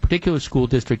don't know, a particular school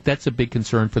district, that's a big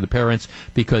concern for the parents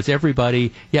because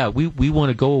everybody, we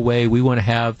want to go away, we want to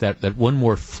have that one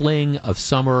more fling of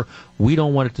summer. We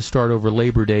don't want it to start over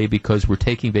Labor Day because we're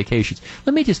taking vacations.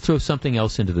 Let me just throw something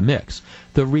else into the mix.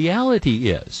 The reality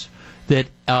is that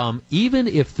even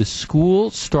if the school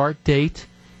start date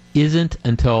isn't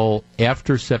until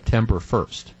after September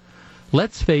 1st.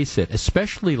 Let's face it,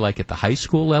 especially like at the high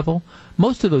school level,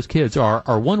 most of those kids are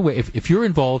one way. If you're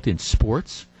involved in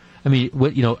sports, I mean,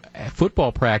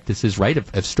 football practices, right,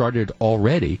 have started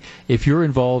already. If you're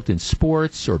involved in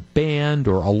sports or band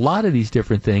or a lot of these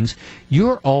different things,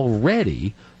 you're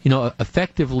already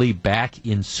effectively back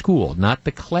in school, not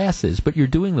the classes, but you're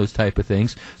doing those type of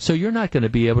things, so you're not going to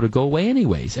be able to go away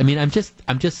anyways. I mean, I'm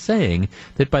just saying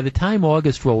that by the time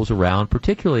August rolls around,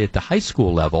 particularly at the high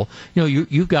school level,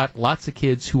 you've got lots of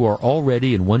kids who are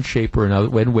already in one shape or another,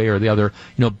 one way or the other,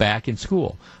 back in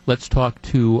school. Let's talk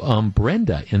to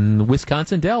Brenda in the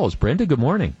Wisconsin Dells. Brenda, good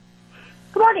morning.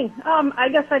 Good morning. I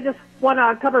guess I just want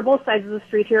to cover both sides of the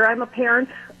street here. I'm a parent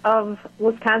of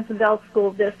Wisconsin Dells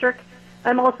School District.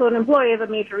 I'm also an employee of a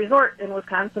major resort in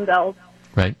Wisconsin Dells.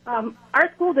 Right.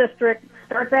 Our school district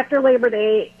starts after Labor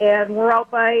Day, and we're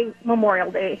out by Memorial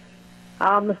Day.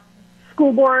 The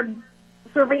school board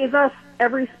surveys us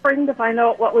every spring to find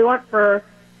out what we want for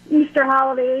Easter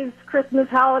holidays, Christmas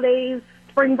holidays,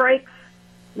 spring breaks.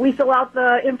 We fill out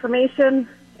the information,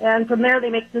 and from there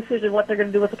they make a decision what they're going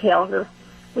to do with the calendar.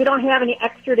 We don't have any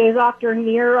extra days off during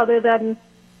the year other than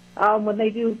when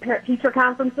they do parent-teacher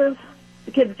conferences.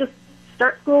 The kids just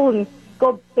start school and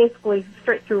go basically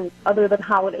straight through other than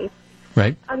holidays.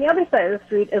 Right. On the other side of the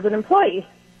street, as an employee,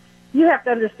 you have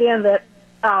to understand that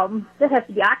there has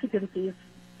to be occupancies,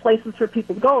 places for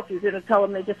people to go if you're going to tell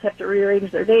them they just have to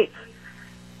rearrange their dates.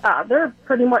 They're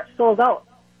pretty much sold out.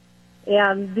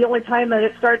 And the only time that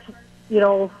it starts,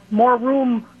 more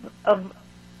room of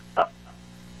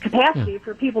capacity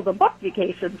for people to book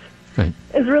vacations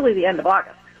is really the end of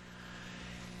August.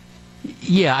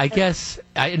 Yeah, I guess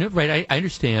I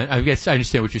understand. I guess I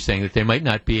understand what you're saying, that they might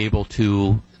not be able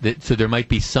to. So there might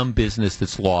be some business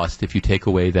that's lost if you take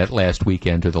away that last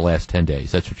weekend or the last 10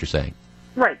 days. That's what you're saying.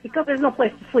 Right, because there's no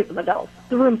place to sleep in the Dells.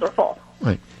 The rooms are full.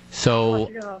 Right. So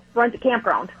you're going to rent a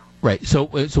campground. Right. So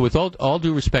with all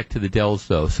due respect to the Dells,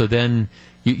 though, so then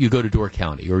you go to Door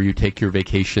County or you take your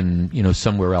vacation,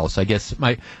 somewhere else. I guess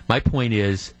my point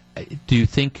is, do you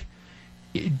think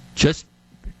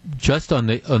just on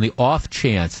the off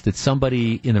chance that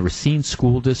somebody in the Racine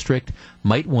School District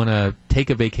might want to take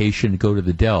a vacation and go to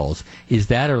the Dells, is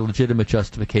that a legitimate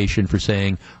justification for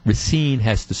saying Racine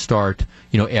has to start,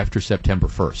 after September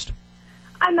 1st?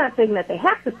 I'm not saying that they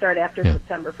have to start after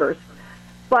September 1st,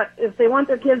 but if they want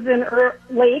their kids in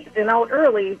late and out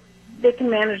early, they can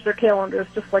manage their calendars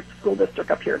just like the school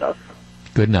district up here does.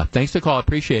 Good enough. Thanks for the call.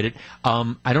 Appreciate it.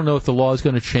 I don't know if the law is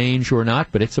going to change or not,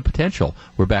 but it's a potential.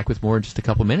 We're back with more in just a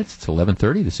couple minutes. It's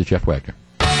 11:30. This is Jeff Wagner.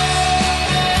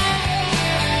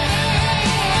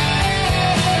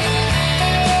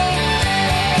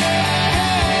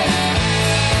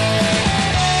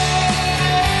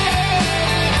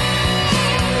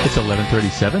 It's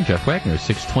 11:37. Jeff Wagner,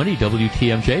 620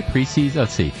 WTMJ. Preseason.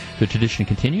 Let's see. The tradition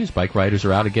continues. Bike riders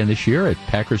are out again this year at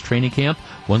Packers training camp.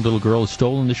 One little girl has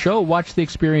stolen the show. Watch the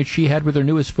experience she had with her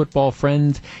newest football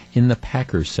friend in the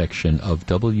Packers section of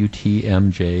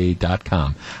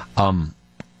WTMJ.com.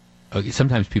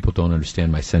 Sometimes people don't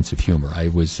understand my sense of humor.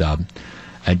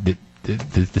 The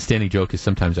standing joke is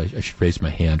sometimes I should raise my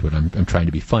hand when I'm trying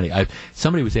to be funny.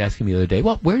 Somebody was asking me the other day,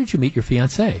 well, where did you meet your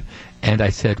fiancée? And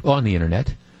I said, well, on the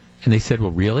internet. And they said, well,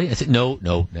 really? I said, no,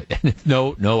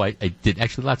 I did.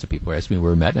 Actually, lots of people asked me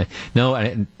where we met.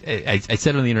 And I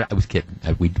said on the internet, I was kidding.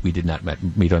 We did not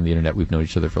meet on the internet. We've known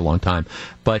each other for a long time.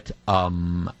 But a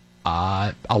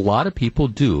lot of people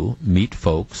do meet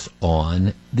folks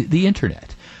on the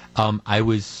internet. I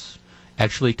was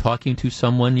actually talking to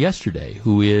someone yesterday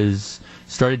who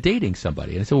started dating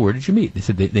somebody. And I said, well, where did you meet? They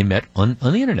said they met on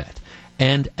the internet.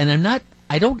 And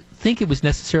I don't think it was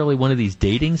necessarily one of these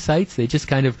dating sites. They just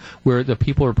kind of, where the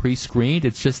people are pre-screened.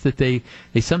 It's just that they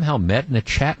somehow met in a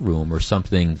chat room or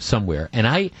something somewhere. And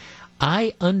I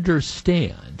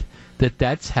understand that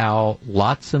that's how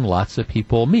lots and lots of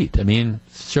people meet. I mean,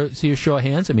 see a show of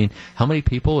hands. I mean, how many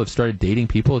people have started dating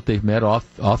people that they've met off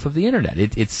of the internet?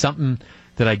 It's something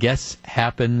that I guess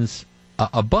happens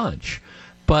a bunch.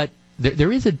 But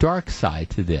there is a dark side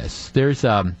to this.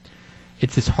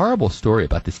 It's this horrible story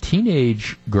about this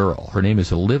teenage girl. Her name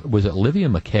was Olivia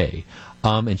McKay,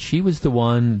 and she was the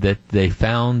one that they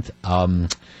found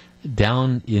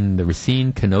down in the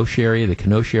Racine, Kenosha area.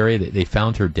 They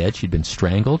found her dead. She'd been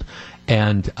strangled,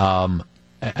 and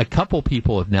a couple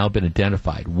people have now been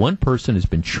identified. One person has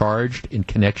been charged in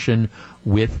connection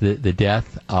with the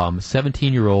death.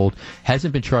 17-year-old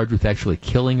hasn't been charged with actually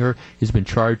killing her. Has been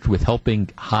charged with helping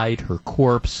hide her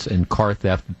corpse and car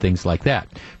theft and things like that.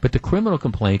 But the criminal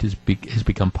complaint has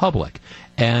become public.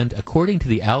 And according to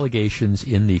the allegations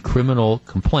in the criminal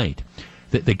complaint,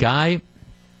 the guy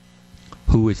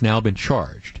who has now been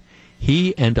charged,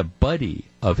 he and a buddy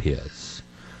of his,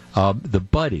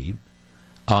 apparently,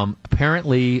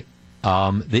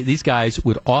 these guys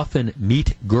would often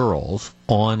meet girls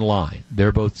online.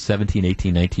 They're both 17,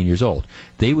 18, 19 years old.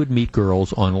 They would meet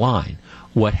girls online.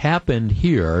 What happened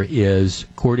here is,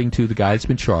 according to the guy that's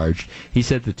been charged, he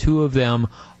said the two of them,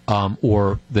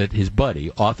 or that his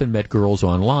buddy, often met girls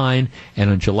online, and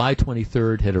on July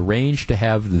 23rd had arranged to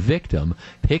have the victim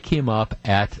pick him up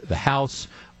at the house.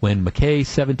 When McKay,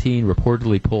 17,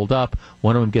 reportedly pulled up,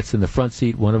 one of them gets in the front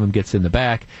seat, one of them gets in the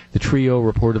back. The trio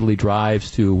reportedly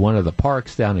drives to one of the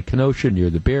parks down in Kenosha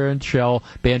near the band shell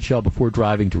before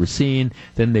driving to Racine.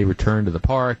 Then they return to the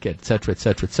park, et cetera, et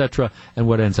cetera, et cetera. And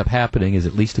what ends up happening is,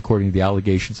 at least according to the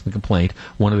allegations in the complaint,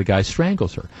 one of the guys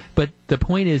strangles her. But the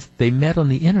point is, they met on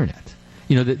the internet.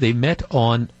 You know, they met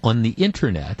on the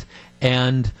internet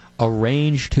and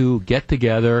arranged to get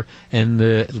together, and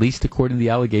at least according to the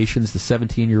allegations, the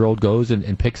 17-year-old goes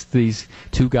and picks these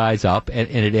two guys up, and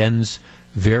it ends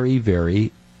very,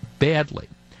 very badly.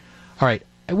 All right,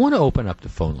 I want to open up the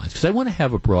phone lines because I want to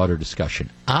have a broader discussion.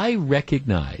 I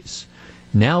recognize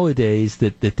nowadays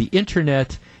that the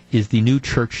internet is the new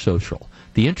church social.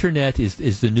 The internet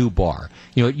is the new bar.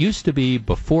 You know, it used to be,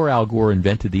 before Al Gore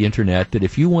invented the internet, that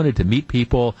if you wanted to meet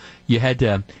people, you had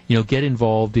to, get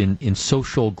involved in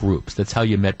social groups. That's how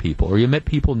you met people. Or you met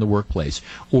people in the workplace.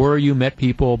 Or you met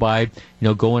people by,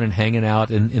 going and hanging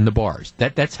out in the bars.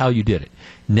 That's how you did it.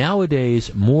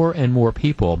 Nowadays, more and more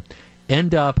people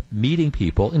end up meeting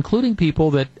people, including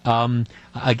people that,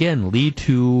 again, lead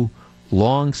to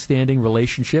long-standing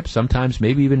relationships. Sometimes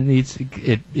maybe even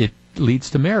it leads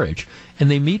to marriage, and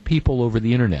they meet people over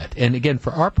the internet. And again,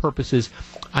 for our purposes,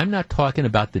 I'm not talking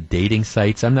about the dating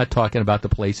sites. I'm not talking about the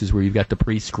places where you've got the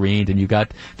pre-screened and you've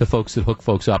got the folks that hook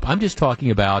folks up. I'm just talking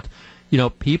about,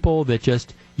 people that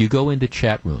just, you go into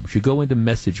chat rooms, you go into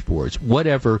message boards,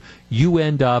 whatever, you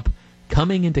end up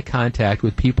coming into contact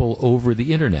with people over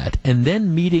the internet and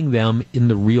then meeting them in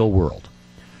the real world.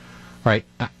 All right.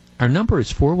 Our number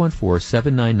is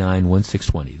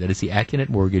 414-799-1620. That is the Acunet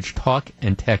Mortgage talk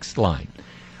and text line.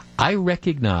 I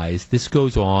recognize this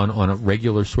goes on a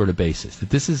regular sort of basis,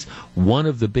 that this is one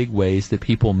of the big ways that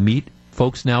people meet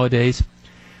folks nowadays.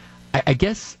 I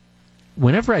guess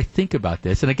whenever I think about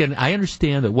this, and again, I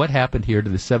understand that what happened here to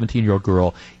the 17-year-old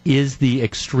girl is the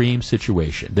extreme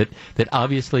situation. That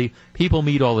obviously people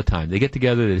meet all the time. They get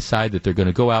together, they decide that they're going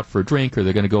to go out for a drink, or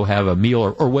they're going to go have a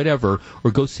meal, or whatever,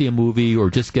 or go see a movie, or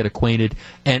just get acquainted,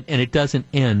 and it doesn't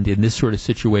end in this sort of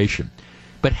situation.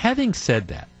 But having said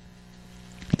that,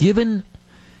 given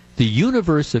the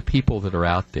universe of people that are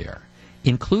out there,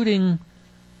 including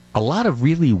a lot of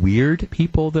really weird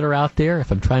people that are out there, if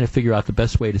I'm trying to figure out the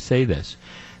best way to say this,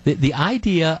 the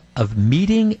idea of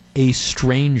meeting a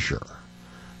stranger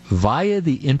via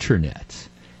the internet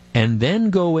and then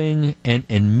going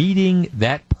and meeting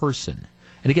that person.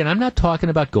 And again, I'm not talking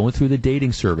about going through the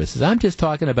dating services. I'm just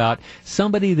talking about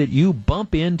somebody that you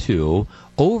bump into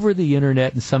over the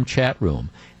internet in some chat room.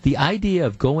 The idea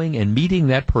of going and meeting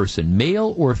that person,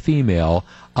 male or female,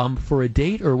 for a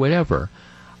date or whatever,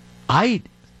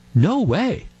 no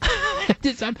way.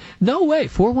 No way.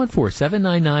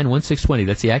 414-799-1620.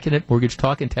 That's the Accunet Mortgage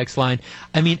Talk and Text line.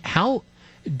 I mean, how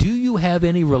do you have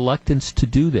any reluctance to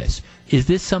do this? Is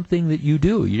this something that you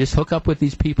do? You just hook up with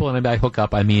these people, and by hook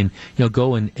up, I mean,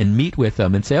 go and meet with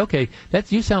them and say, okay,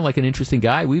 you sound like an interesting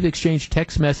guy. We've exchanged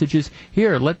text messages.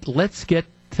 Here, let's get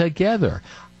together.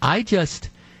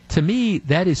 To me,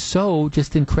 that is so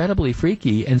just incredibly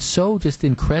freaky and so just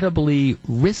incredibly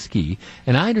risky.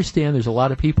 And I understand there's a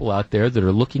lot of people out there that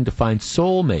are looking to find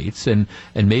soulmates and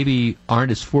maybe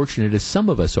aren't as fortunate as some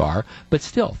of us are. But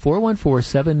still,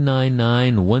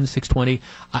 414-799-1620.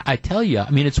 I tell you,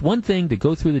 I mean, it's one thing to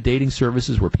go through the dating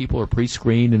services where people are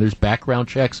pre-screened and there's background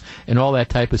checks and all that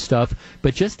type of stuff.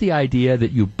 But just the idea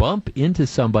that you bump into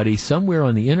somebody somewhere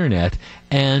on the internet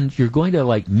and you're going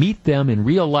to, meet them in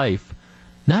real life,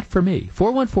 not for me.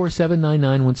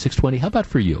 414-799-1620. How about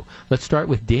for you? Let's start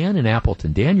with Dan in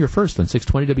Appleton. Dan, you're first on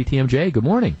 620 WTMJ. Good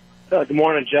morning. Good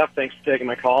morning, Jeff. Thanks for taking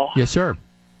my call. Yes, sir.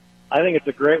 I think it's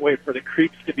a great way for the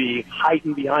creeps to be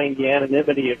hiding behind the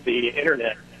anonymity of the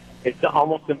Internet. It's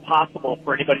almost impossible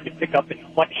for anybody to pick up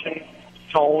inflection,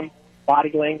 tone,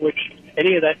 body language,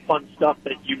 any of that fun stuff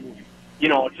that I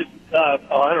don't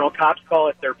know, cops call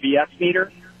it their BS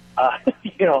meter.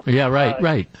 Yeah,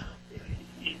 right.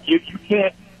 You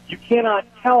cannot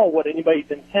tell what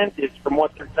anybody's intent is from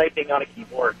what they're typing on a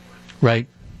keyboard. Right.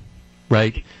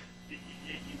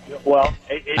 Well,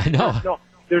 I know.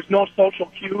 There's no social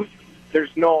cues.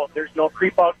 There's no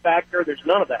creep out factor. There's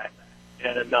none of that.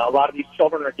 And a lot of these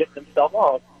children are getting themselves,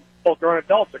 both grown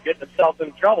adults are getting themselves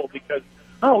in trouble because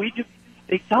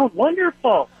they sound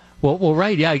wonderful. Well,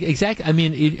 right, yeah, exactly. I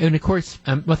mean, and of course,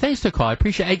 thanks to the call. I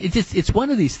appreciate it. It's one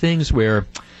of these things where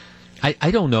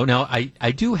I don't know. Now, I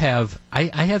have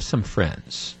some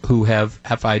friends who have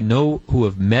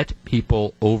met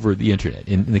people over the internet.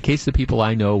 In the case of the people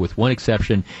I know, with one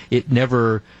exception, it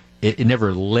never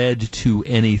led to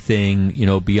anything,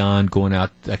 beyond going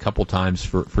out a couple times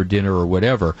for dinner or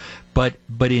whatever. But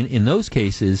in those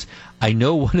cases, I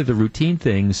know one of the routine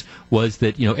things was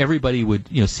that, everybody would,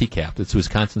 CCAP, that's the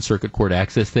Wisconsin Circuit Court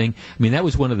Access thing. I mean, that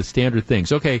was one of the standard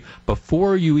things. Okay,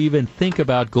 before you even think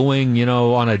about going,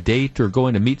 on a date or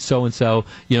going to meet so-and-so,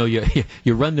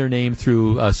 you run their name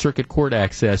through Circuit Court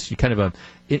Access, you kind of an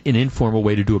informal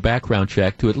way to do a background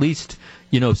check to at least,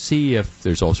 see if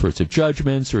there's all sorts of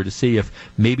judgments, or to see if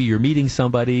maybe you're meeting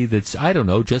somebody that's, I don't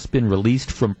know, just been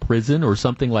released from prison or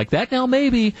something like that. Now,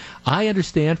 maybe, I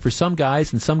understand for some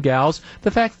guys and some gals,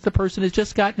 the fact that the person has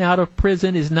just gotten out of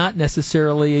prison is not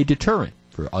necessarily a deterrent.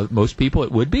 For most people,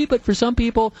 it would be, but for some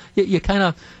people, you kind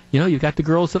of, you've got the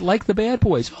girls that like the bad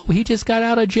boys. Oh, he just got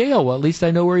out of jail. Well, at least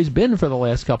I know where he's been for the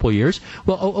last couple of years.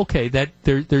 Well, okay,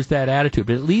 there's that attitude,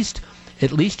 but at least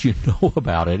you know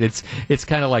about it. It's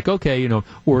kind of like, okay,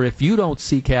 or if you don't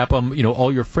CCAP them,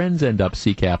 all your friends end up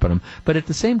CCAPing them. But at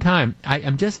the same time,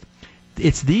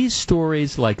 it's these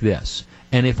stories like this.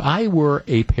 And if I were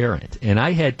a parent and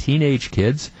I had teenage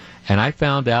kids and I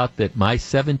found out that my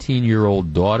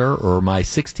 17-year-old daughter or my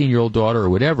 16-year-old daughter or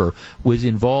whatever was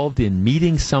involved in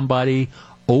meeting somebody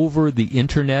over the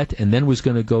internet and then was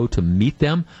going to go to meet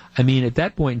them, I mean, at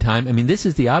that point in time, I mean, this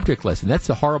is the object lesson. That's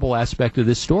the horrible aspect of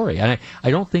this story. And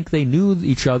I don't think they knew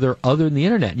each other other than the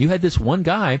internet. You had this one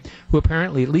guy who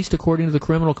apparently, at least according to the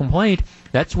criminal complaint,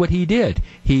 that's what he did.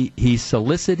 He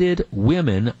solicited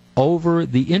women over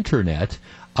the internet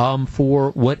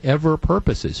for whatever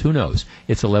purposes. Who knows?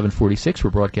 It's 11:46. We're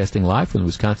broadcasting live from the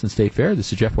Wisconsin State Fair.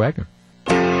 This is Jeff Wagner.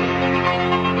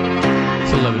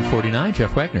 11:49,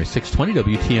 Jeff Wagner,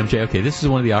 620 WTMJ. Okay, this is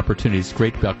one of the opportunities.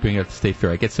 Great about being at the State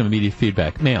Fair. I get some immediate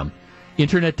feedback. Ma'am,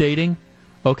 internet dating?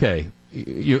 Okay,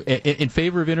 you in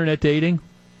favor of internet dating?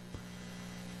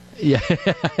 Yeah,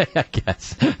 I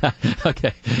guess.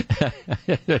 Okay.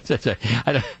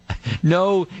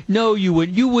 No, you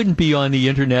wouldn't be on the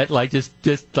internet like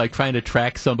just like trying to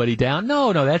track somebody down.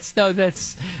 No, that's.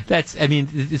 I mean,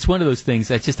 it's one of those things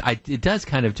that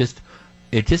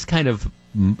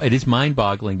it is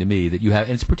mind-boggling to me that you have,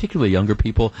 and it's particularly younger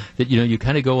people, that, you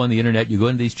kind of go on the internet, you go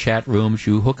into these chat rooms,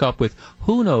 you hook up with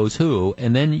who knows who,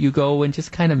 and then you go and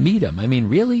just kind of meet them. I mean,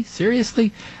 really?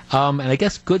 Seriously? And I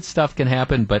guess good stuff can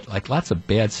happen, but like lots of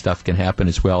bad stuff can happen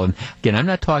as well. And again, I'm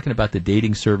not talking about the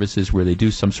dating services where they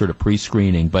do some sort of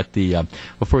pre-screening, but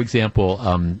for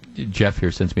example, Jeff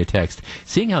here sends me a text.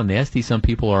 Seeing how nasty some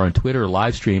people are on Twitter or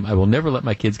live stream, I will never let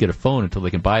my kids get a phone until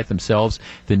they can buy it themselves.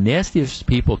 The nastiest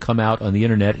people come out on the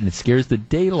internet, and it scares the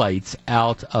daylights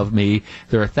out of me.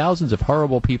 There are thousands of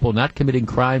horrible people not committing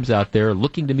crimes out there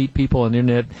looking to meet people on the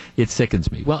internet. It sickens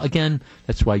me. Well, again,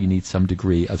 that's why you need some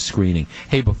degree of screening.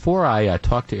 Hey, before I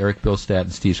talk to Eric Bilstead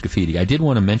and Steve Scafidi, I did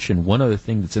want to mention one other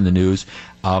thing that's in the news,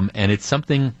 and it's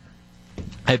something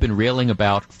I've been railing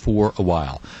about for a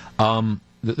while.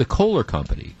 The Kohler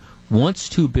Company wants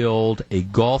to build a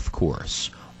golf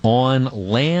course on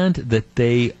land that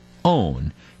they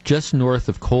own just north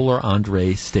of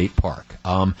Kohler-Andre State Park.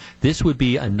 This would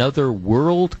be another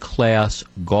world-class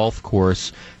golf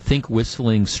course. Think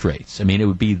Whistling Straits. I mean, it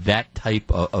would be that type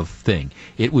of thing.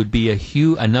 It would be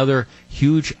another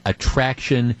huge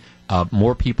attraction,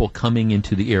 more people coming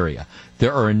into the area.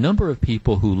 There are a number of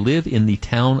people who live in the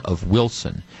town of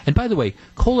Wilson. And by the way,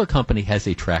 Kohler Company has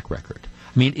a track record.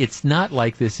 I mean, it's not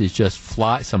like this is just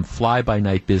some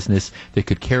fly-by-night business that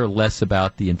could care less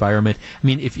about the environment. I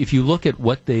mean, if you look at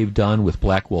what they've done with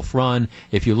Black Wolf Run,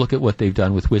 if you look at what they've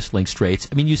done with Whistling Straits,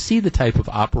 I mean, you see the type of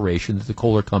operation that the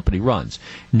Kohler Company runs.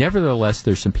 Nevertheless,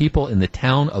 there's some people in the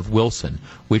town of Wilson,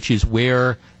 which is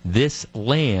where this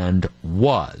land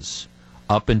was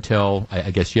up until,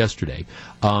 I guess, yesterday,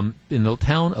 in the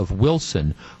town of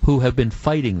Wilson, who have been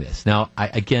fighting this. Now,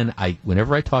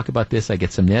 whenever I talk about this, I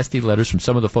get some nasty letters from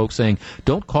some of the folks saying,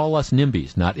 don't call us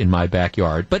NIMBYs, not in my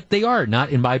backyard. But they are not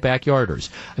in my backyarders.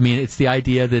 I mean, it's the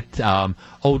idea that,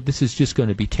 this is just going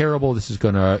to be terrible, it's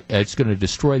going to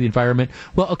destroy the environment.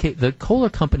 Well, okay, the Kohler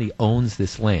Company owns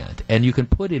this land, and you can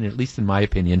put in, at least in my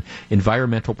opinion,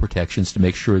 environmental protections to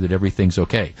make sure that everything's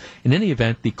okay. In any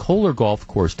event, the Kohler Golf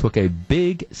Course took a big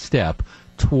step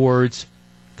towards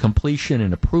completion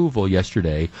and approval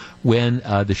yesterday when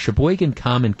the Sheboygan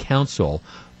Common Council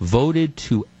voted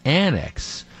to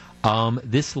annex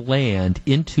this land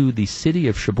into the city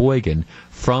of Sheboygan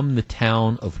from the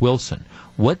town of Wilson.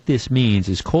 What this means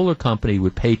is Kohler Company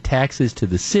would pay taxes to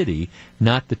the city,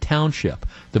 not the township.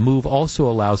 The move also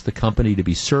allows the company to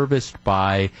be serviced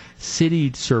by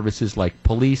city services like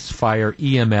police, fire,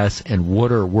 EMS, and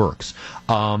water works.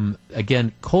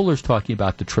 Again, Kohler's talking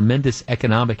about the tremendous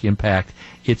economic impact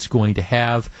it's going to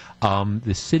have.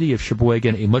 The city of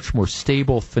Sheboygan, a much more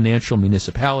stable financial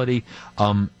municipality,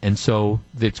 and so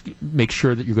make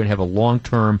sure that you're going to have a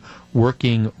long-term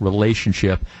working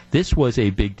relationship. This was a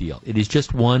big deal. It is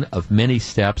just one of many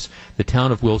steps. The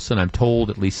town of Wilson, I'm told,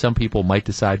 at least some people might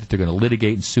decide that they're going to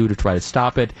litigate and sue to try to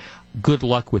stop it. Good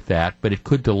luck with that, but it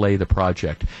could delay the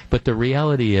project. But the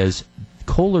reality is,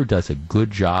 Kohler does a good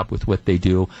job with what they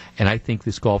do, and I think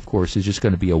this golf course is just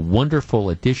going to be a wonderful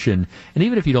addition. And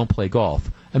even if you don't play golf,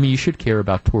 I mean, you should care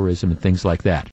about tourism and things like that.